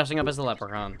 I'm dressing up as a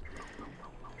leprechaun.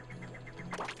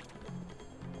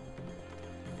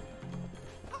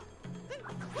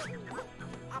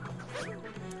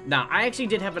 Now, I actually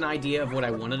did have an idea of what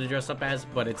I wanted to dress up as,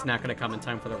 but it's not going to come in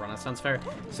time for the Renaissance Fair.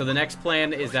 So the next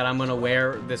plan is that I'm going to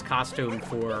wear this costume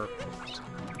for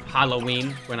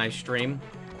Halloween when I stream.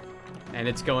 And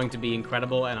it's going to be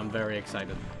incredible, and I'm very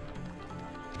excited.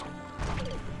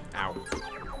 Ow.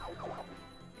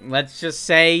 Let's just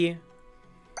say...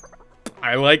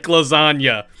 I like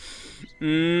lasagna.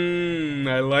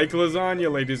 I like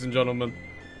lasagna, ladies and gentlemen.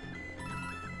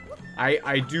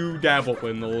 I do dabble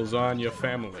in the lasagna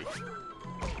family.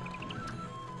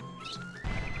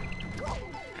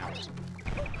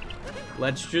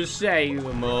 Let's just say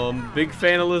I'm a big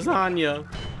fan of lasagna.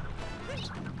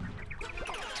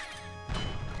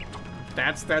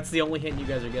 That's the only hint you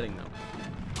guys are getting, though.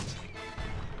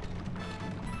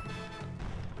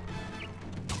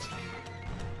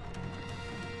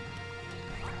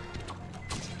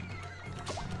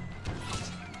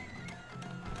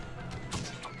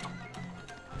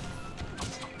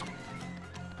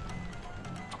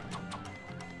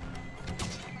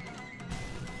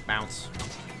 Bounce.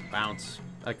 Bounce.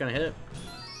 That gonna hit it?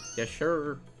 Yes,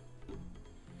 sure.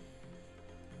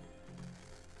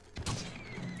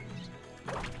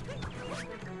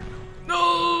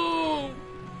 No!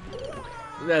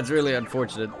 That's really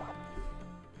unfortunate.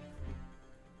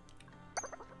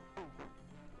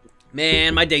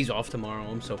 Man, my day's off tomorrow.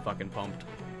 I'm so fucking pumped.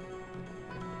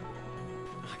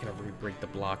 I gotta re-break the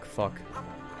block. Fuck.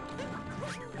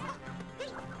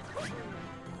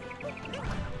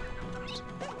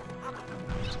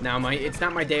 Now, it's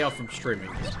not my day off from streaming.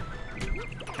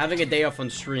 Having a day off on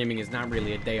streaming is not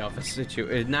really a day off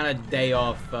it's not a day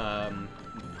off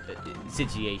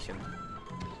situation.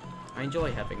 I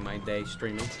enjoy having my day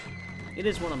streaming. It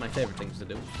is one of my favorite things to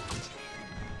do.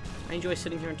 I enjoy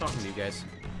sitting here and talking to you guys.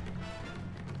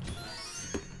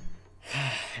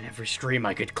 And every stream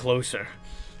I get closer.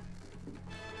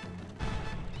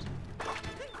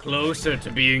 Closer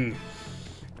to being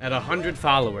at 100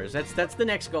 followers. That's the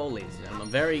next goal, ladies. I'm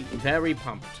very, very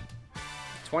pumped.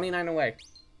 29 away.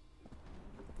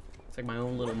 It's like my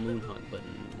own little moon hunt, but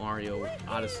in Mario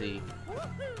Odyssey.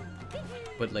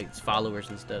 But like it's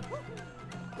followers instead.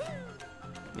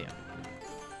 Yeah.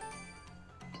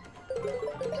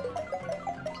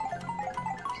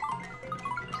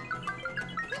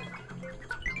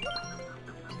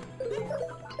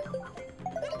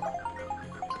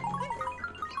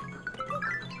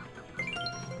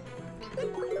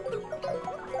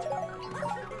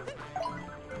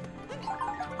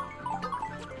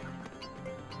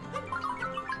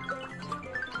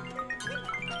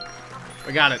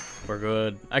 We got it. We're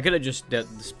good. I could have just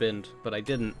spinned, but I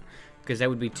didn't, because that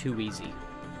would be too easy.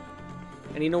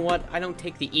 And you know what? I don't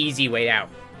take the easy way out,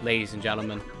 ladies and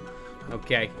gentlemen.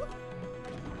 Okay.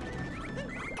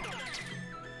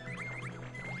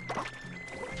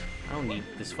 I don't need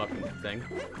this fucking thing.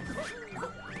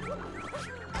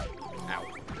 Ow.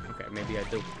 Okay, maybe I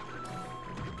do.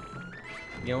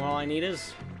 You know all I need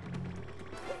is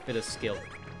a bit of skill.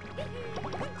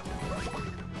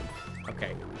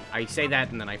 Okay. I say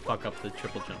that and then I fuck up the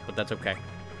triple jump, but that's okay.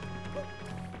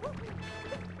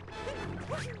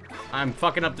 I'm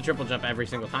fucking up the triple jump every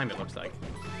single time, it looks like.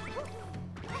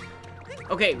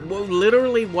 Okay, well,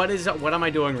 literally, what am I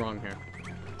doing wrong here?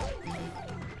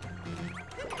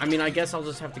 I mean, I guess I'll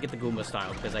just have to get the Goomba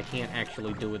style, because I can't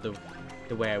actually do it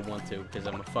the way I want to, because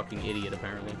I'm a fucking idiot,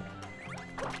 apparently.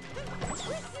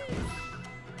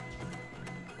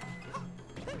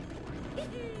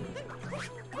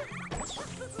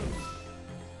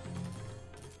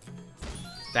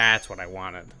 That's what I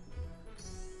wanted.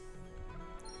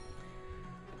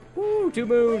 Woo, 2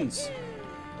 moons!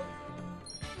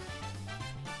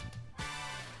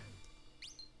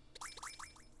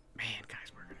 Man,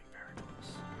 guys, we're getting very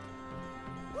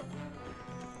close.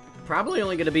 Probably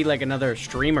only gonna be like another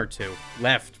stream or 2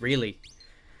 left, really.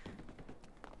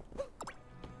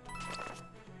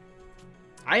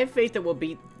 I have faith that we'll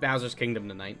beat Bowser's Kingdom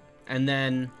tonight. And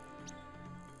then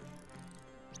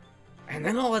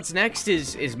all that's next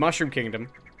is Mushroom Kingdom.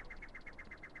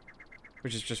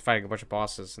 Which is just fighting a bunch of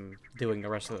bosses and doing the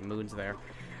rest of the moons there.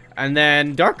 And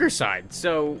then Darker Side.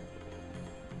 So,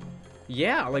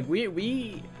 yeah, like,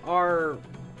 we are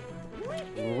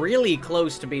really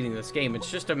close to beating this game. It's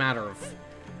just a matter of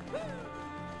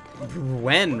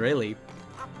when, really.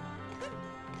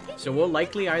 So we'll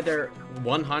likely either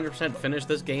 100% finish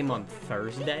this game on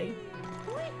Thursday.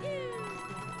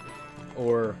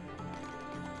 Or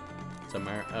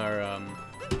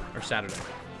Saturday.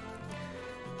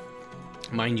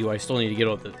 Mind you, I still need to get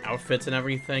all the outfits and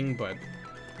everything, but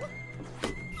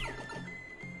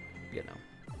you know,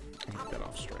 I'll get that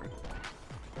off stream.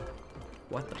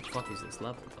 What the fuck is this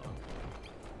level,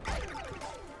 though?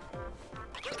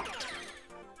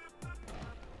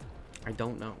 I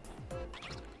don't know.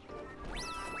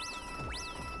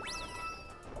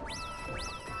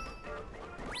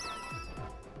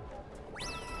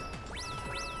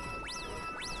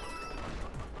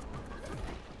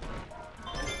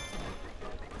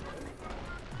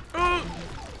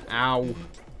 Ow.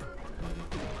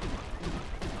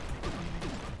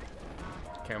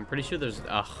 Okay, I'm pretty sure there's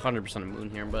 100% a moon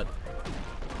here, but...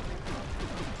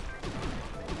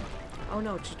 Oh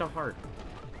no, it's just a heart.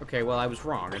 Okay, well, I was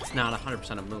wrong. It's not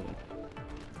 100% a moon.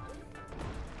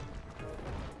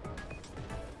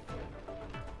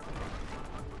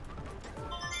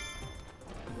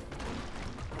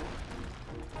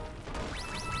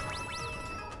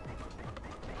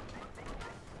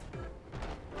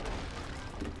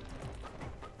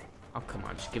 Oh, come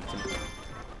on, just give it to me.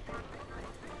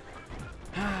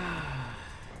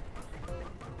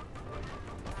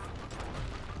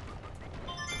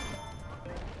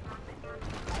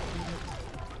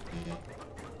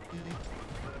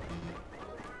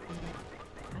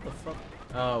 What the fuck?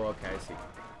 Oh, okay, I see.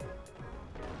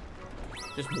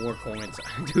 Just more coins.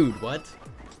 Dude, what?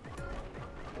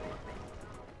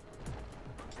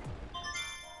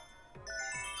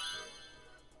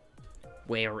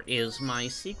 Where is my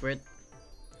secret?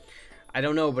 I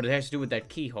don't know, but it has to do with that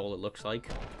keyhole, it looks like.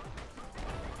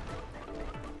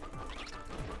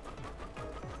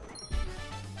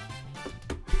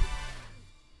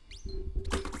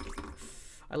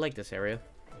 I like this area.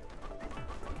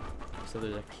 So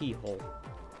there's a keyhole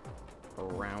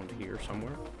around here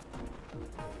somewhere.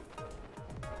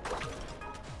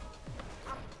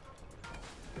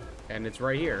 And it's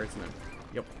right here, isn't it?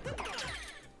 Yep.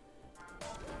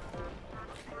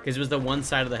 Because it was the one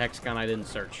side of the hexagon I didn't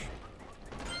search.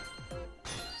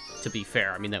 To be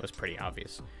fair, I mean, that was pretty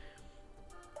obvious.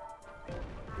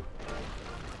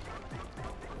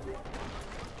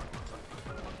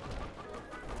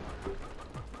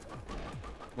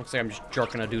 Looks like I'm just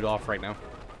jerking a dude off right now.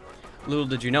 Little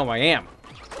did you know I am.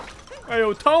 Hey,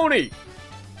 yo, Tony!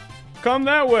 Come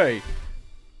that way!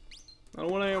 I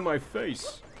don't want any on my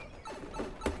face.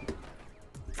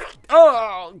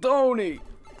 Oh, Tony!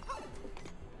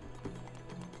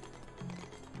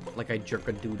 Like I jerk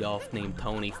a dude off named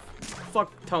Tony.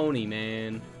 Fuck Tony,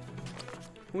 man.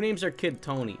 Who names their kid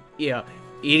Tony? Yeah,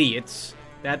 idiots.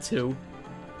 That's who.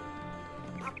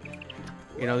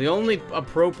 You know, the only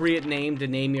appropriate name to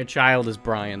name your child is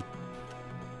Brian.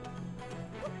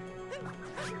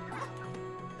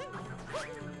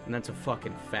 And that's a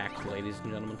fucking fact, ladies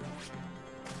and gentlemen.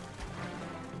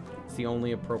 It's the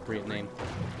only appropriate name.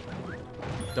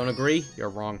 Don't agree? You're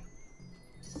wrong.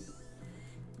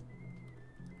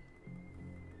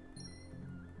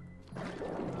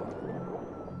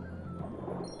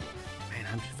 Man,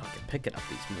 I'm just fucking picking up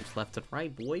these moves left and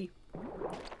right, boy.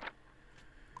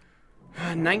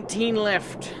 19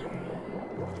 left.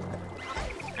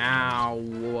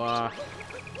 Ow.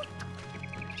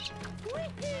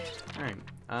 Alright.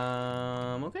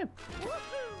 Okay.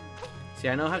 See,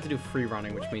 I know how to do free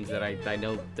running, which means that I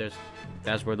know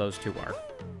that's where those two are.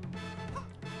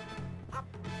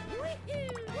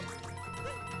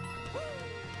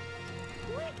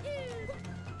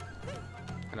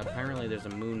 And apparently there's a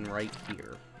moon right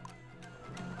here.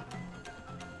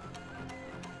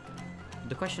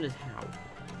 The question is how?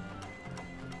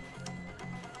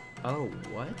 Oh,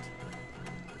 what?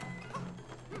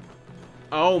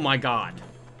 Oh my god.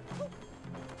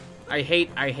 I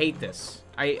hate this.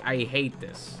 I hate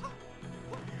this.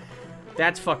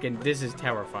 That's fucking, this is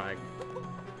terrifying.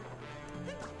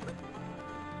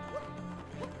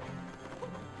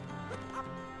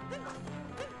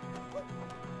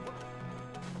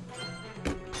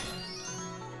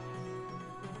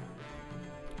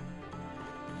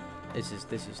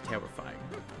 This is terrifying.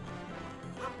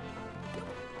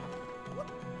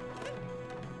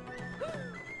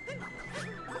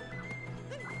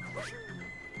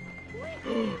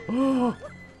 Oh,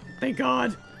 thank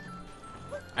God.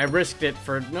 I risked it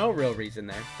for no real reason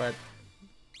there, but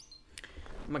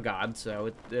I'm a god,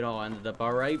 so it all ended up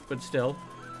alright, but still.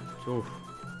 Oof.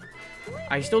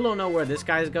 I still don't know where this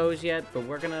guy goes yet, but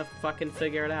we're gonna fucking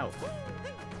figure it out.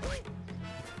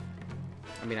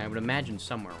 I mean, I would imagine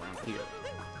somewhere around here.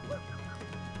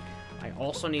 I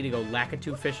also need to go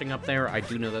Lakitu fishing up there. I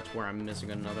do know that's where I'm missing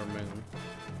another moon.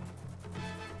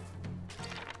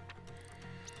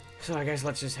 So I guess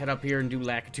let's just head up here and do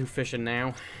Lakitu fishing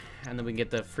now. And then we can get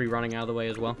the free running out of the way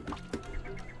as well.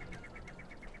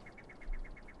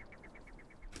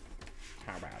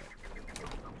 How about it?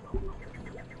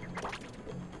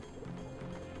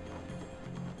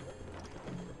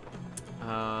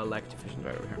 Lakitu fishing's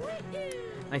right over here.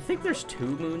 I think there's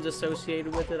 2 moons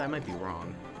associated with it. I might be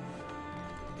wrong.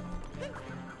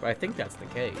 But I think that's the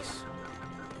case.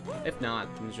 If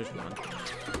not, then it's just one.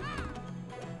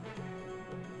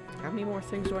 How many more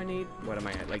things do I need? What am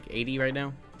I at? Like 80 right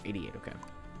now? 88, okay.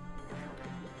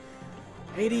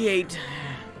 88.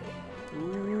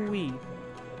 Ooh-wee.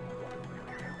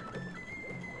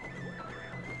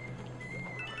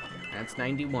 That's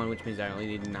 91, which means I only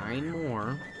need 9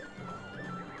 more.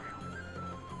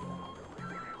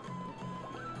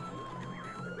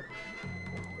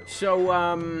 So,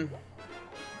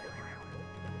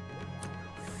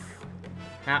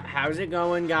 how's it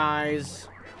going, guys?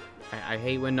 I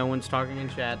hate when no one's talking in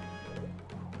chat.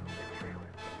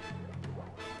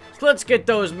 So let's get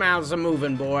those mouths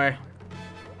a-moving, boy.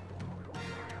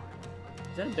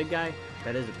 Is that a big guy?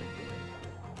 That is a big boy.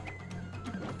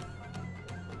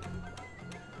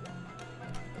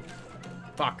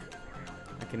 Fuck.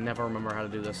 I can never remember how to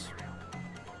do this.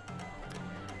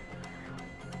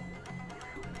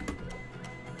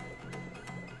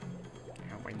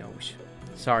 Ow, my nose.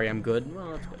 Sorry, I'm good. Well,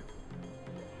 that's good.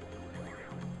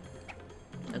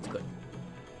 That's good.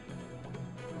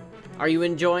 Are you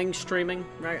enjoying streaming,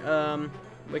 right,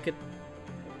 Wicked?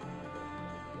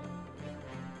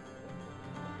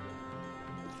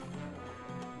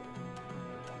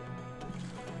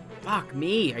 Fuck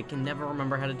me, I can never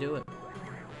remember how to do it.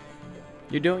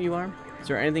 You are? Is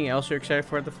there anything else you're excited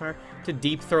for at the fire? To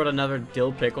deep throat another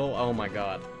dill pickle? Oh my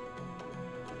god.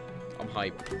 I'm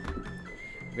hyped.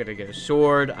 I'm gonna get a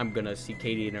sword. I'm gonna see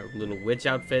Katie in her little witch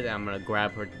outfit. And I'm gonna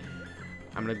grab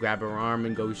her arm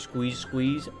and go squeeze,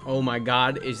 squeeze. Oh my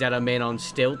god, is that a man on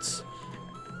stilts?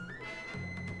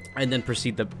 And then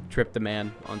proceed to trip the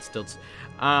man on stilts.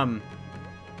 I'm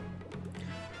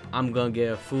gonna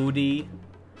get a foodie.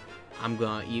 I'm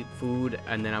gonna eat food,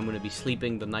 and then I'm gonna be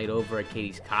sleeping the night over at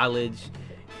Katie's college,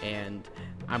 and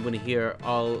I'm gonna hear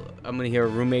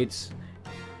roommates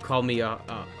call me a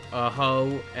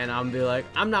hoe, and I'm gonna be like,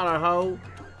 I'm not a hoe.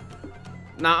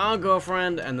 Nah,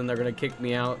 girlfriend, and then they're gonna kick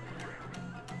me out.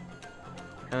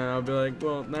 And I'll be like,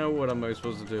 well, now what am I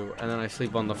supposed to do? And then I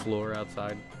sleep on the floor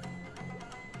outside.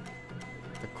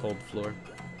 The cold floor.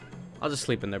 I'll just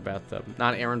sleep in their bathtub.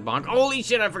 Not Aaron Bonk. Holy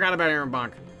shit, I forgot about Aaron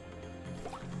Bonk.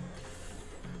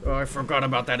 Oh, I forgot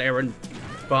about that Aaron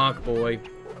Bonk boy.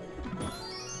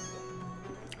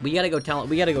 We gotta go tell him.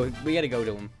 We gotta go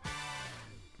to him.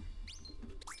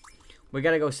 We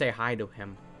gotta go say hi to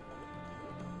him.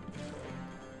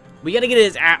 We gotta get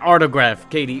his autograph,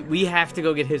 Katie. We have to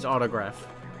go get his autograph.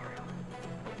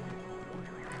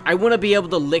 I want to be able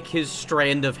to lick his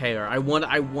strand of hair. I want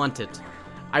it.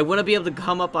 I want to be able to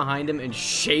come up behind him and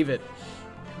shave it.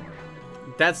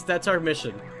 That's our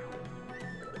mission.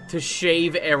 To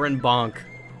shave Aaron Bonk.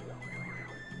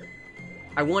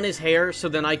 I want his hair so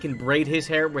then I can braid his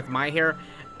hair with my hair,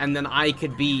 and then I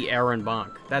could be Aaron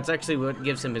Bonk. That's actually what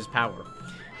gives him his power.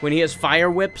 When he has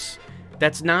fire whips,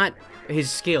 that's not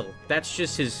his skill. That's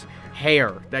just his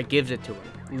hair that gives it to him.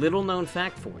 Little known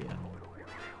fact for you.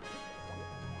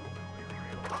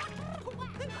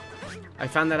 I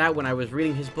found that out when I was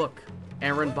reading his book,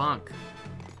 Aaron Bonk.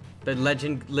 The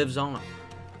legend lives on.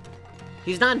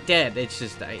 He's not dead, it's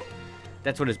just,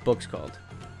 that's what his book's called.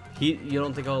 You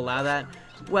don't think he'll allow that?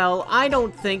 Well, I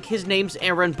don't think his name's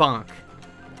Aaron Bonk.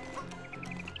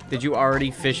 Did you already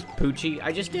fish Poochie?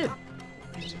 I just did.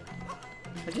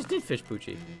 I just did fish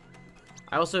Poochie.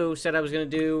 I also said I was gonna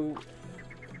do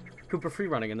Cooper free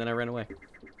running, and then I ran away.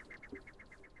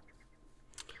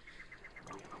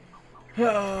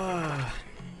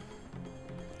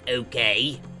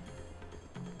 Okay.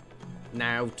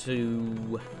 Now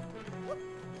to,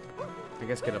 I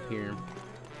guess, get up here.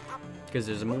 Because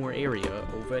there's more area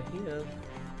over here.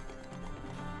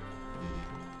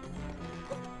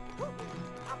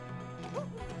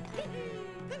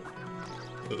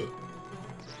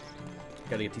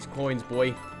 Gotta get these coins,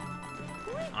 boy.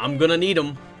 I'm gonna need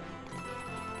them.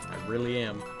 I really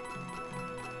am.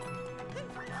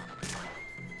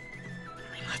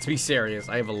 Let's be serious.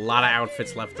 I have a lot of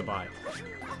outfits left to buy.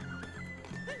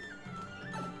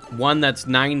 One that's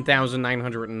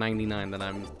 9,999 that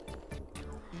I'm...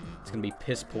 It's gonna be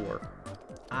piss poor.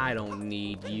 I don't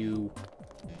need you.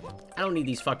 I don't need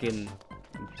these fucking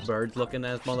birds-looking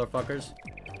ass motherfuckers.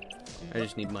 I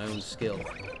just need my own skill.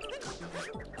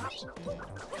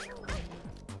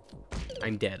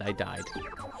 I'm dead. I died.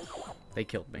 They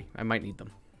killed me. I might need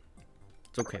them.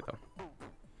 It's okay, though.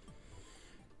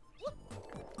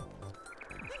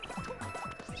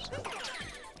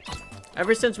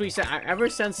 Ever since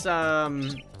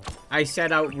I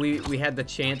set out, we had the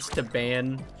chance to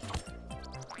ban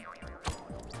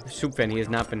Soupfan. He has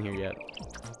not been here yet.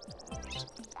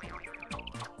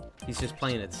 He's just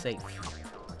playing it safe.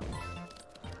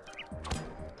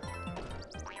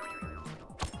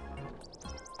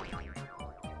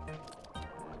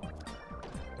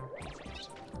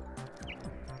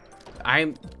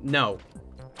 No.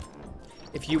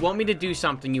 If you want me to do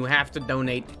something, you have to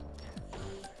donate.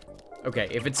 Okay,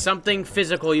 if it's something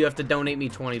physical, you have to donate me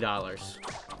 $20.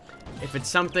 If it's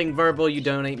something verbal, you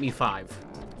donate me $5.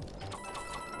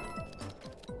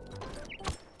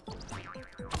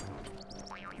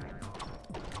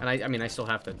 And I mean, I still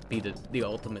have to be the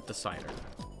ultimate decider,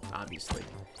 obviously.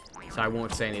 So I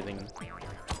won't say anything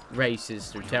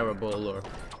racist or terrible, or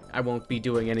I won't be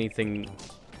doing anything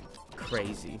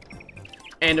crazy.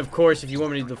 And of course, if you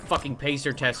want me to do the fucking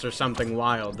pacer test or something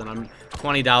wild, then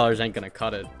 $20 ain't gonna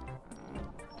cut it.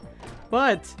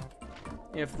 But,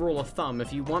 if rule of thumb,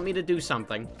 if you want me to do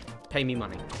something, pay me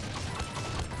money.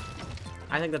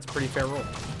 I think that's a pretty fair rule.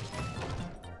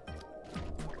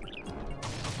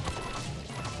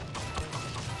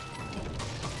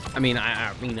 I mean,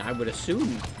 I would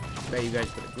assume that you guys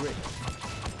would agree.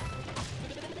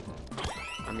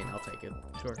 I mean, I'll take it.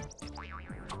 Sure.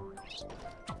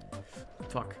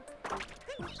 Fuck.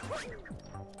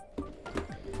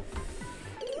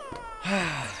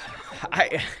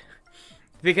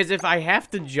 Because if I have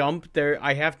to jump there,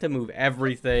 I have to move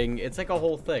everything. It's like a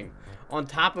whole thing. On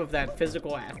top of that,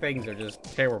 physical things are just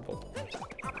terrible.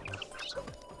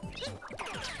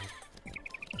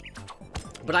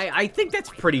 But I think that's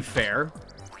pretty fair.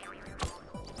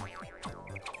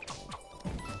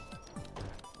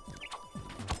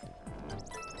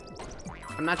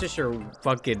 I'm not just your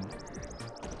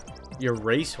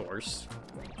racehorse,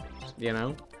 you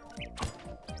know?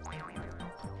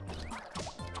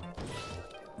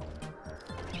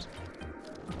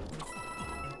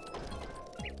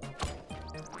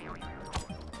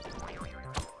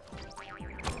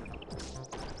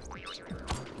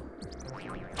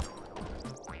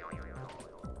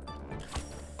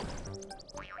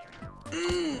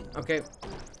 Okay.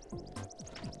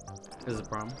 This is a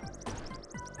problem.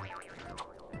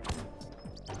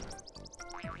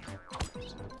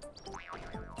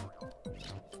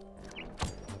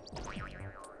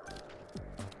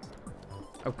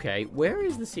 Okay, where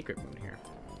is the secret moon here?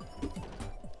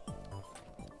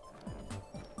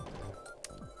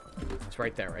 It's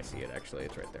right there. I see it, actually.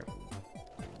 It's right there.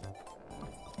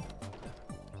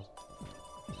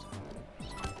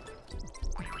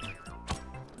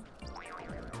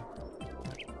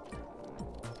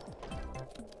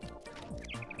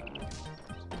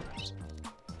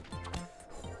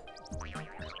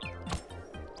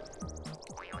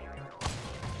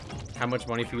 How much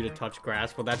money for you to touch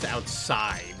grass? Well, that's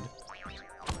outside.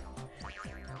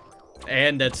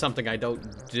 And that's something I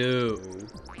don't do.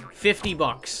 50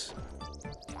 bucks.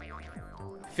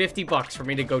 50 bucks for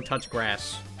me to go touch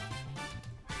grass.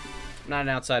 I'm not an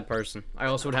outside person. I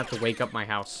also would have to wake up my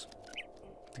house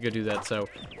to go do that, so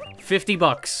 50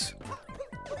 bucks.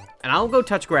 And I'll go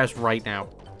touch grass right now.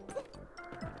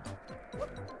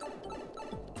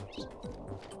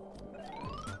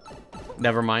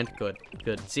 Never mind. Good.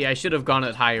 Good. See, I should have gone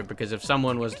it higher, because if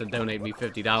someone was to donate me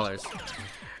 $50,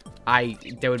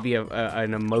 there would be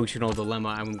an emotional dilemma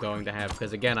I'm going to have,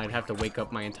 because again, I'd have to wake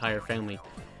up my entire family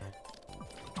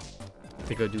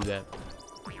to go do that.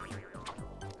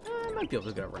 I might be able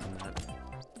to get around that.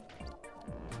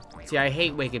 See, I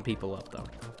hate waking people up, though.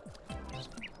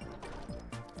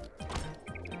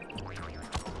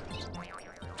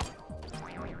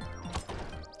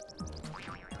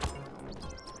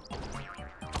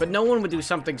 But no one would do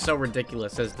something so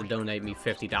ridiculous as to donate me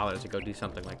 $50 to go do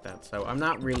something like that. So I'm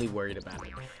not really worried about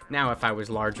it. Now, if I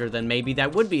was larger, then maybe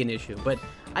that would be an issue. But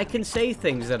I can say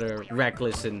things that are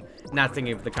reckless and not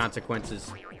thinking of the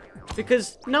consequences.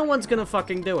 Because no one's gonna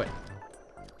fucking do it.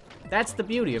 That's the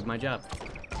beauty of my job.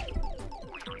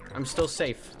 I'm still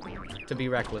safe to be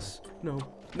reckless. No,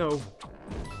 no.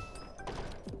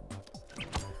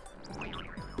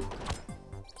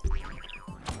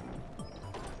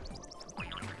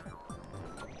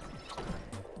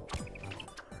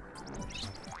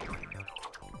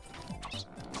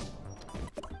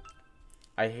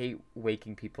 I hate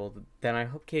waking people. Then I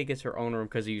hope Kate gets her own room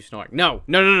because of you snoring. No,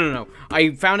 no, no, no, no.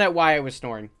 I found out why I was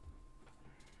snoring.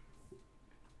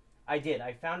 I did.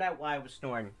 I found out why I was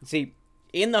snoring. See,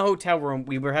 in the hotel room,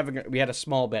 we had a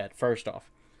small bed, first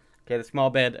off. Okay, the small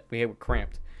bed, we were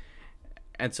cramped.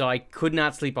 And so I could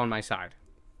not sleep on my side.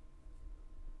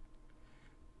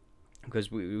 Because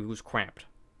it was cramped.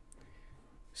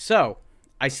 So,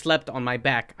 I slept on my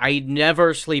back. I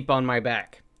never sleep on my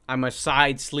back. I'm a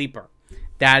side sleeper.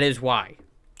 That is why.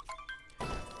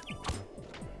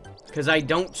 Because I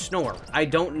don't snore. I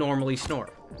don't normally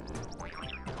snore.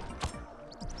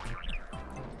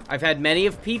 I've had many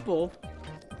of people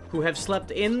who have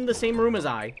slept in the same room as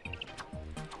I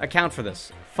account for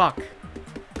this. Fuck.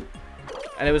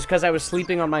 And it was because I was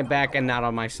sleeping on my back and not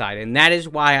on my side. And that is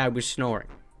why I was snoring.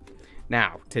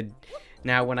 Now,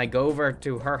 when I go over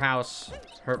to her house,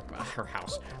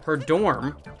 her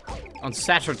dorm on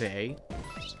Saturday,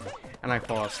 and I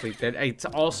fall asleep, it's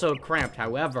also cramped.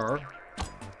 However,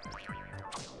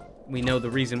 we know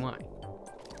the reason why.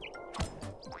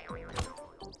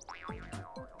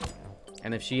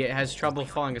 And if she has trouble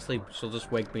falling asleep, she'll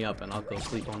just wake me up and I'll go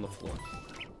sleep on the floor.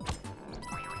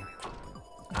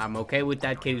 I'm okay with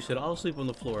that. Katie said, I'll sleep on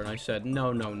the floor. And I said,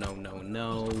 no, no, no, no,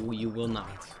 no, you will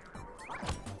not.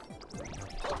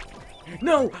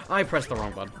 No! I pressed the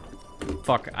wrong button.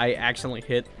 Fuck, I accidentally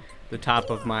hit the top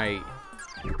of my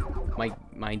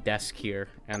desk here,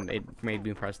 and it made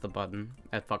me press the button.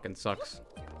 That fucking sucks.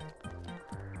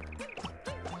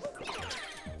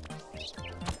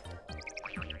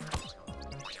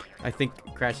 I think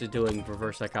Crash is doing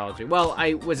reverse psychology. Well,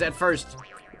 I was at first,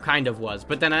 kind of was,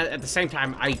 but then at the same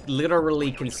time, I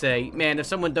literally can say, man, if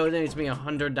someone donates me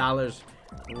 $100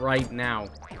 right now,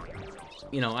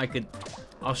 you know,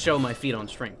 I'll show my feet on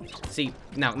string. See,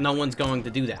 now, no one's going to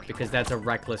do that, because that's a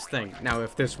reckless thing. Now,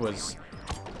 if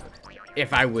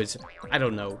I was, I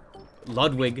don't know,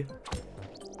 Ludwig,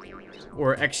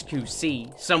 or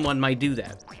XQC, someone might do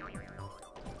that.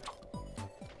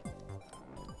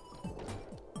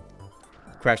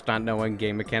 Crash not knowing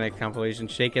game mechanic compilation.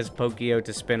 Shake as Pokio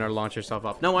to spin or launch yourself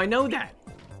up. No, I know that.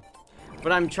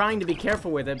 But I'm trying to be careful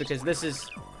with it because this is...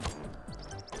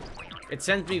 It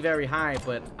sends me very high,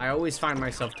 but I always find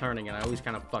myself turning and I always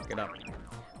kind of fuck it up.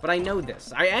 But I know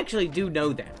this. I actually do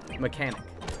know that mechanic.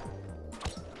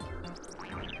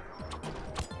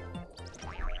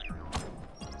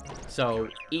 So,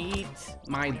 eat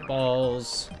my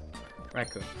balls,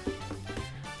 raccoon.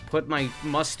 Put my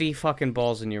musty fucking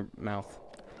balls in your mouth.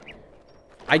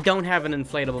 I don't have an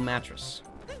inflatable mattress.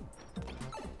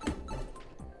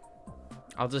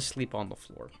 I'll just sleep on the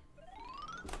floor.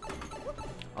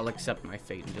 I'll accept my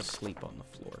fate and just sleep on the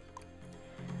floor.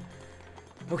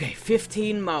 Okay,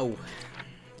 15 mo.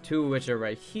 2 of which are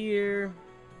right here.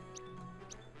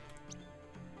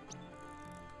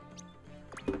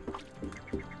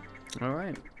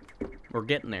 Alright. We're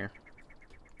getting there.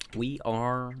 We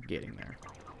are getting there.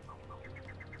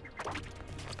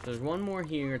 There's one more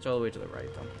here. It's all the way to the right,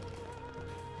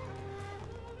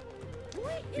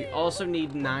 though. We also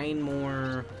need 9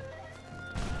 more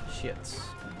shits.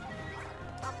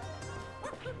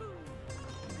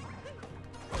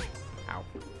 Ow.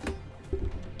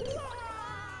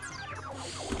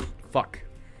 Fuck.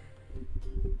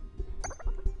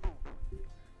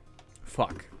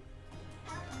 Fuck.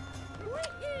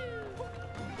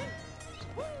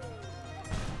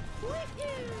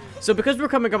 So because we're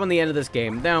coming up on the end of this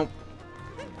game, now,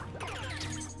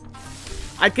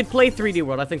 I could play 3D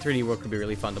World. I think 3D World could be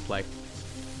really fun to play.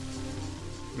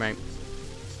 Right.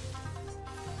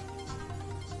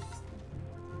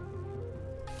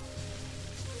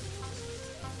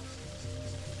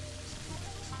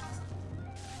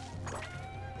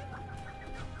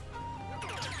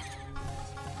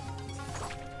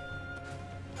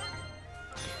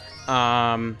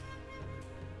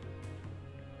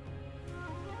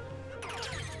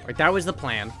 Right, that was the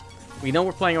plan. We know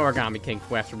we're playing Origami King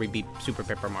after we beat Super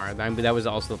Paper Mario. That was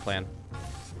also the plan.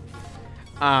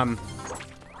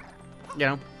 You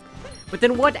know. But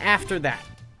then what after that?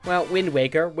 Well, Wind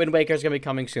Waker. Wind Waker's gonna be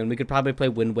coming soon. We could probably play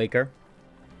Wind Waker.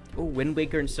 Oh, Wind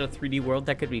Waker instead of 3D World.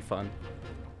 That could be fun.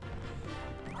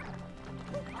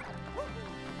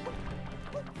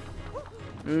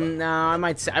 No, I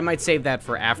might save that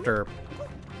for after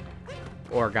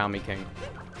Origami King.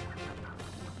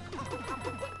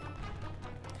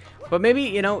 But maybe,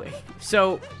 you know,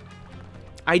 so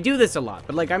I do this a lot,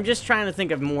 but like I'm just trying to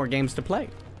think of more games to play.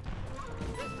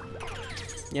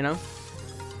 You know?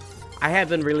 I have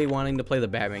been really wanting to play the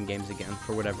Batman games again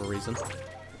for whatever reason.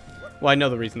 Well, I know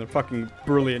the reason. They're fucking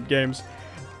brilliant games.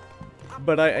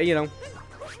 But you know,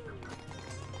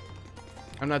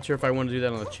 I'm not sure if I want to do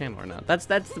that on the channel or not. That's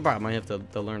the problem I have to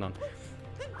learn on.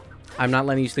 I'm not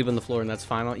letting you sleep on the floor, and that's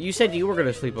final. You said you were going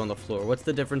to sleep on the floor. What's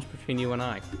the difference between you and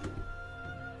I?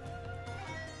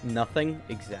 Nothing?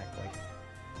 Exactly.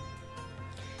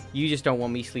 You just don't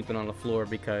want me sleeping on the floor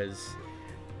because...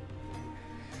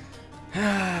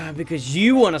 because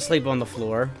you want to sleep on the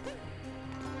floor.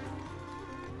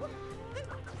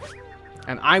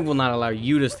 And I will not allow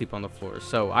you to sleep on the floor.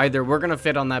 So either we're going to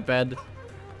fit on that bed,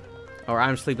 or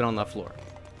I'm sleeping on that floor.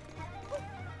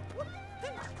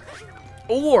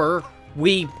 Or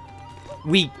we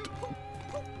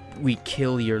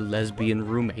kill your lesbian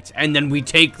roommates, and then we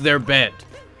take their bed.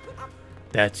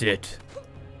 That's it.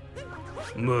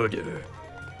 Murder.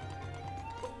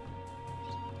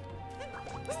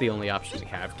 the only option we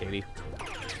have, Katie.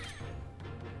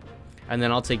 And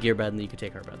then I'll take your bed, and then you can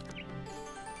take our bed.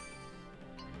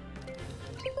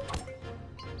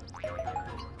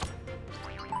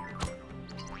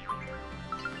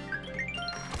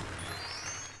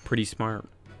 Pretty smart.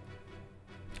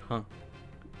 Huh.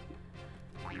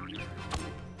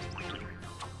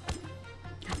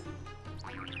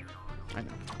 I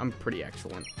know. I'm pretty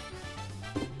excellent.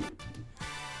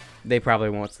 They probably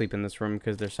won't sleep in this room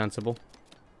because they're sensible.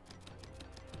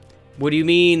 What do you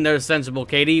mean they're sensible,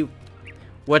 Katie?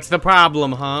 What's the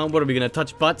problem, huh? What, are we gonna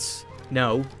touch butts?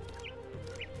 No.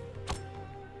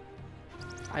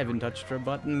 I haven't touched her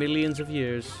butt in millions of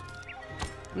years.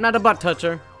 I'm not a butt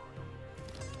toucher.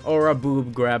 Or a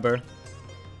boob grabber.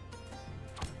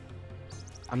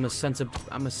 I'm a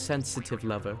sensitive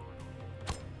lover.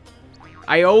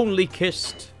 I only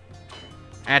kissed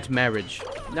at marriage.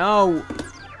 No.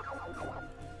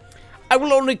 I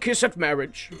will only kiss at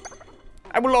marriage.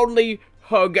 I will only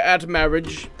hug at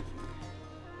marriage.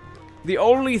 The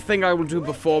only thing I will do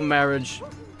before marriage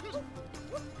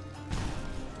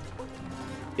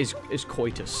is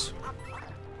coitus.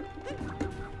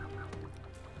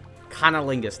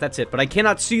 Canalingus, that's it. But I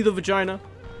cannot see the vagina.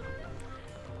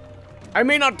 I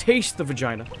may not taste the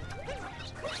vagina.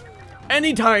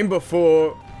 Anytime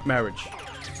before marriage.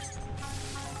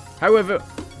 However,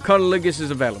 cunnilingus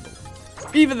is available.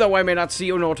 Even though I may not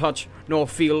see or nor touch, nor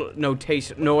feel, nor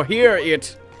taste, nor hear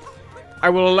it,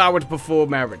 I will allow it before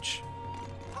marriage.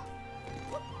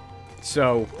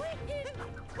 So,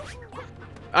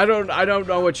 I don't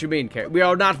know what you mean, Katie. We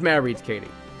are not married, Katie.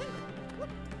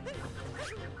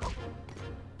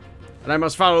 And I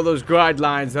must follow those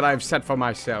guidelines that I've set for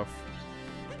myself.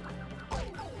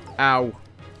 Ow.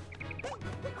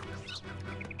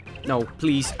 No,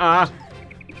 please.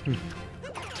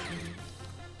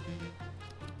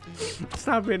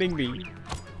 Stop hitting me.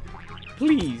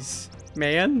 Please,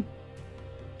 man.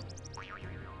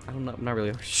 I'm not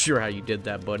really sure how you did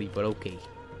that, buddy, but okay.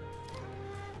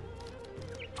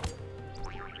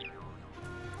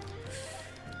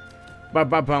 I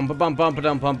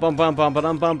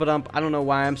don't know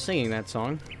why I'm singing that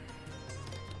song.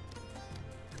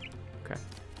 Okay.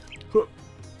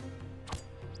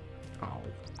 Oh.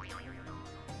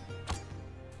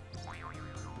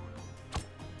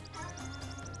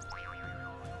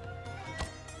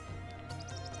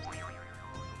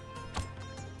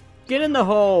 Get in the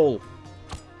hole.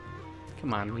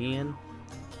 Come on, man.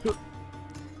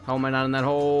 How am I not in that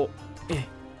hole?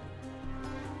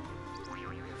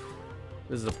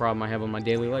 This is a problem I have in my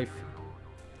daily life.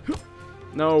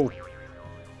 No.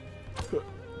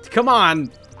 Come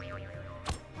on.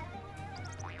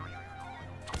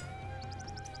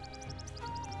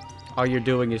 All you're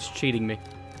doing is cheating me.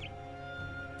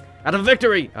 Out of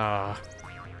victory! Come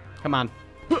on.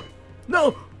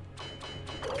 No!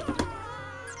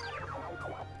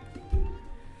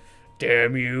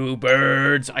 Damn you,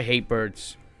 birds. I hate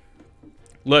birds.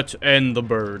 Let's end the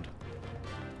bird.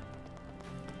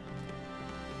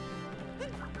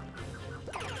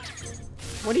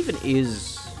 What even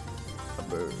is a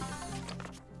bird?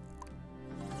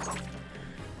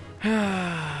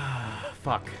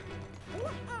 Fuck.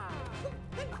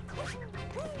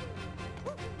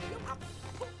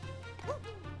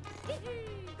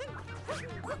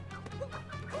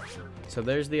 So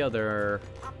there's the other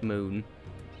moon.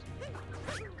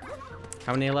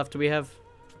 How many left do we have?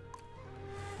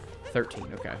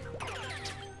 13, okay.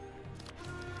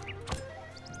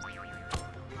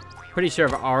 Pretty sure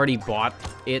I've already bought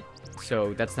it,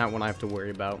 so that's not one I have to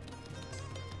worry about.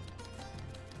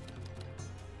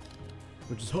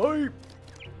 Which is hype!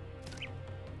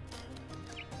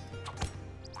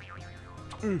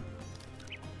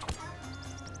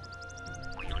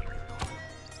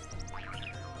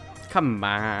 Come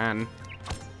on.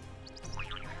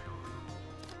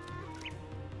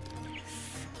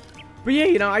 But yeah,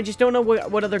 you know, I just don't know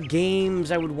what other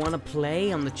games I would want to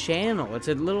play on the channel. It's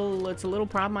a little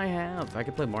problem I have. I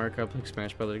could play Mario Kart, play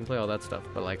Smash Brothers, I can play all that stuff,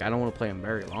 but like I don't want to play them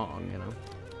very long, you know.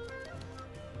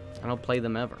 I don't play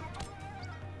them ever.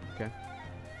 Okay.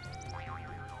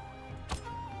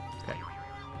 Okay.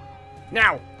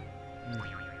 Now.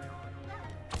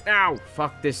 Ow!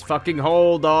 Fuck this fucking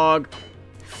hole, dog.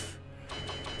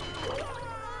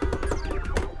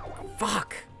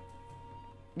 Fuck.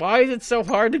 Why is it so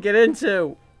hard to get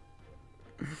into?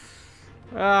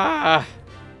 I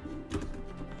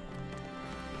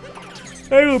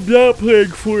am not playing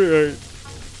Fortnite.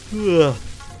 Ugh.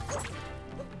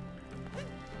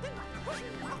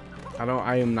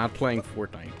 I am not playing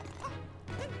Fortnite.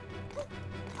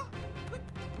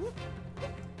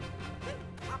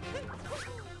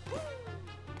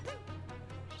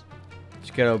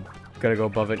 Just gotta go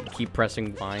above it and keep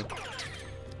pressing Y.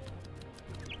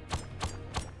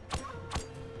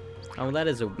 Oh, well, that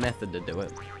is a method to do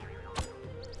it.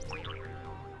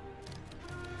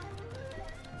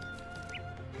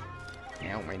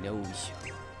 Ow, my nose.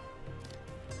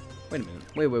 Wait a minute.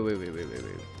 Wait.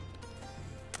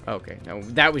 Okay, no,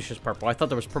 that was just purple. I thought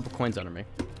there was purple coins under me.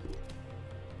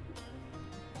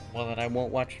 Well, then I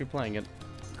won't watch you playing it.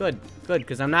 Good,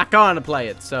 because I'm not going to play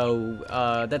it,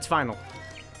 so, that's final.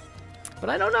 But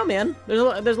I don't know, man. There's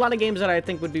a lot of games that I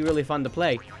think would be really fun to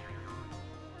play.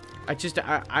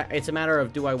 It's a matter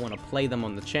of, do I want to play them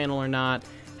on the channel or not?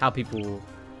 How people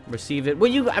receive it.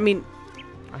 Well, I mean,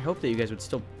 I hope that you guys would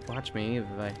still watch me if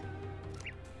I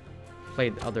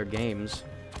played other games.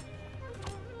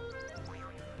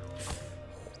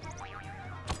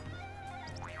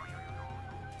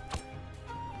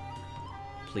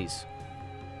 Please.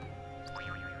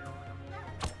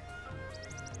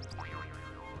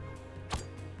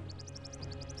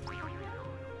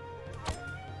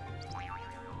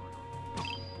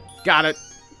 Got it.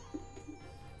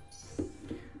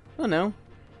 Oh no.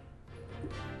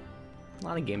 A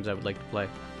lot of games I would like to play.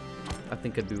 I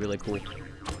think it'd be really cool.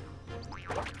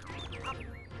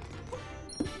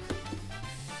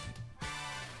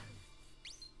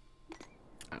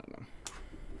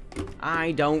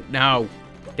 I don't know.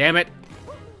 Damn it.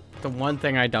 The one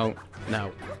thing I don't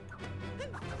know.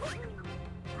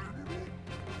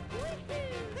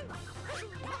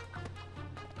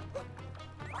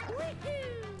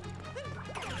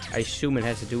 I assume it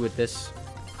has to do with this.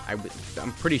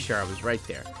 I'm pretty sure I was right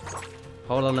there.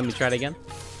 Hold on, let me try it again.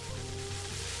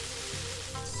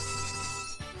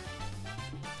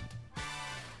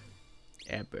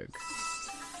 Epic.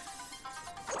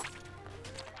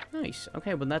 Nice.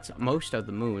 Okay, well that's most of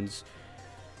the moons.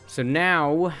 So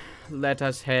now, let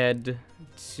us head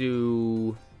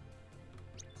to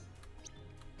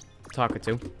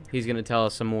Takatu. He's gonna tell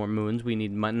us some more moons. We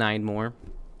need 9 more.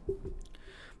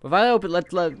 But if I open,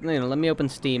 let me open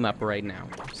Steam up right now.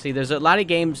 See, there's a lot of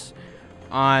games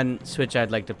on Switch I'd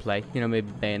like to play. You know,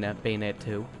 maybe Bayonetta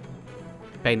 2,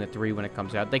 Bayonetta 3 when it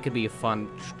comes out. They could be a fun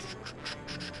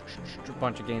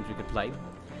bunch of games we could play,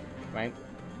 right?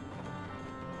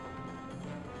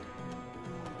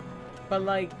 But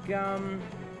like,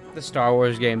 the Star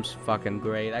Wars games, fucking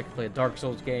great. I could play Dark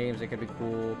Souls games. It could be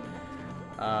cool.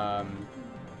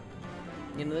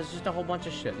 You know, there's just a whole bunch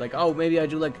of shit. Like, oh, maybe I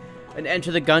do like an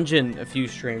Enter the Gungeon a few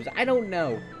streams. I don't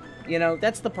know. You know,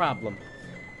 that's the problem.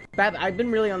 I've been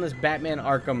really on this Batman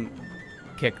Arkham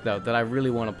kick, though, that I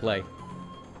really want to play.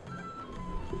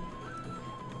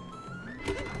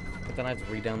 But then I have to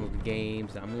re-download the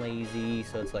games, and I'm lazy,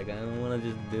 so it's like, I don't want to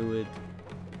just do it.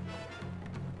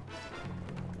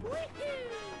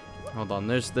 Hold on,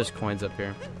 there's coins up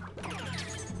here.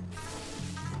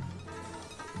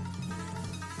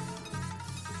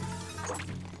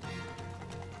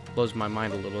 Blows my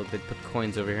mind a little. They put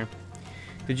coins over here.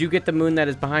 Did you get the moon that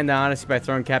is behind the Odyssey by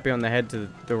throwing Cappy on the head to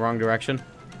the wrong direction?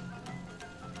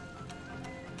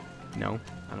 No,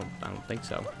 I don't think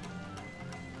so.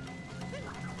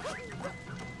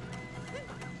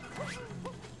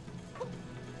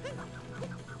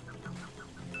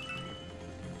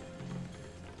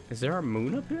 Is there a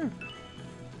moon up here?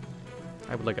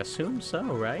 I would like assume so,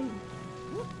 right?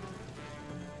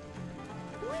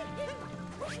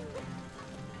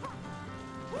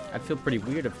 I'd feel pretty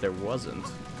weird if there wasn't.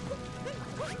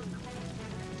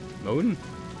 Moon?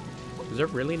 Is there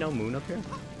really no moon up here?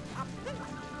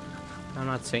 I'm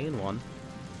not seeing one.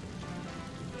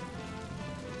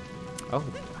 Oh,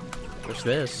 there's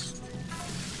this.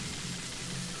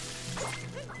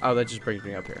 Oh, that just brings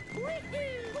me up here.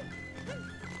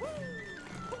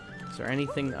 Is there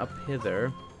anything up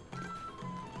hither?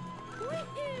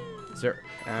 Is there,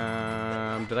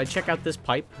 did I check out this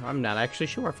pipe? I'm not actually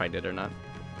sure if I did or not.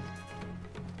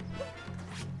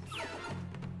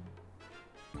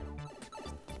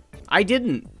 I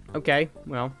didn't. Okay,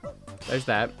 well, there's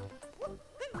that.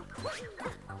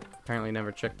 Apparently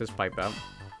never checked this pipe out.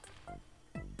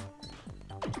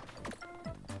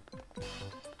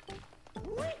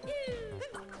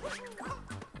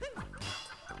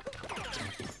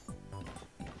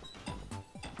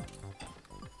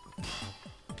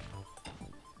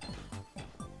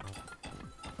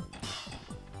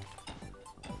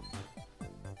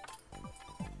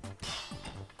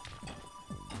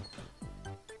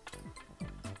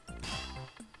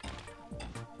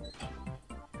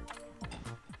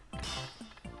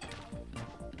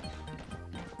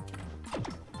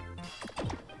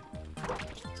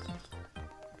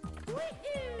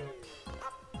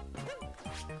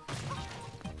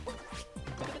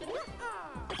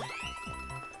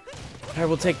 I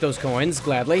will take those coins,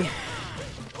 gladly.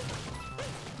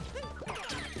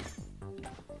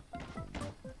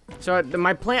 So,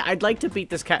 my plan... I'd like to beat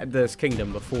this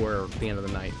kingdom before the end of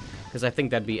the night. Because I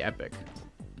think that'd be epic.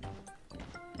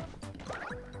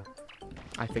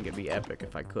 I think it'd be epic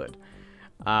if I could.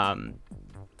 And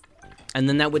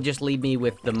then that would just leave me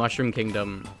with the Mushroom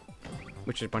Kingdom,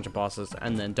 which is a bunch of bosses,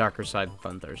 and then Darker Side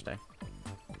Fun Thursday.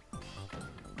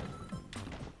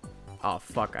 Oh,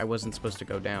 fuck. I wasn't supposed to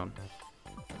go down.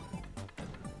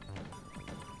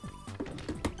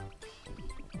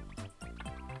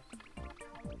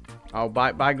 Oh,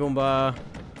 bye, Goomba.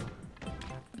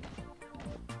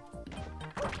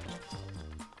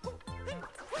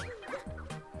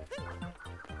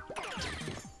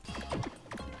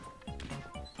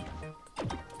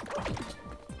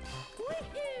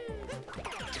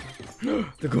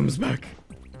 The Goomba's back.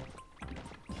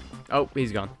 Oh,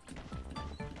 he's gone.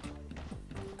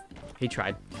 He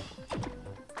tried.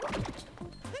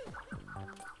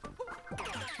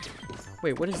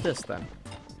 Wait, what is this then?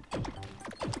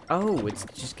 Oh, it's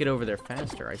just get over there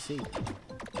faster, I see.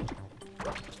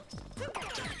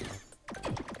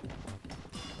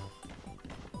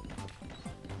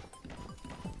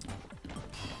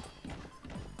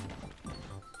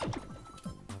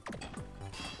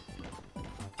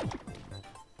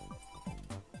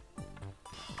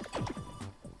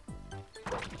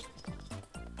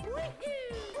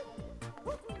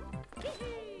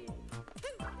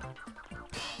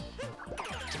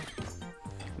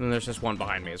 And then there's just one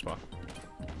behind me as well.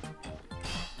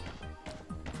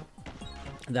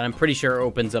 That I'm pretty sure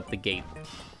opens up the gate.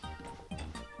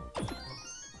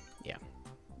 Yeah.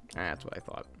 That's what I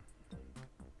thought.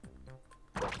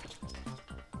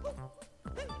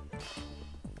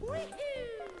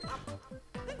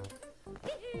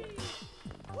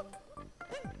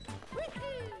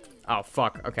 Oh,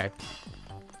 fuck. Okay.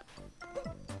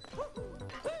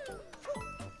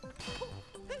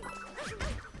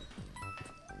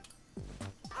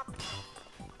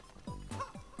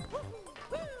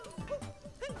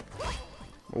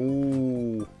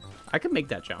 Ooh. I can make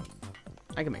that jump.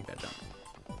 I can make that jump.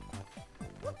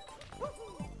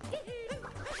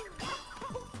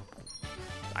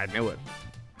 I knew it.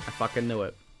 I fucking knew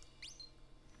it.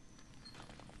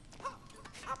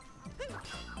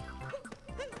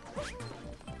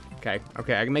 Okay,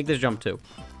 okay, I can make this jump too.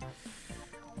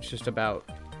 It's just about...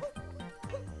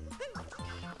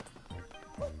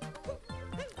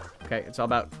 Okay, it's all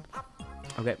about...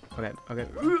 Okay, okay, okay.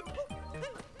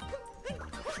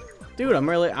 Dude,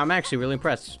 I'm actually really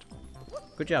impressed.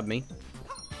 Good job, me.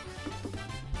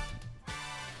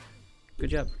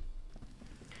 Good job.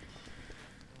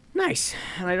 Nice.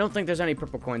 And I don't think there's any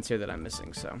purple coins here that I'm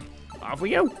missing, so off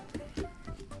we go.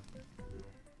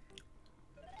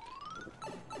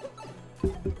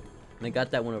 And I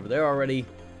got that one over there already.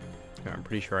 I'm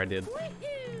pretty sure I did. I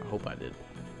hope I did.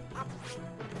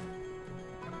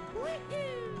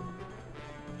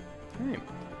 Okay.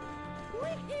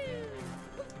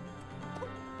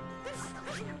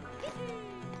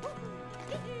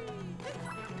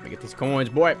 Let me get these coins,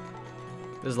 boy.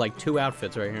 This is like 2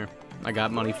 outfits right here. I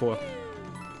got money for.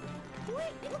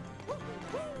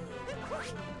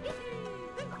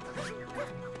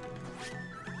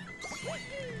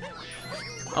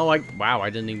 Oh, wow, I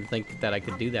didn't even think that I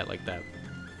could do that like that.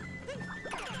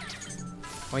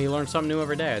 Well, you learn something new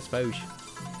every day, I suppose.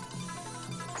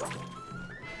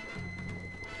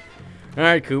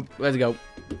 Alright, Coop, let's go.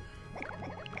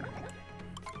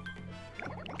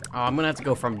 Oh, I'm gonna have to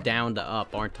go from down to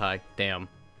up, aren't I? Damn.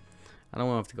 I don't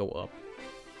want to have to go up.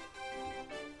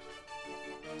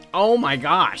 Oh my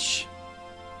gosh!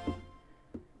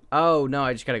 Oh, no,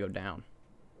 I just gotta go down.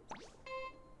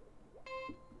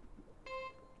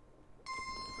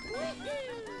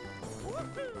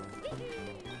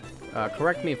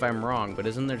 Correct me if I'm wrong, but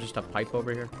isn't there just a pipe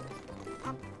over here?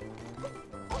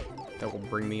 That will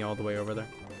bring me all the way over there?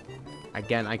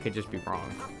 Again, I could just be wrong.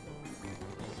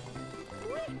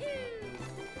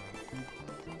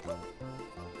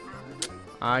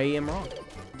 I am wrong.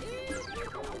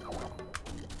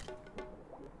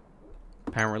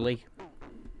 Apparently.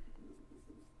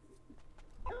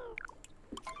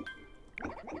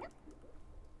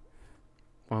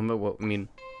 Well, I mean,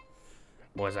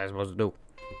 what was I supposed to do?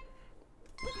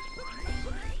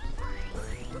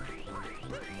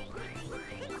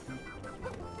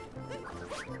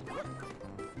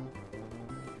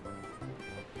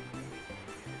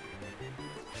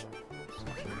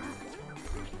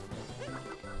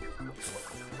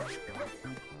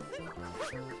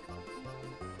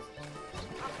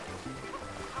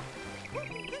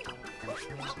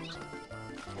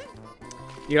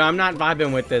 You know, I'm not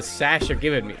vibing with this sash you're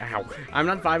giving me. Ow. I'm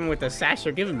not vibing with the sash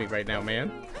you're giving me right now,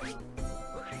 man.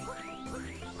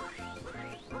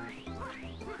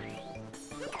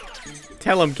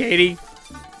 Tell him, Katie.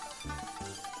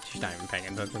 She's not even paying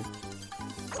attention.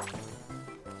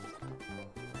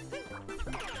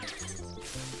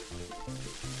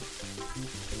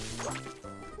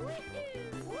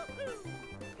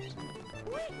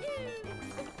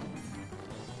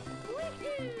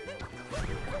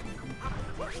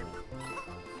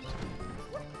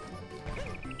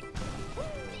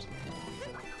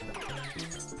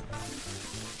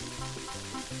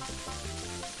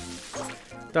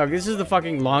 Dog, this is the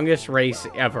fucking longest race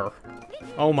ever.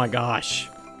 Oh my gosh.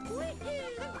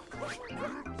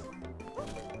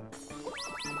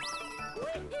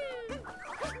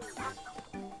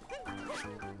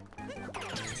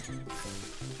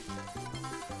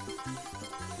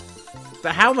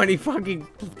 But how many fucking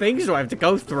things do I have to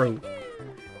go through?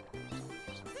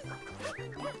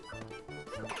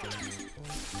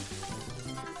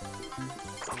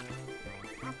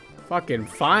 Fucking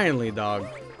finally, dog.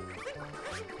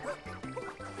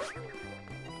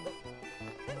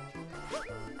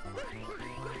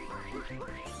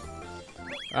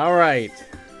 Alright.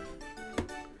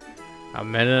 A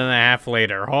minute and a half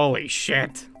later. Holy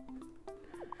shit.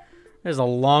 There's the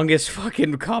longest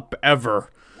fucking cup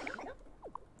ever.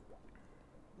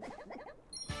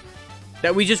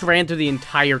 That we just ran through the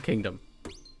entire kingdom.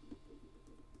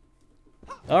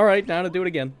 Alright, now to do it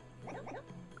again.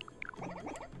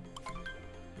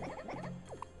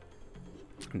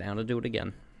 Now to do it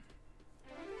again.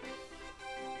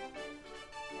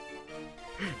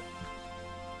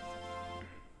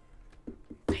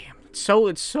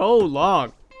 It's so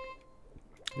long.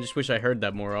 I just wish I heard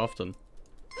that more often.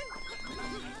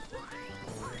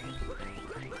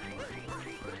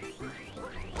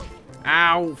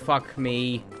 Ow, fuck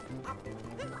me.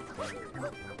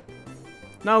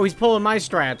 No, he's pulling my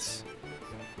strats.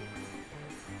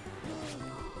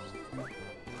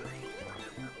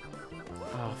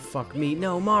 Oh, fuck me.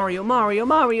 No, Mario. What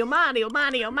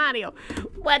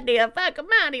the fuck,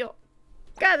 Mario?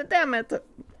 God damn it.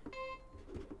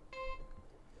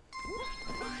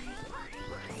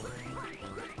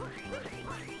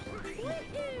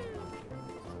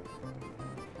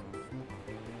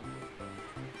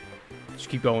 Just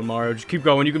keep going, Mario. Just keep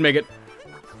going. You can make it.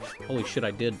 Holy shit,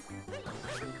 I did.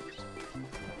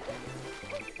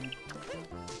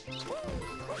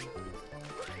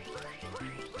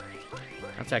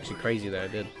 That's actually crazy that I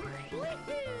did.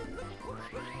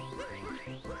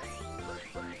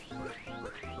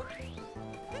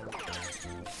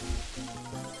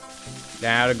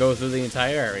 Now to go through the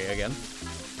entire area again.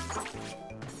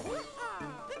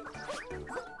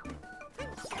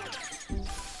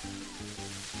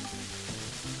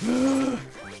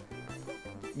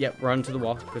 Yep, run to the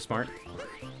wall. Go smart.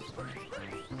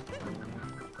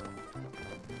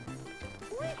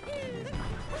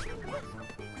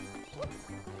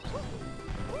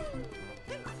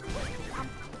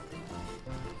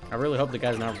 I really hope the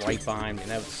guy's not right behind me.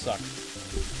 That would suck.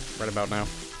 Right about now.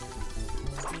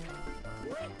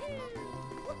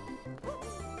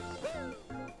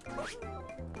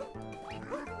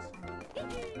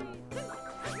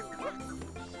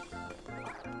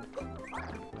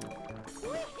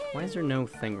 Why is there no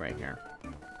thing right here?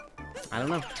 I don't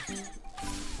know.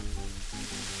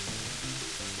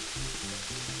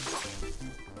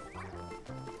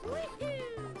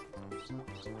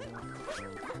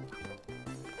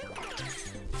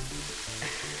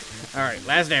 Alright,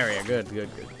 last area. Good.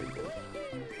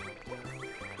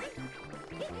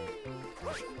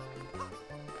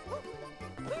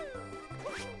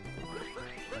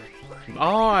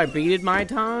 Oh, I beated my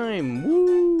time.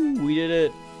 Woo! We did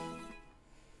it.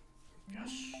 Yes.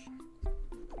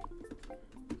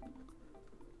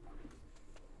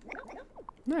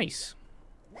 Nice.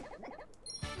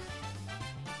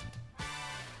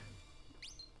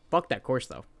 Fuck that course,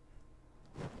 though.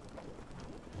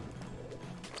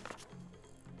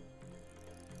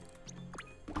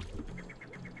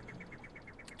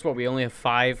 It's what, we only have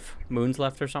 5 moons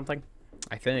left or something?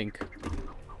 I think.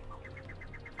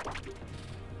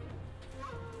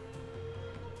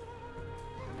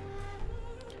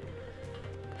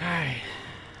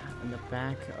 On the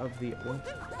back of the... What?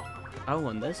 Oh,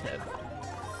 on this head.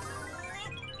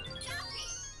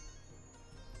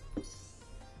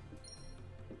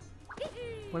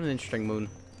 What an interesting moon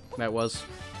that was.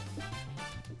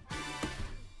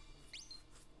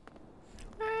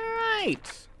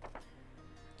 Alright!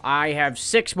 I have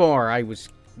 6 more. I was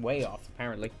way off,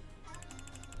 apparently.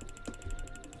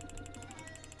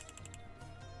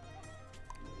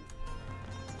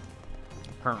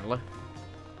 Apparently.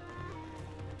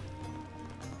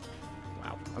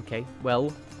 Wow. Okay.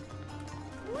 Well.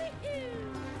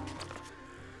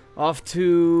 Off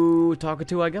to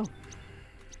Talkatoo I go.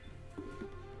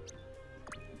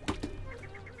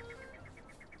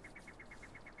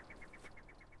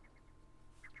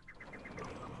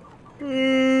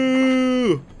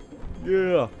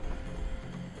 Yeah.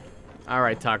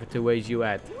 Alright, Talkatoo, where's you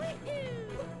at?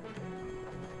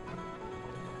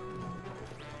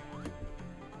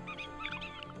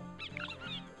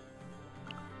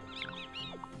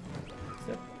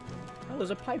 Oh,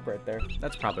 there's a pipe right there.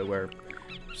 That's probably where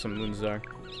some moons are.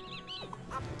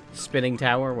 Spinning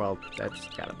tower? Well, that's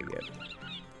gotta be it.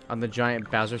 On the giant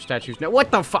Bowser statues. No,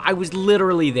 what the fuck? I was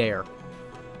literally there.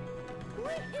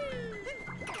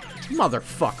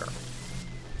 Motherfucker.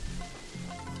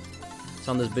 It's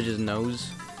on this bitch's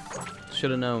nose.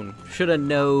 Shoulda known. Shoulda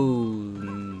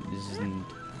known.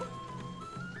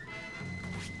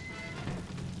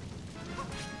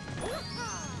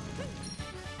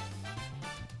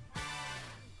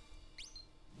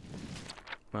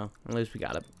 Well, at least we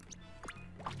got it.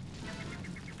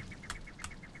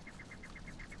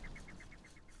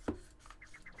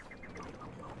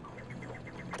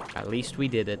 At least we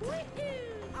did it.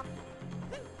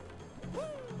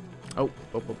 Oh,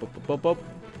 oh.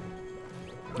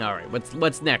 All right,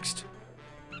 what's next?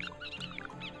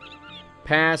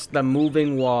 Past the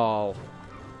moving wall.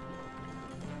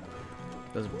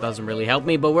 Doesn't really help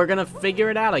me, but we're gonna figure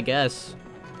it out, I guess.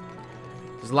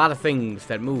 There's a lot of things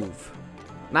that move.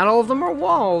 Not all of them are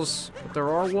walls, but there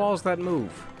are walls that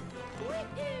move.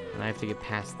 And I have to get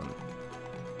past them.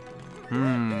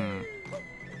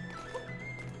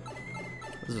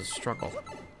 This is a struggle.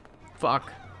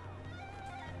 Fuck.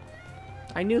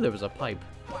 I knew there was a pipe.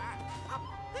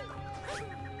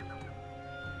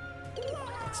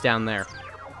 It's down there.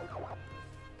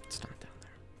 It's not down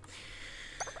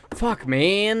there. Fuck,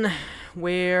 man.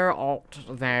 Where art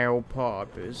thou,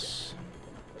 purpose?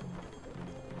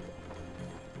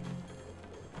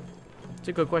 It's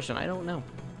a good question. I don't know.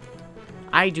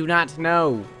 I do not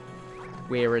know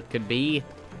where it could be.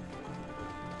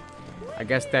 I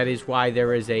guess that is why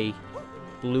there is a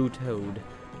blue toad.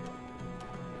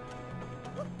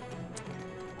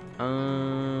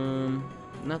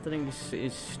 Nothing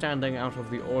is standing out of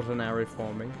the ordinary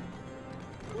for me.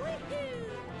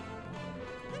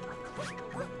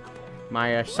 My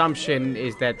assumption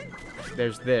is that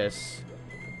there's this,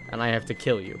 and I have to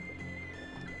kill you.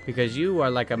 Because you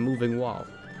are like a moving wall.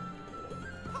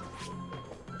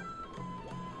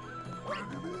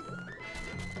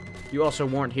 You also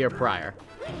weren't here prior.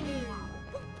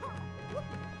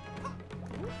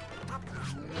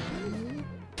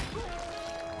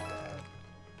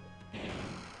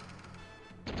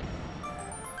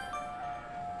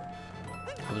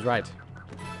 I was right.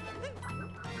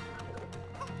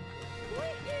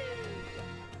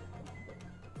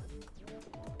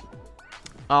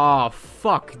 Oh,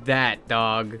 fuck that,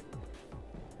 dog.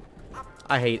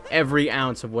 I hate every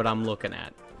ounce of what I'm looking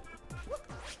at.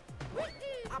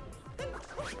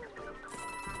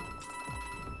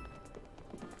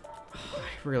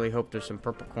 I really hope there's some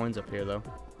purple coins up here, though.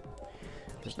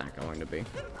 There's not going to be.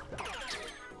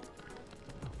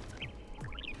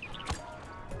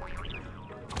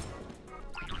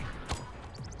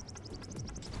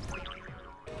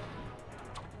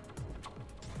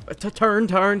 Turn.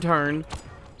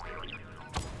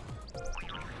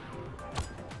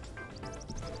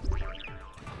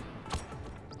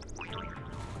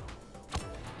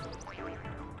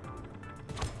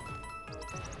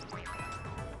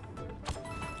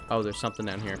 Oh, there's something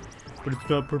down here. But it's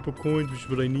not purple coins, which is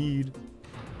what I need.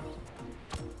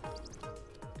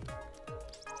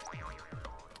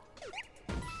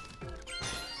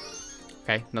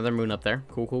 Okay, another moon up there.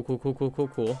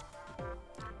 Cool.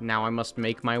 Now I must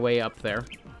make my way up there.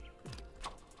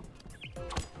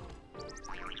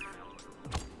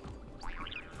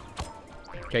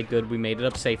 Okay, good. We made it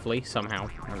up safely, somehow.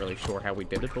 Not really sure how we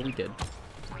did it, but we did.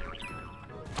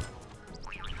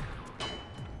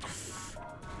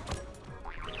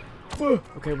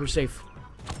 Okay, we're safe.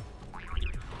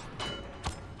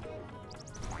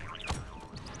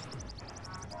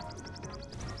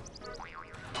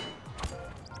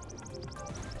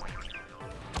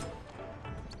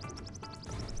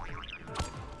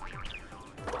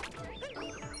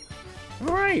 All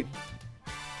right.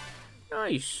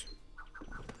 Nice.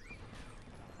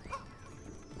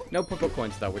 No purple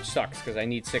coins though, which sucks because I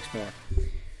need 6 more.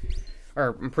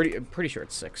 Or I'm pretty sure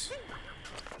it's 6.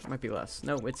 It might be less.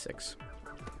 No, it's 6.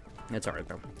 That's alright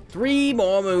though. 3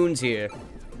 more moons here.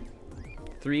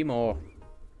 3 more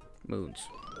moons.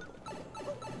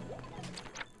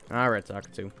 Alright,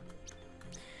 Sakatu.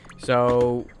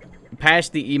 So,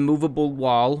 past the immovable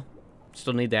wall.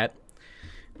 Still need that.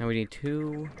 Now we need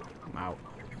 2. Wow.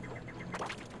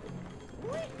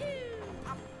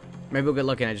 Maybe we'll get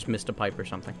lucky and I just missed a pipe or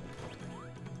something.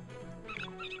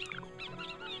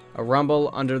 A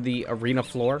rumble under the arena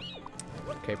floor.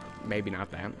 Okay, maybe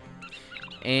not that.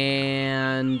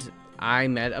 And I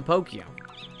met a Pokio.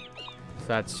 So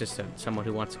that's just someone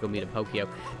who wants to go meet a Pokio.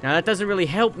 Now that doesn't really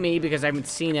help me because I haven't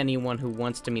seen anyone who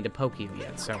wants to meet a Pokio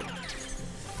yet. So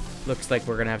looks like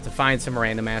we're gonna have to find some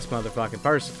random ass motherfucking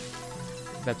person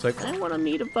that's like, I want to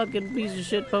meet a fucking piece of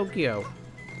shit Pokio.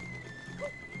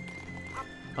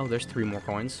 Oh, there's 3 more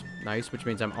coins. Nice, which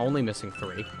means I'm only missing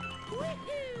 3.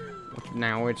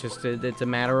 Now it's just it's a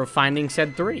matter of finding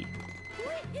said 3.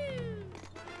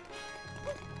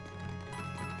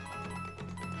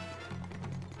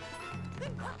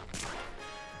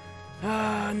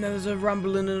 And there's a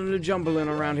rumbling and a jumbling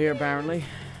around here apparently.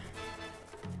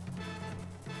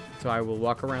 So I will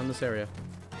walk around this area.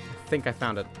 I think I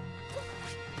found it.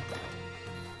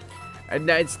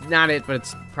 No, it's not it, but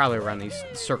it's probably around these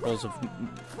circles of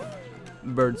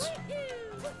birds.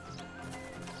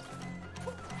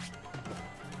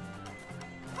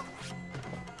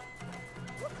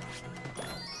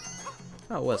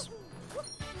 Oh, it was.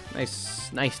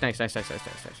 Nice, nice, nice, nice, nice, nice,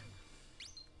 nice, nice.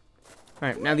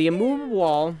 Alright, now the immovable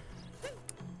wall.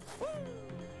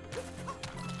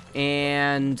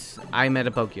 And I met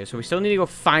a Pokio. So we still need to go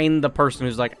find the person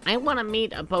who's like, I want to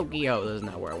meet a Pokio. This is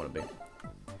not where I want to be.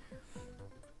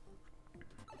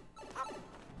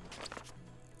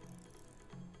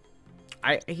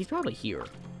 He's probably here.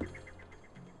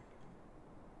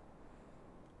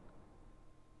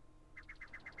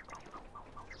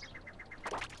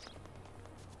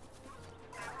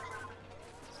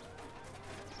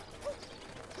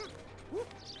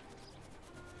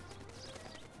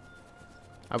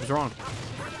 I was wrong.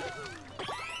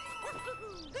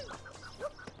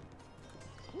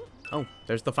 Oh,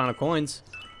 there's the final coins.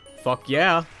 Fuck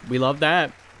yeah, we love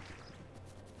that.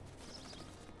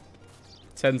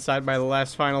 Let's head inside by the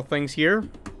last final things here.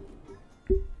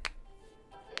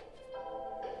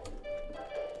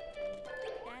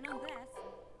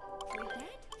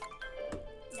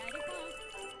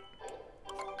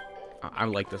 I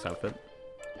like this outfit.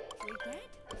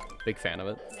 Big fan of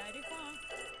it.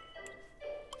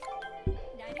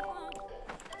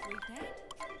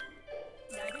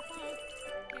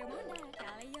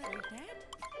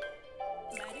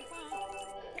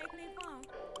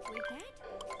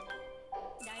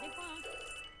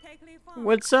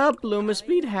 What's up, Luma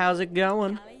Speed? How's it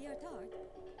going?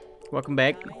 Welcome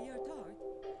back.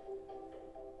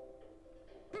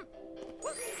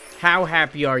 How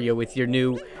happy are you with your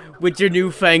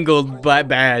newfangled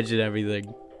badge and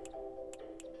everything?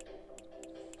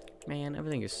 Man,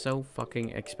 everything is so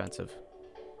fucking expensive.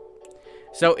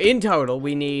 So in total,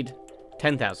 we need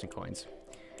 10,000 coins.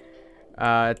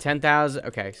 10,000.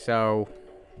 Okay, so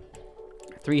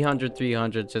 300,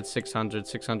 300, so 600,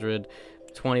 600.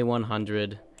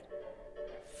 2,100,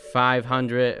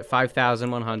 500,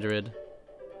 5,100.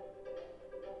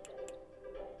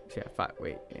 Yeah,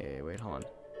 wait, hold on.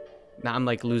 Now I'm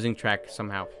like losing track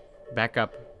somehow. Back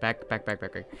up, back.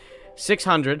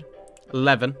 600,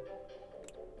 11,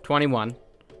 21,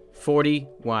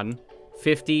 41,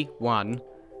 51,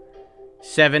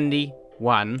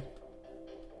 71,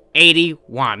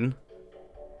 81,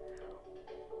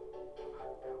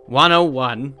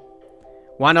 101,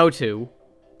 102.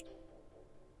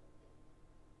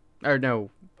 Or no,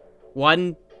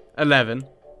 111,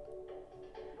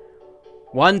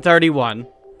 131,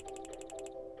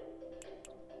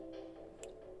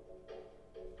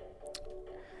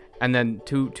 and then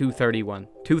 231.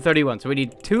 231. So we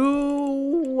need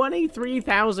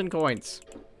 23,000 coins.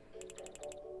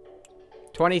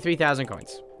 23,000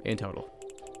 coins in total.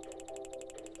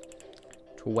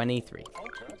 23.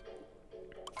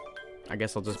 I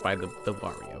guess I'll just buy the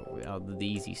Wario, the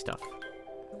easy stuff.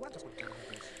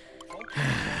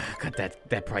 Cut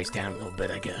that price down a little bit,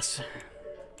 I guess.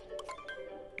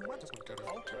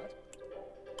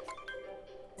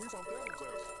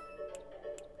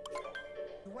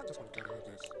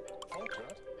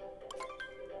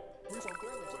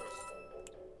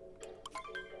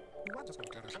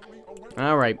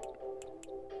 All right.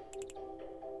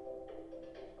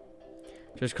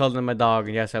 Just called him my dog,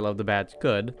 and yes, I love the badge.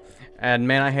 Good. And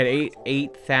man, I had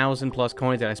 8,000 plus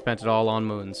coins, and I spent it all on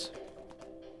moons.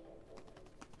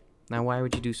 Now, why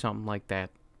would you do something like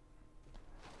that?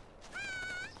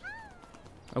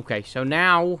 Okay, so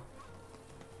now...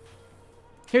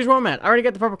 Here's where I'm at. I already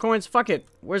got the purple coins. Fuck it.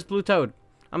 Where's Blue Toad?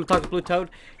 I'm gonna talk to Blue Toad,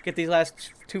 get these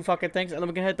last 2 fucking things, and then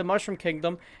we're gonna hit the Mushroom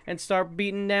Kingdom and start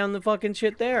beating down the fucking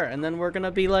shit there. And then we're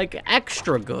gonna be, like,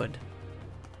 extra good.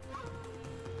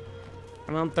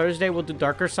 And on Thursday, we'll do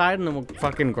Darker Side, and then we'll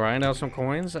fucking grind out some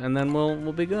coins, and then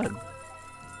we'll be good.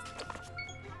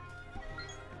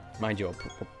 Mind you, we'll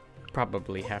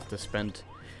probably have to spend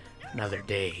another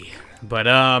day. But,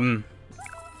 I'm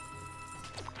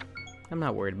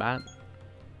not worried about it.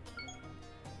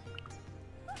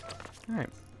 Alright.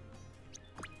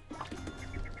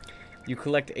 You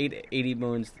collect 80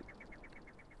 moons.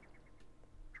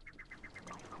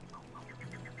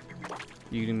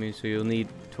 So you'll need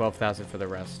 12,000 for the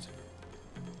rest.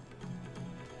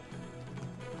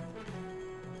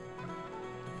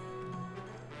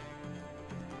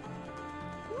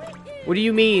 What do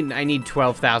you mean I need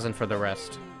 12,000 for the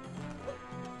rest?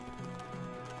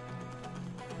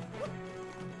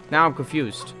 Now I'm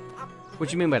confused. What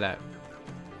do you mean by that?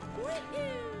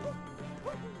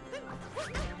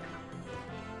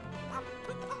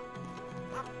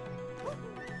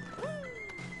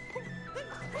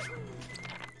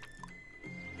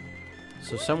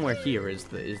 So somewhere here is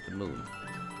the moon.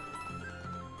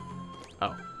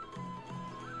 Oh.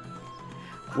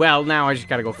 Well, now I just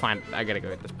gotta go find. I gotta go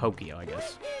get this Pokio, I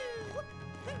guess.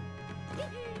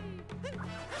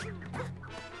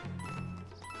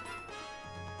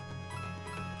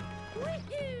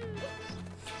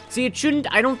 See, it shouldn't.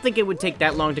 I don't think it would take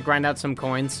that long to grind out some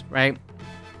coins, right?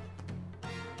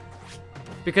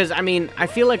 Because I mean, I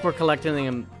feel like we're collecting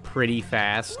them pretty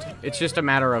fast. It's just a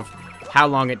matter of how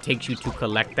long it takes you to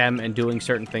collect them and doing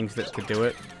certain things that could do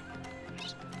it.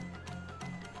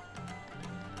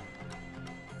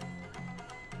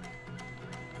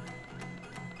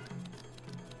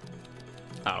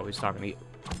 Oh, he's talking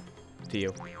to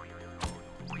you.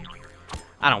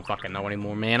 I don't fucking know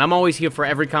anymore, man. I'm always here for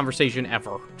every conversation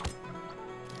ever.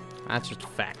 That's just a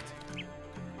fact. Do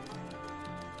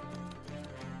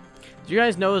you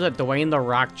guys know that Dwayne "The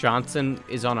Rock" Johnson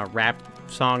is on a rap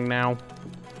song now?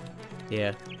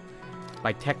 Yeah,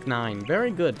 by Tech 9.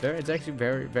 Very good. It's actually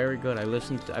very, very good.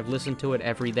 I've listened to it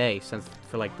every day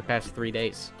for like the past 3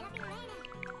 days.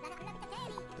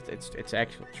 It's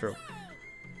actually true.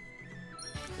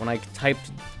 When I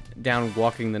typed down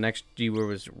 "walking," the next G word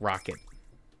was "rocket."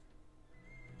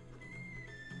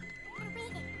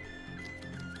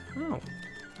 Oh,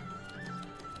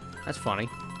 that's funny.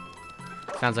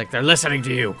 Sounds like they're listening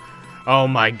to you. Oh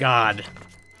my god.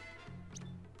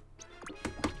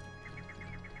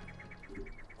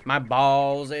 My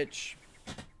balls itch.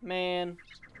 Man.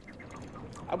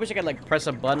 I wish I could, like, press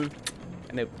a button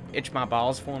and it itch my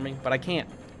balls for me, but I can't.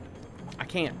 I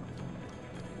can't.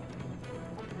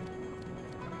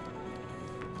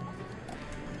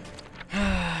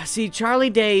 See, Charlie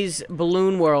Day's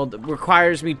Balloon World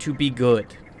requires me to be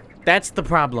good. That's the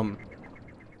problem.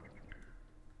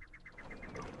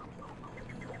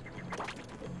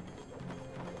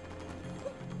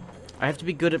 I have to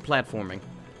be good at platforming.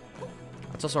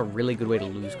 That's also a really good way to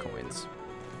lose coins.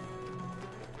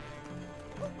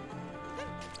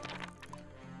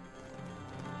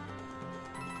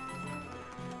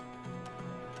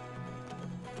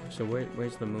 So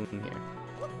where's the moon here?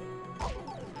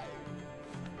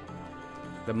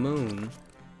 The moon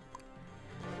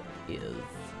is...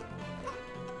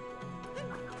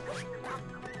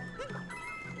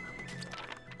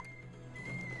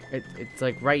 It's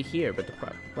like right here, but the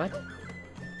what?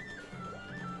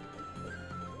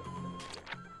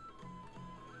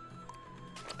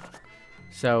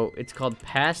 So it's called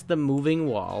Past the Moving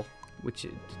Wall, which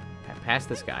is past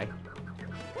this guy.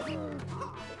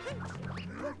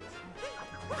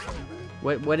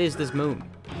 What is this moon?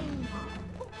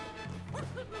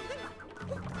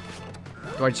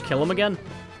 Do I just kill him again?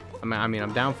 I mean,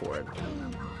 I'm down for it.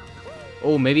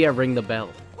 Oh, maybe I ring the bell.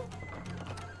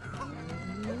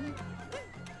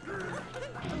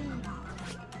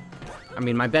 I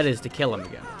mean, my bet is to kill him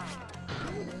again.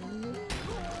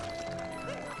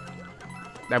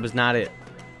 That was not it.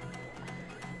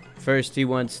 First, he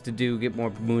wants to get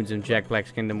more moons in Jack Black's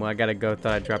Kingdom. Well, I gotta go.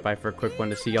 Thought I'd drop by for a quick one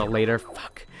to see y'all later.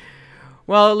 Fuck.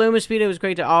 Well, Lumispeed, it was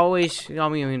great to always... I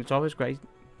mean, it's always great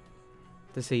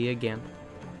to see you again.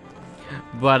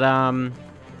 But, yeah,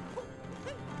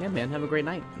 man, have a great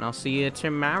night. And I'll see you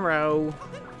tomorrow.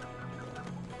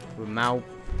 With my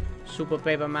Super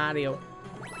Paper Mario.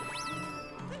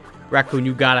 Raccoon,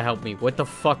 you gotta help me. What the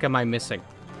fuck am I missing?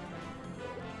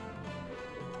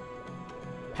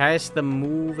 Past the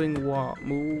moving wall.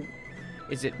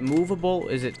 Is it movable?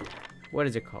 Is it... What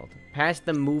is it called? Past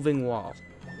the moving wall.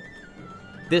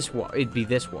 This wall. It'd be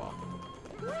this wall.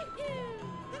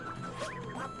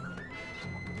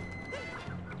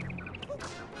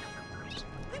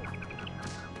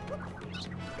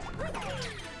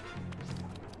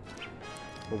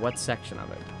 Or what section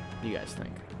of it do you guys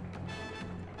think?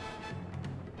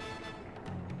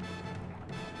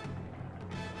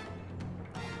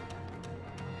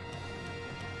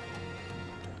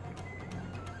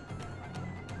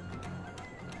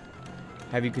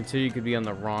 Have you considered you could be on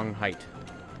the wrong height?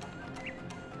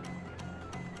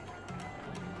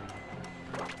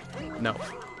 No.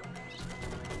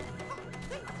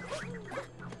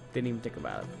 Didn't even think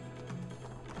about it.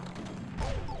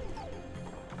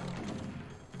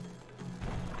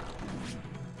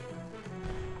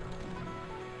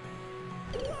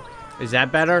 Is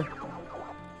that better?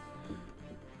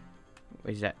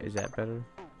 Is that better?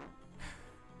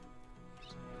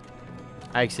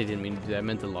 I actually didn't mean to do that. I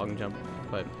meant the long jump,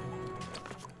 but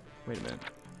wait a minute.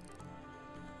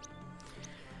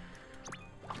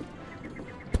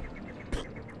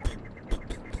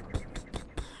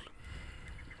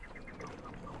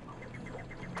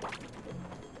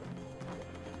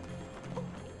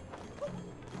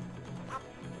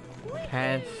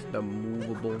 Past the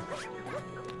movable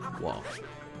wall.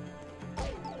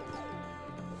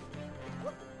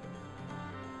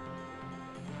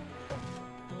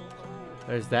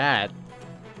 There's that.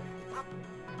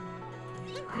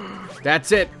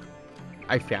 That's it.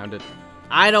 I found it.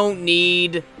 I don't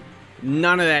need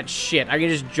none of that shit. I can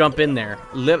just jump in there.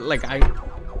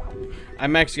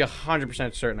 I'm actually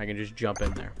 100% certain I can just jump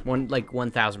in there.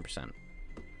 1,000%.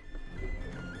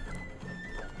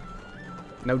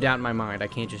 No doubt in my mind, I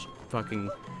can't just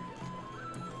fucking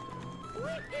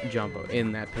jump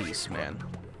in that piece, man.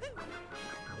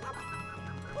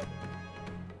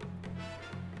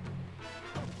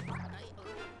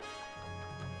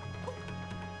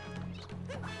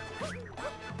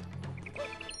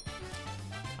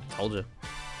 Told you.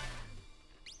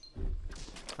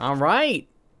 All right.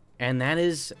 And that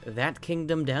is that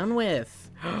kingdom done with.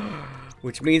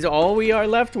 Which means all we are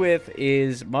left with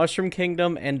is Mushroom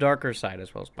Kingdom and Darker Side,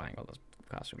 as well as buying all those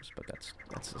costumes. But that's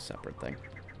a separate thing.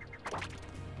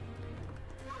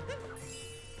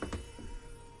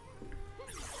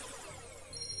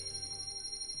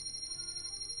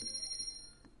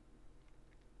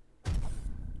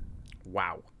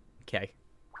 Wow. Okay.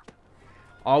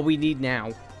 All we need now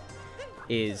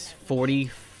is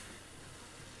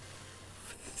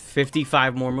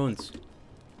 55 more moons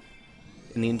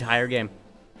in the entire game.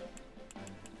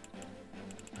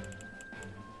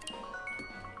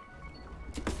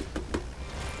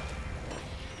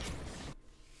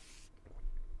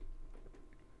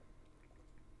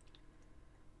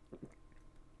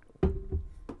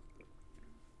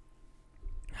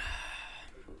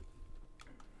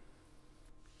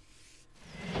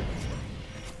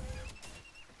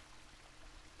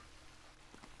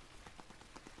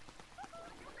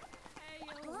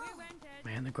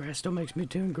 Man, the grass still makes me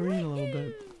turn green a little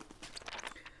bit.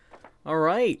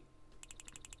 Alright.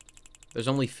 There's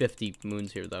only 50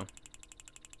 moons here, though.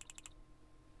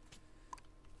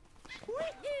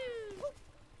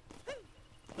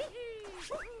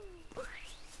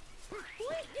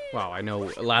 Wow, I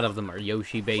know a lot of them are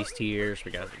Yoshi-based here, so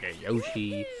we got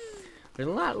Yoshi. There's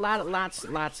a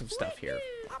lots of stuff here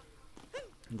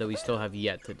that we still have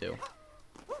yet to do.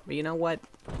 But you know what?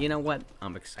 You know what?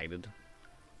 I'm excited.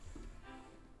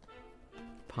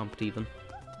 Pumped even.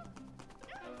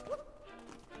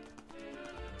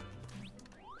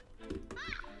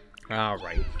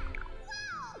 Alright.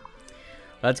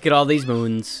 Let's get all these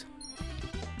moons.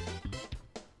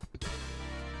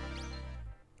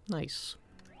 Nice.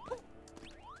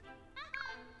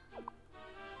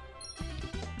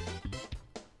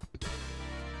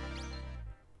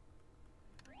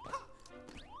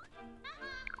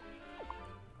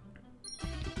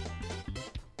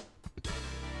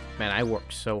 Man, I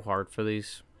worked so hard for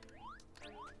these.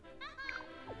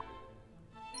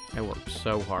 I worked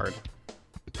so hard.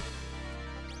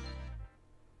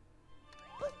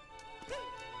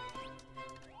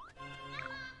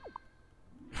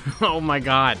 Oh my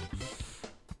god.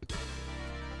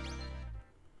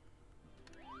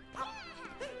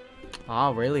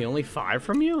 Oh, really? Only 5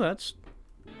 from you? That's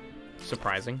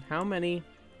surprising. How many?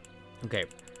 Okay.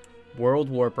 World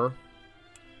Warper.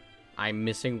 I'm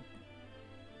missing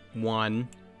 1.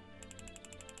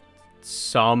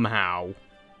 Somehow.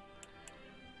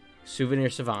 Souvenir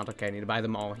Savant. Okay, I need to buy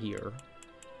them all here.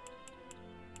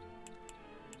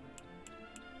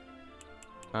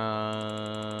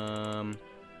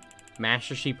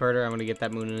 Master Sheep Herder. I'm gonna get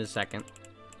that moon in a second.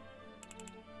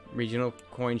 Regional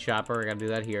Coin Shopper. I gotta do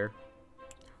that here.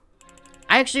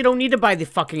 I actually don't need to buy the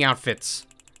fucking outfits.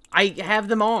 I have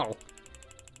them all.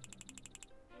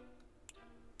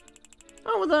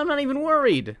 Oh, well, then I'm not even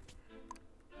worried.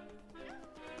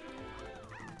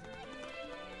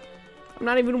 I'm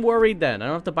not even worried then. I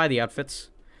don't have to buy the outfits.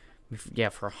 Yeah,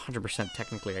 for 100%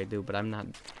 technically I do, but I'm not...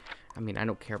 I mean, I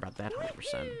don't care about that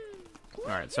 100%.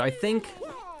 Alright, so I think...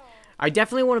 I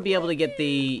definitely want to be able to get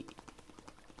the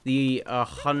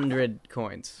 100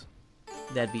 coins.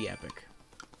 That'd be epic.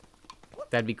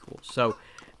 That'd be cool. So,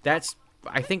 that's,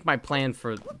 I think, my plan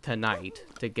for tonight,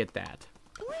 to get that.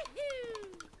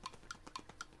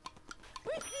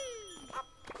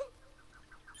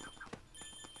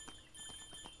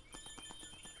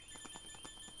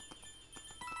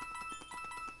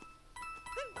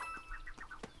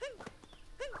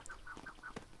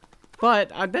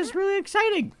 But, that's really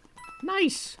exciting.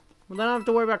 Nice. Well, then I don't have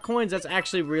to worry about coins. That's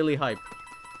actually really hype.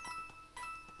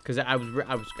 Because I was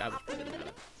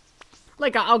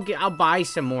like, I'll buy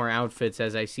some more outfits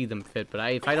as I see them fit, but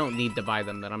if I don't need to buy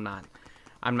them, then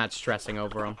I'm not stressing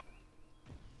over them.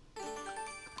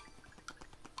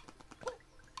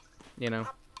 You know?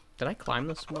 Did I climb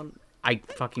this one? I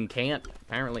fucking can't,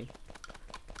 apparently.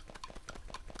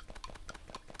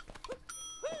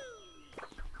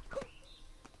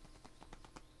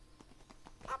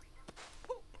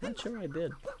 Not sure I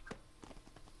did.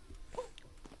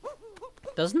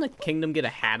 Doesn't the kingdom get a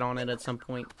hat on it at some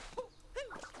point?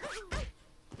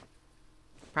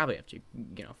 Probably after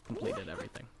you know, completed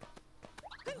everything.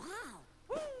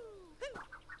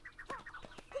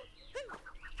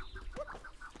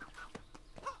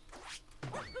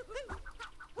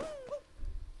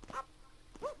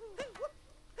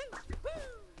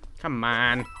 Come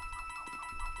on.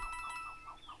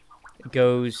 It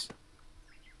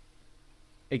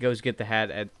goes get the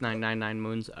hat at 999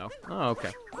 moons. Oh,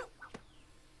 okay.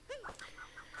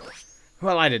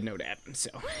 Well, I didn't know that, so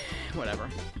whatever.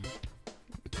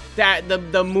 That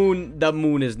the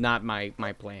moon is not my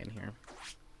plan here.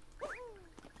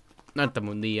 Not the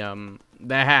moon.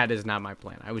 The hat is not my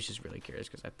plan. I was just really curious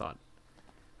because I thought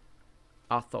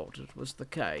it was the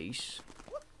case.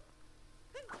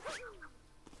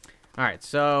 All right,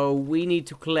 so we need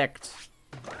to collect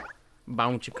a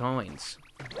bunch of coins.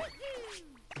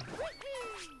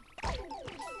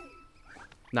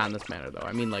 Not in this manner, though.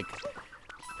 I mean, like,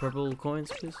 purple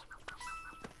coins, please.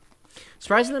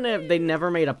 Surprisingly, they never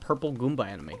made a purple Goomba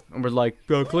enemy. And we're like,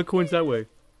 collect coins that way.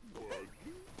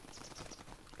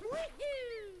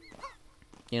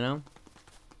 You know?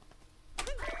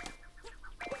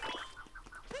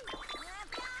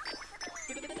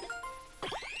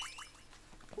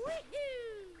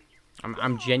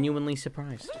 I'm genuinely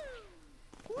surprised.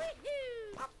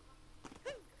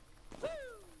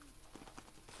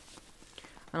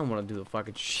 I don't want to do the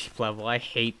fucking sheep level. I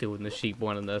hate doing the sheep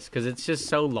one in this because it's just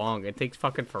so long. It takes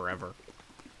fucking forever.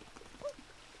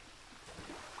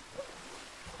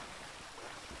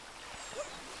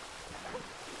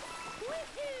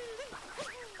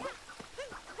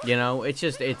 You know, it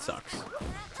sucks.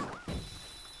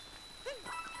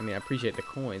 I mean, I appreciate the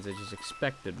coins. I just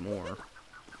expected more.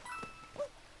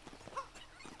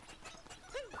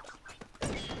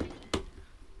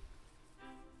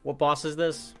 What boss is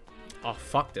this? Oh,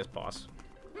 fuck this boss.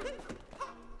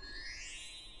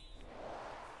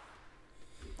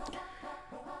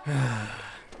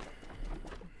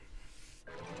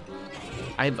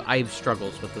 I have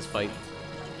struggles with this fight.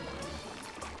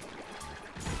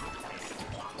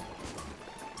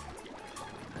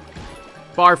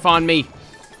 Barf on me.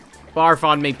 Barf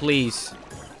on me, please.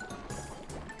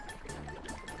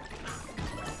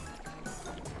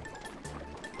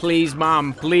 Please,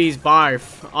 Mom. Please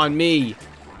barf on me.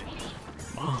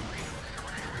 Mom.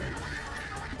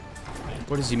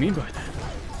 What does he mean by that?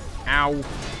 Ow.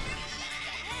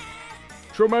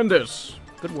 Tremendous.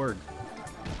 Good word.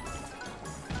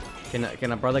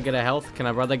 Can a brother get a health? Can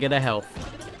a brother get a health?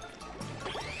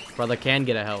 Brother can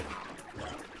get a health.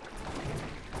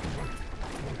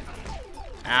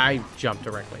 I jumped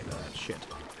directly into that shit.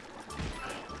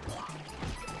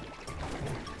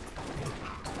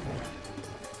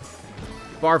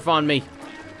 Barf on me.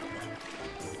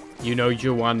 You know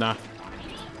you wanna.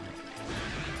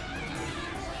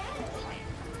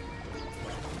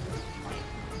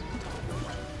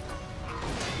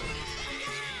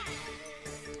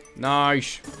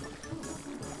 Nice.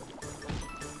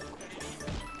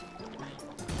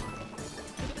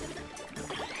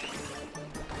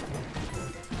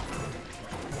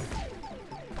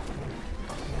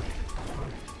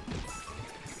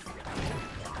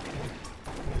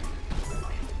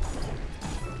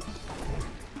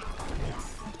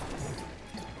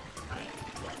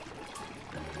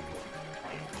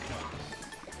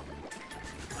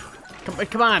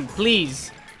 Come on,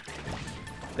 please.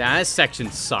 Nah, this section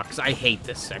sucks. I hate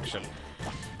this section.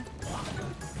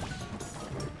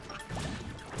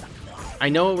 I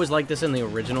know it was like this in the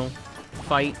original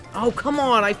fight. Oh, come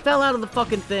on! I fell out of the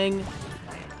fucking thing!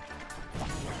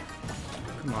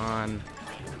 Come on.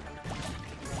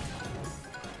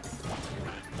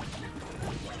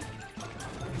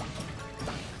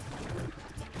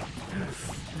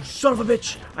 Son of a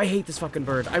bitch! I hate this fucking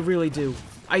bird. I really do.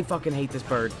 I fucking hate this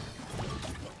bird.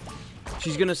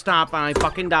 She's gonna stop and I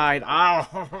fucking died.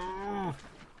 Oh.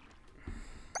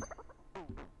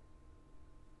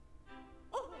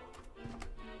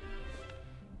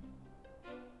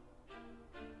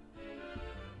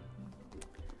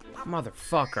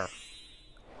 Motherfucker.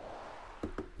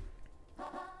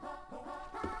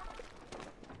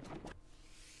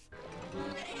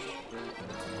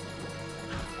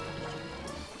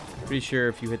 Pretty sure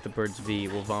if you hit the bird's V,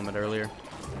 it will vomit earlier.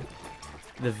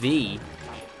 The V?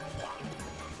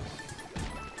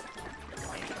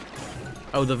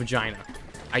 Oh, the vagina.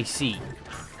 I see.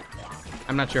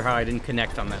 I'm not sure how I didn't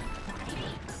connect on that.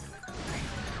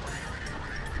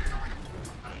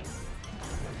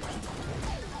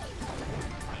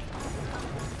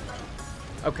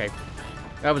 Okay.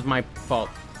 That was my fault.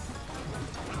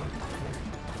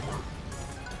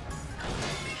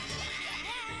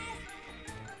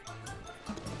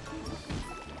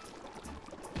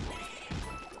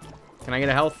 Can I get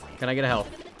a health? Can I get a health?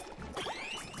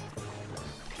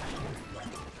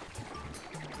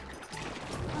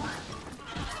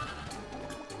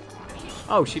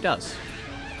 Oh, she does.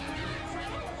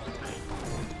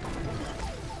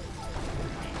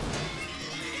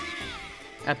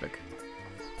 Epic.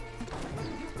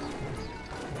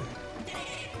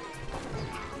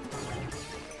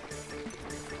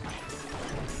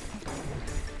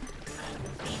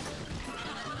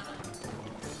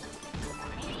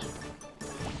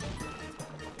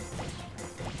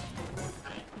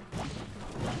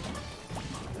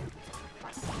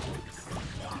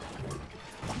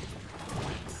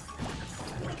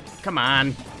 Come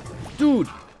on. Dude.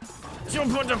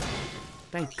 Jump on the...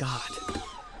 Thank God.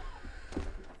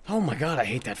 Oh my God, I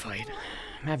hate that fight.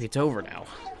 I'm happy it's over now.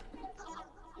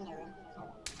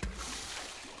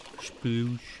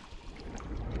 Sploosh.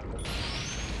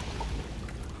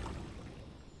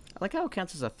 I like how it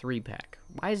counts as a 3-pack.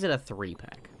 Why is it a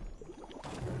 3-pack?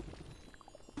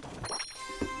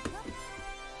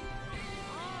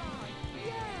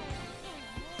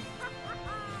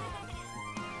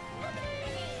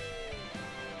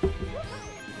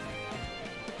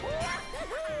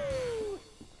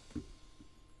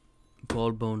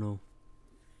 Paul Bono.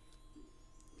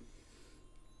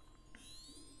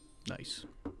 Nice.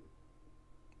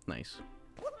 Nice.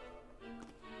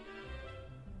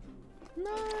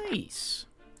 Nice.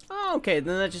 Oh, okay,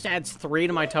 then that just adds 3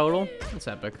 to my total. That's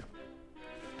epic.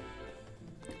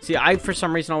 See, I for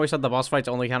some reason always thought the boss fights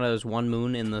only counted as 1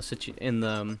 moon in the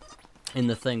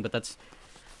thing, but that's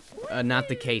not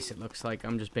the case. It looks like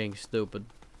I'm just being stupid.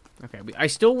 Okay, I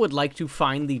still would like to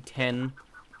find the 10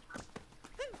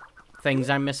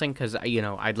 things I'm missing, because, you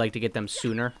know, I'd like to get them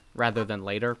sooner rather than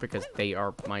later, because they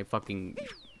are my fucking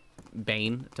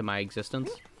bane to my existence.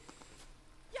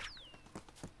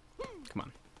 Come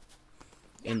on.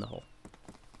 In the hole.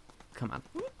 Come on.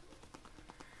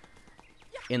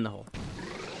 In the hole.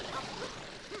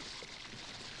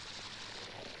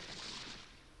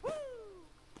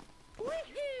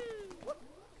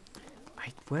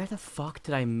 Where the fuck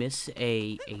did I miss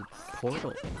a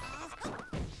portal?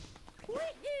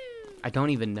 I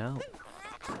don't even know.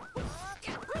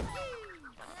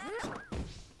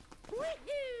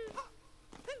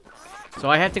 So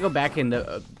I have to go back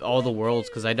into all the worlds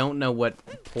because I don't know what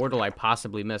portal I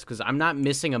possibly missed, because I'm not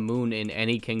missing a moon in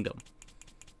any kingdom.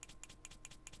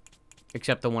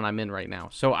 Except the one I'm in right now.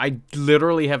 So I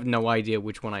literally have no idea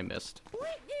which one I missed.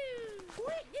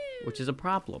 Which is a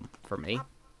problem for me.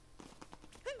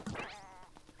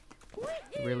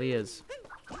 It really is.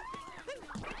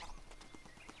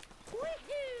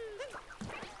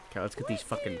 Okay, let's get these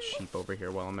fucking sheep over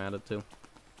here while I'm at it, too.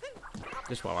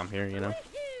 Just while I'm here, you know.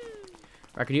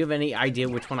 Rocket, do you have any idea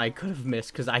which one I could have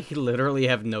missed? Because I literally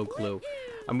have no clue.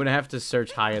 I'm gonna have to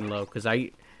search high and low, because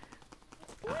I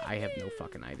have no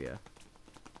fucking idea.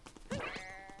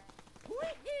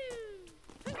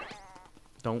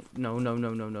 Don't, no.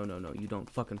 You don't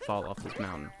fucking fall off this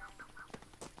mountain.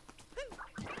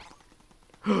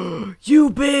 You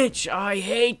bitch! I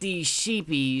hate these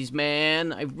sheepies,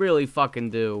 man. I really fucking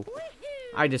do.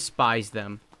 I despise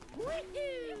them.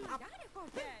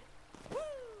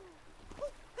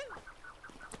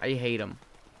 I hate them.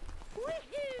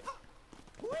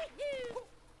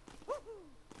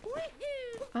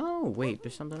 Oh, wait,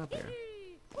 there's something up here.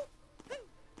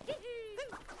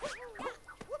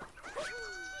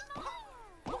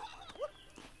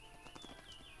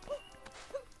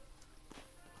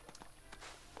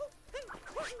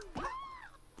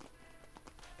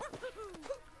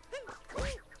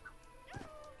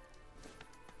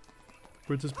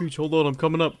 Princess Peach, hold on, I'm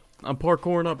coming up. I'm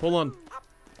parkouring up, hold on.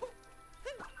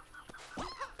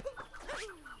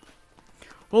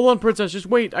 Hold on, Princess, just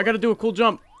wait. I gotta do a cool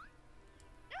jump.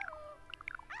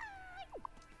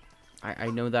 I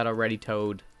know that already,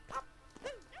 Toad.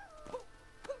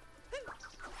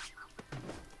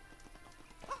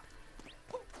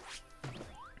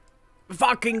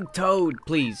 Fucking Toad,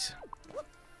 please.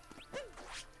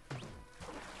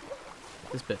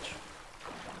 This bitch.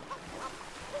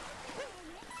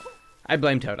 I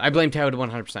blame Toad. I blame Toad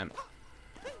 100%.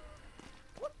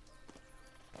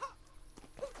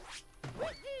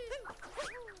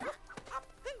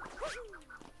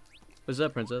 What's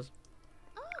up, Princess?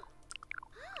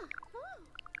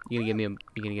 You gonna give me a?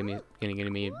 You gonna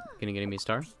give me a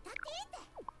star?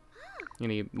 You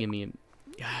gonna give me a?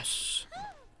 Yes.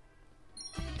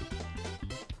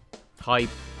 Hype.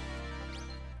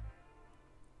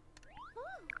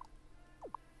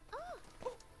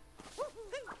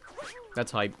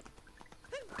 That's hype.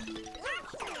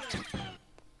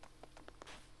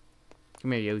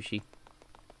 Come here, Yoshi.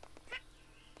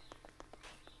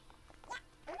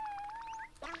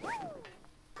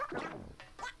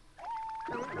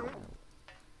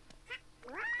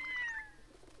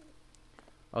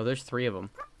 Oh, there's 3 of them.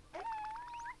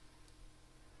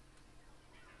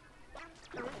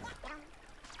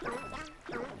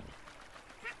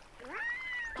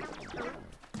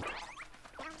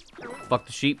 Fuck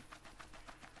the sheep.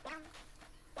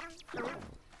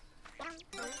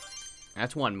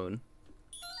 That's 1 moon.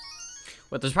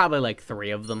 But there's probably like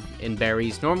 3 of them in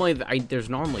berries. Normally, there's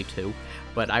normally 2,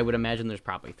 but I would imagine there's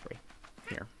probably 3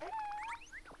 here.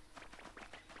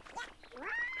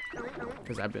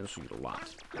 Because I've been seeing a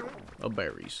lot of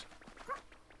berries.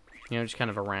 You know, just kind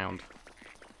of around.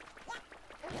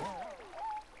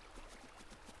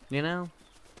 You know?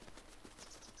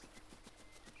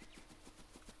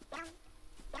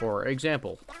 For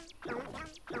example.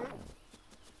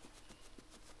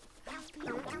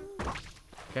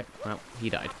 Okay, well, he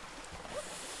died.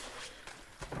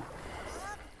 I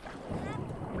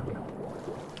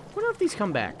wonder if these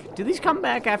come back. Do these come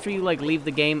back after you, like, leave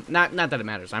the game? Not that it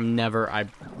matters. I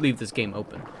leave this game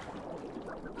open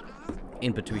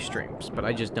in between streams, but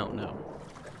I just don't know.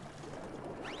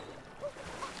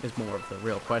 It's more of the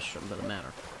real question than the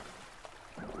matter.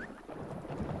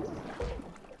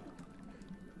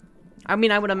 I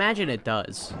mean, I would imagine it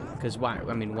does. Because why?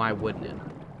 I mean, why wouldn't it?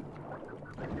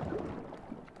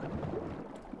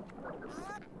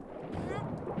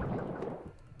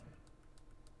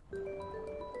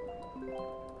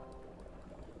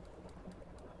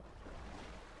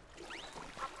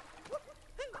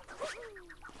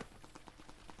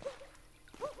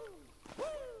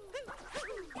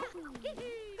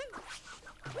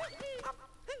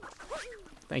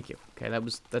 Thank you. Okay,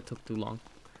 that took too long.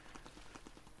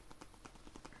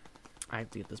 I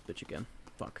have to get this bitch again.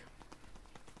 Fuck.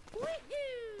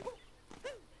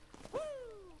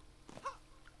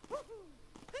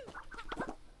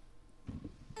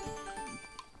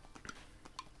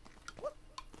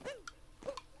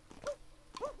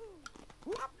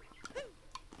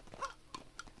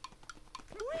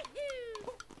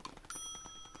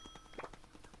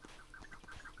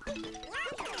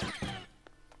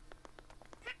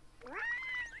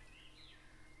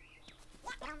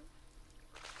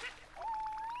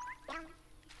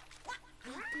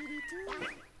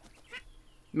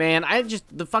 Man,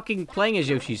 the fucking playing as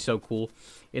Yoshi is so cool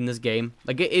in this game.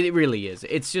 Like, it really is.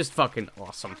 It's just fucking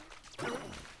awesome.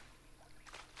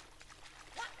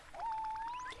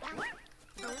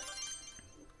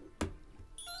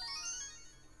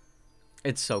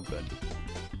 It's so good.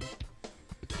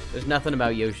 There's nothing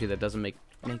about Yoshi that doesn't make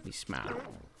me smile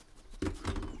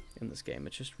in this game.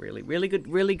 It's just really, really good,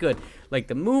 really good. Like,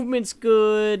 the movement's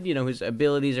good, you know, his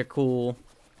abilities are cool.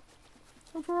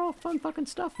 Overall, fun fucking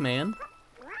stuff, man.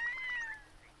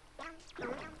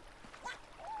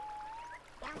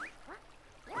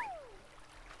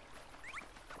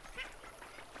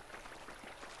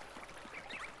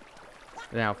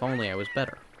 Now, if only I was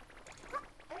better.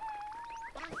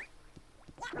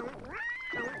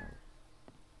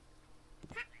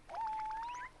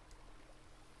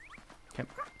 Okay,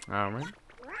 alright.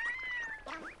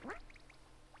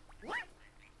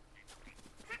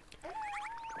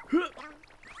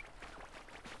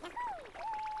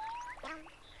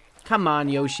 Come on,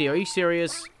 Yoshi, are you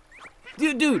serious?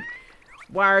 Dude,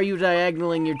 why are you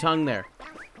diagonaling your tongue there?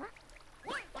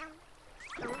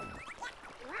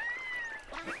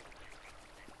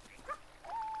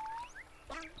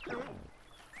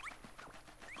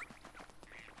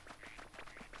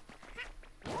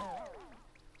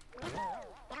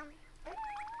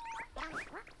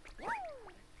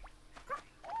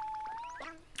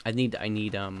 I need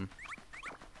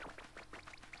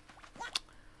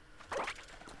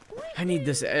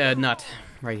this nut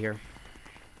right here.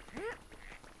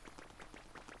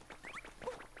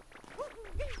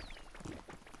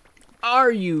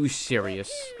 Are you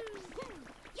serious?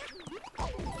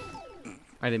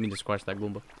 I didn't mean to squash that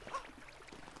Goomba.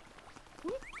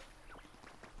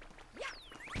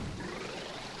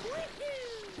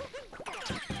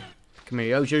 Come here,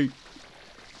 Yoshi.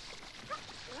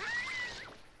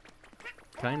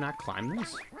 Can I not climb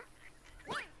this?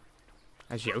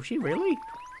 As Yoshi, really?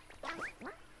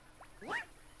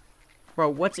 Bro,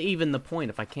 what's even the point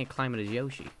if I can't climb it as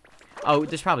Yoshi? Oh,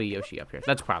 there's probably a Yoshi up here.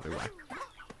 That's probably why.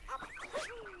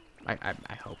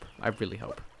 I hope. I really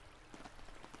hope.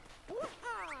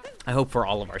 I hope for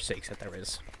all of our sakes that there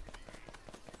is.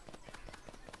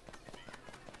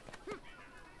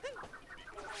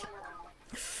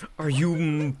 Are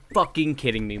you fucking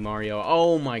kidding me, Mario?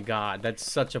 Oh my god, that's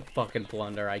such a fucking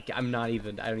blunder. I'm not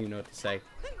even, I don't even know what to say.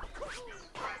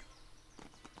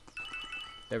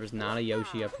 There was not a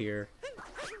Yoshi up here.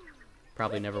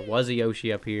 Probably never was a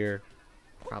Yoshi up here.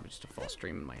 Probably just a false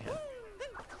dream in my head.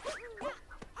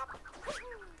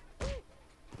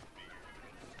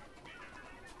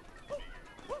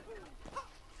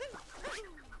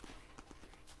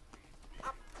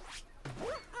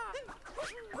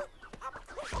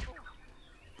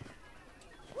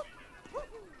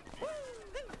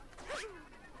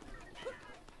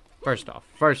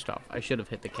 First off, I should have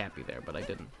hit the Cappy there, but I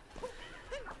didn't.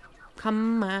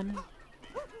 Come on.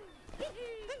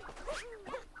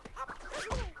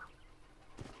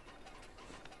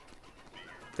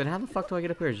 Then how the fuck do I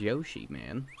get up here as Yoshi,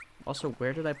 man? Also,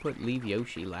 where did I leave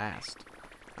Yoshi last?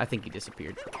 I think he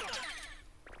disappeared.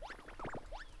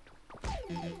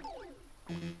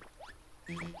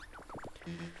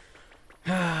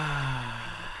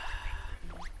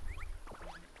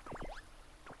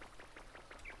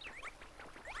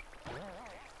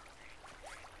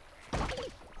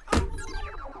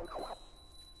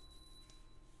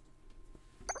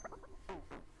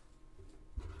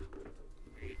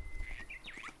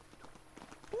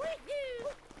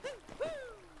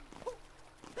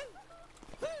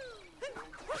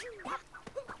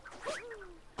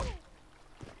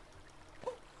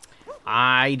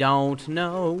 I don't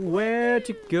know where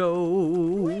to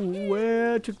go,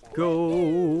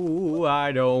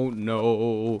 I don't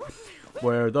know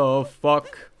where the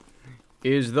fuck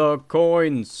is the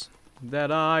coins that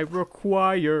I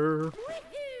require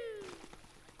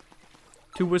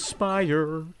to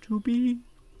aspire to be.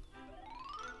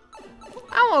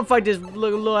 I don't want to fight this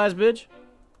little ass bitch.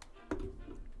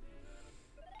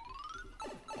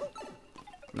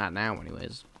 Not now,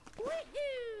 anyways.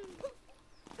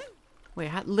 Wait,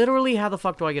 literally, how the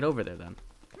fuck do I get over there then?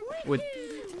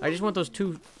 I just want those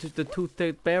two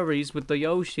thick berries with the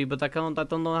Yoshi, but I don't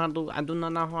know how to. I do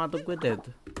not know how to get it.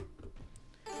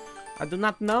 I do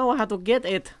not know how to get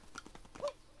it.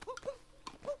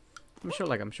 I'm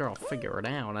sure I'll figure it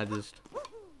out. I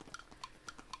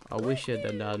wish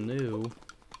that I knew.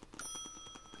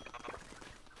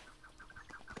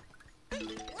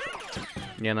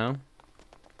 You know?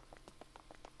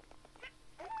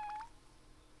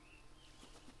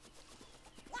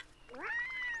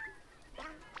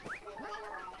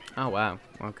 Oh, wow.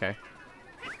 Okay.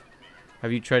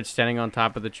 Have you tried standing on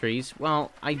top of the trees?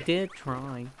 Well, I did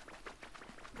try.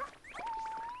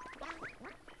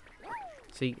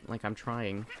 See, like, I'm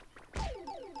trying.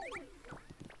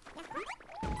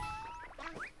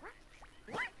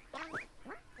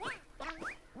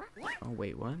 Oh,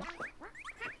 wait, what?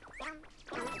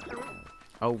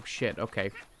 Oh, shit, okay.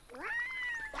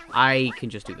 I can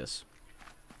just do this.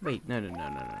 Wait, no.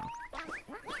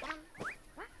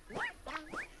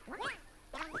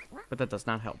 But that does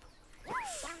not help.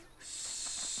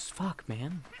 Fuck,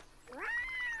 man.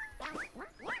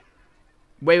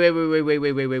 Wait.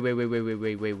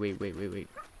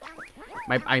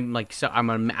 I'm like, so I'm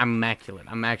immaculate.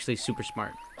 I'm actually super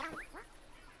smart.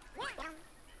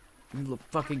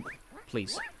 Fucking,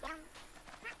 please.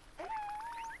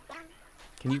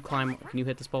 Can you climb? Can you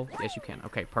hit this pole? Yes, you can.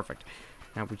 Okay, perfect.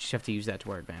 Now we just have to use that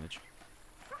to our advantage.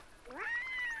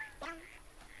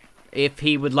 If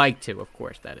he would like to, of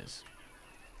course, that is.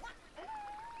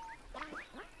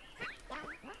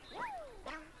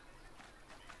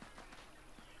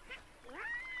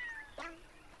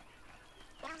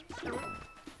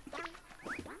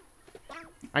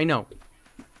 I know.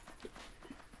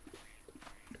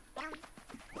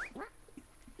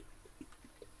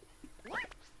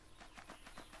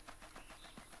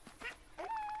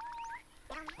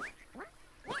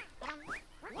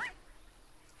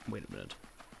 Wait a minute.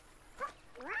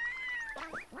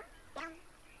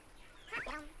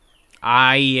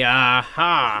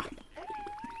 Ha.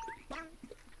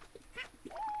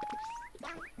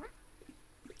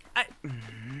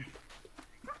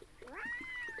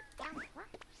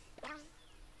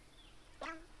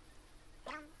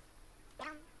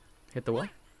 Hit the wall?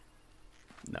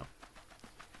 No.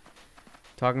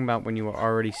 Talking about when you were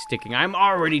already sticking. I'm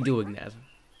already doing that.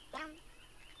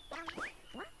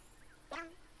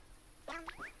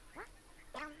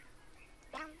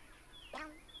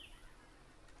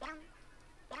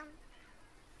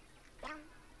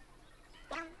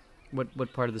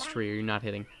 What part of this tree are you not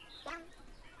hitting?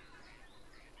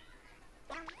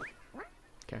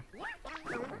 Okay.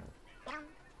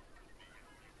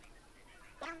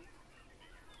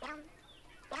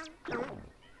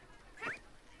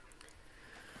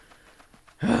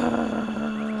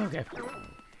 Okay.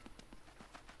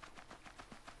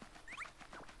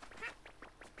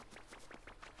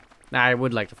 Now, I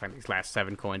would like to find these last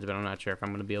 7 coins, but I'm not sure if I'm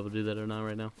going to be able to do that or not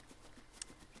right now.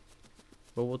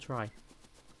 But we'll try.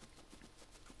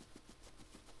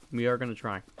 We are going to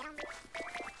try.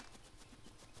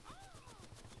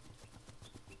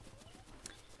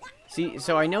 See,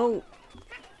 so I know...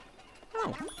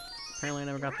 Oh, apparently I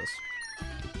never got this.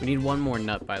 We need 1 more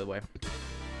nut, by the way.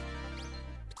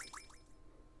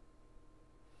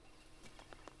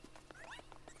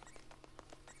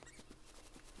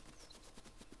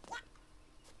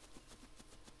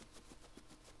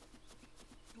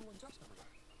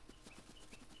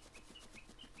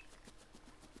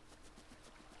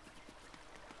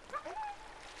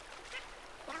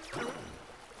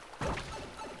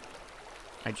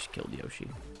 I just killed Yoshi.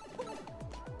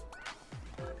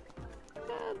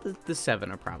 The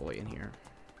 7 are probably in here.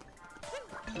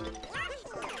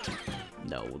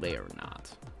 No, they are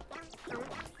not.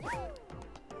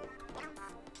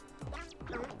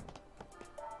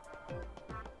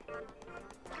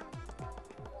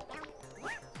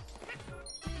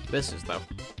 This is, though.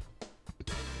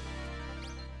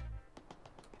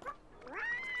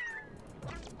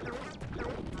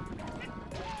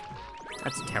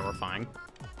 That's terrifying.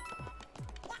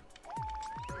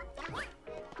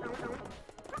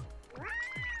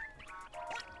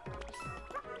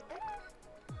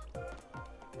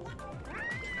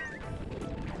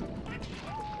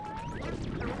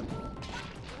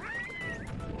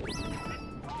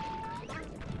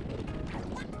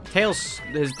 Tails,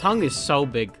 his tongue is so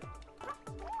big.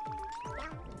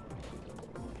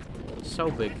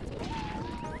 So big.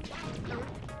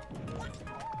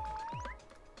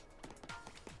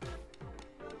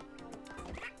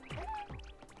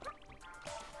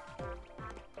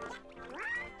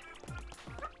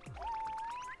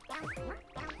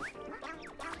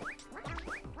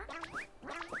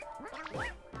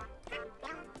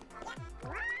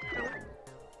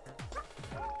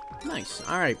 Nice.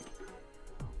 All right.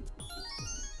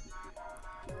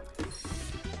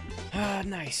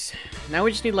 Nice. Now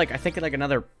we just need, like, I think, like,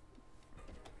 another...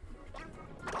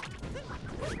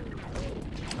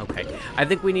 Okay. I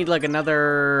think we need, like,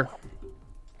 another...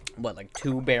 What, like,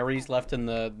 2 berries left in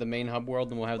the main hub world,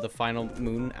 and we'll have the final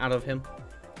moon out of him.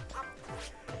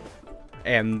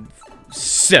 And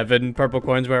 7 purple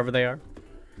coins wherever they are.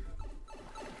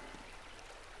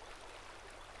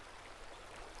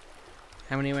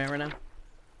 How many am I at right now?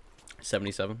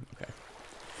 77? Okay.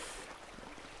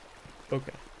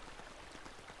 Okay.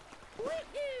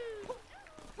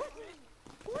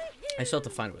 I still have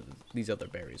to find what these other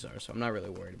berries are, so I'm not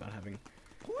really worried about having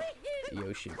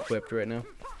Yoshi equipped right now.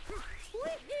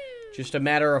 Just a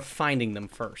matter of finding them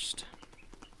first.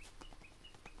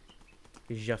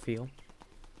 Je feel.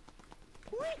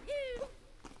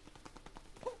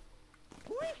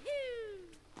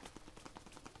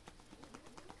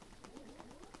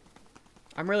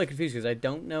 I'm really confused because I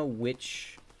don't know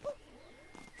which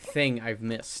thing I've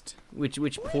missed. Which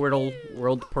portal,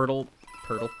 world portal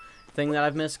thing that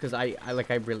I've missed, because I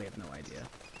really have no idea.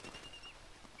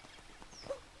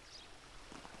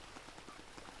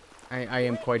 I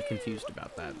am quite confused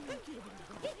about that.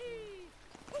 Okay,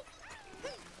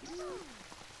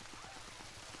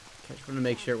 just want to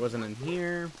make sure it wasn't in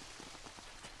here.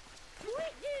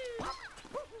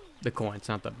 The coins,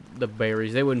 not the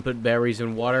berries. They wouldn't put berries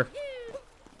in water.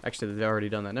 Actually, they've already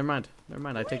done that. Never mind. Never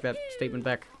mind. I take that statement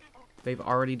back. They've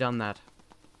already done that.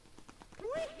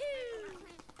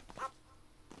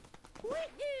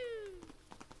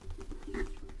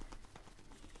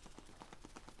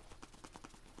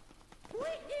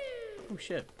 Oh,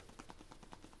 shit.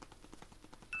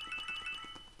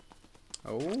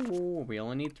 Oh, we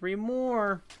only need 3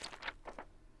 more.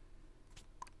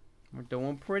 We're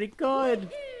doing pretty good.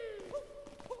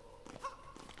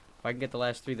 If I can get the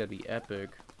last 3, that'd be epic.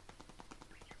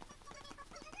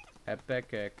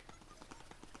 Epic.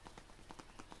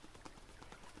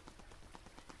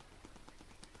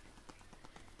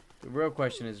 The real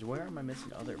question is, where am I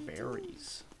missing other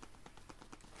berries?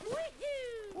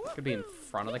 Could be in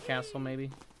front of the castle, maybe.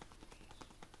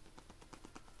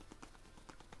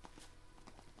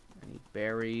 Any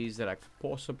berries that I could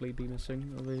possibly be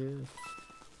missing over here?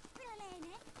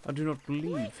 I do not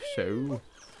believe so.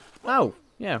 Oh,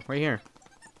 yeah, right here.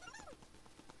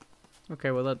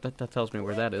 Okay, well that tells me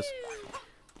where that is.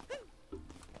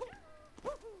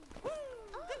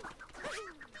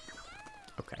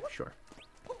 Okay, sure.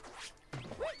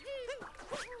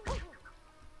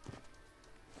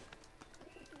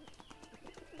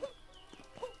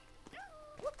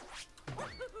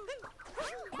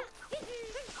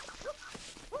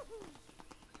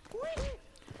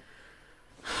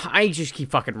 I just keep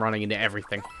fucking running into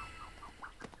everything.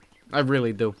 I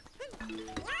really do.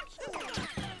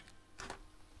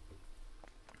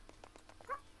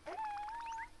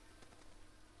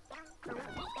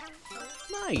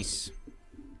 Nice.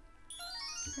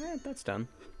 Yeah, that's done.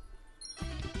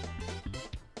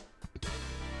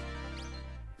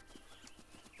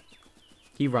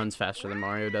 He runs faster than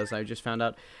Mario does, I just found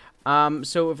out.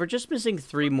 So if we're just missing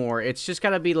 3 more, it's just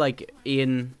gotta be, like,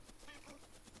 in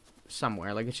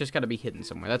somewhere. Like, it's just gotta be hidden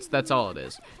somewhere. That's all it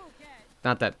is.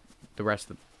 Not that the rest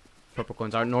of the purple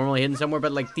coins aren't normally hidden somewhere,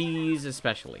 but, like, these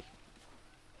especially,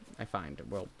 I find,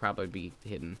 will probably be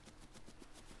hidden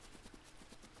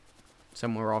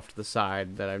somewhere off to the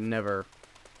side that I've never...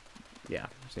 Yeah,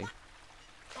 see?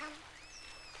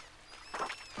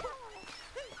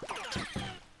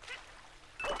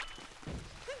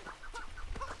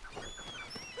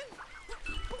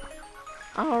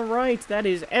 Alright, that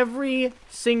is every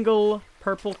single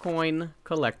purple coin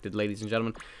collected, ladies and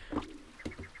gentlemen.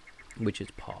 Which is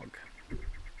Pog.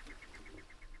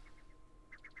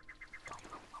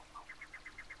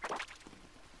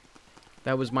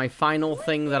 That was my final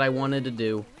thing that I wanted to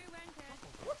do.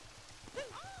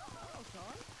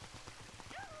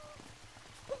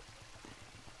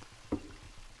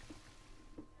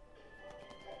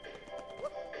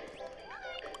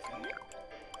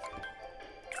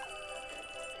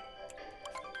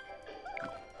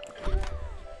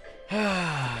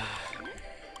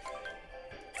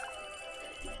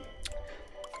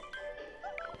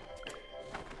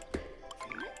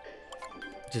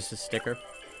 Just a sticker.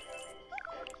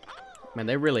 Man,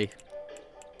 they really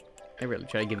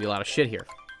try to give you a lot of shit here.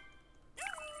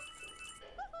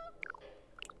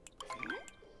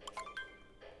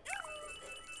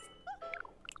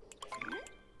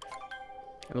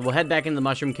 And we'll head back in the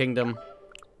Mushroom Kingdom,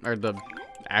 or the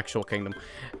actual kingdom,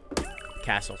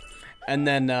 castle, and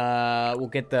then we'll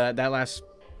get that last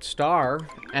star,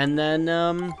 and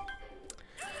then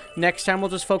next time we'll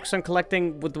just focus on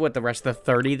collecting with what the rest of the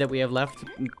 30 that we have left.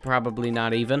 Probably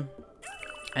not even.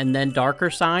 And then Darker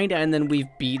Side, and then we've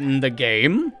beaten the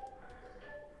game.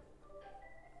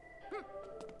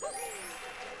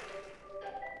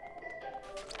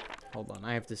 Hold on,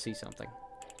 I have to see something.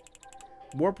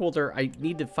 Warp Holder, I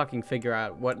need to fucking figure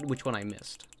out which one I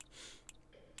missed.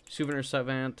 Souvenir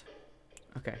Savant.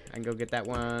 Okay, I can go get that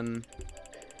one.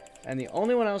 And the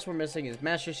only one else we're missing is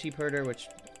Master Sheep Herder, which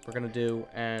we're gonna do,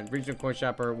 and Regional Coin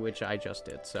Shopper, which I just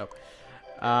did. So,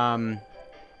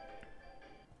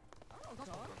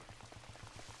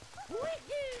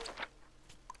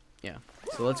 yeah.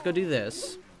 So let's go do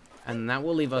this, and that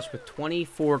will leave us with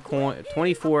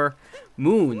 24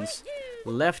 moons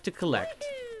left to collect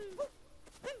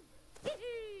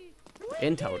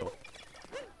in total.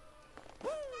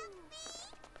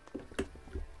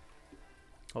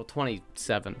 Oh,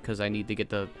 27, because I need to get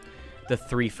the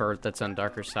 3 first that's on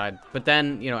Darker Side. But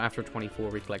then, you know, after 24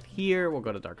 we collect here, we'll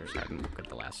go to Darker Side and we'll get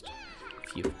the last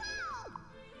few.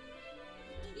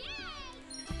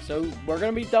 So, we're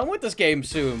gonna be done with this game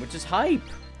soon, which is hype.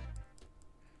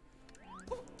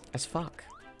 As fuck.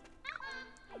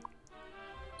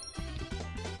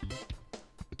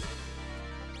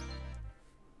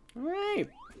 Alright.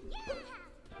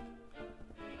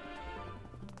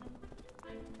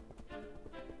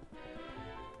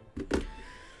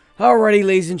 Alrighty,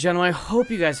 ladies and gentlemen, I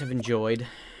hope you guys have enjoyed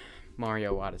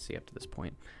Mario Odyssey up to this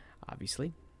point,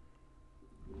 obviously.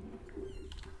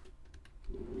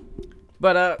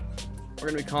 But, we're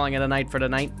gonna be calling it a night for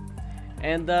tonight.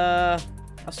 And, I'll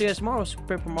see you guys tomorrow,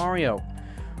 Super Paper Mario.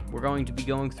 We're going to be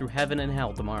going through heaven and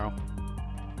hell tomorrow.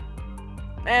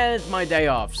 And it's my day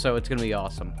off, so it's gonna be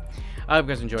awesome. I hope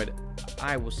you guys enjoyed it.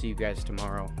 I will see you guys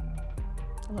tomorrow.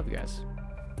 I love you guys.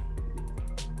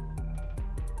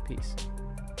 Peace.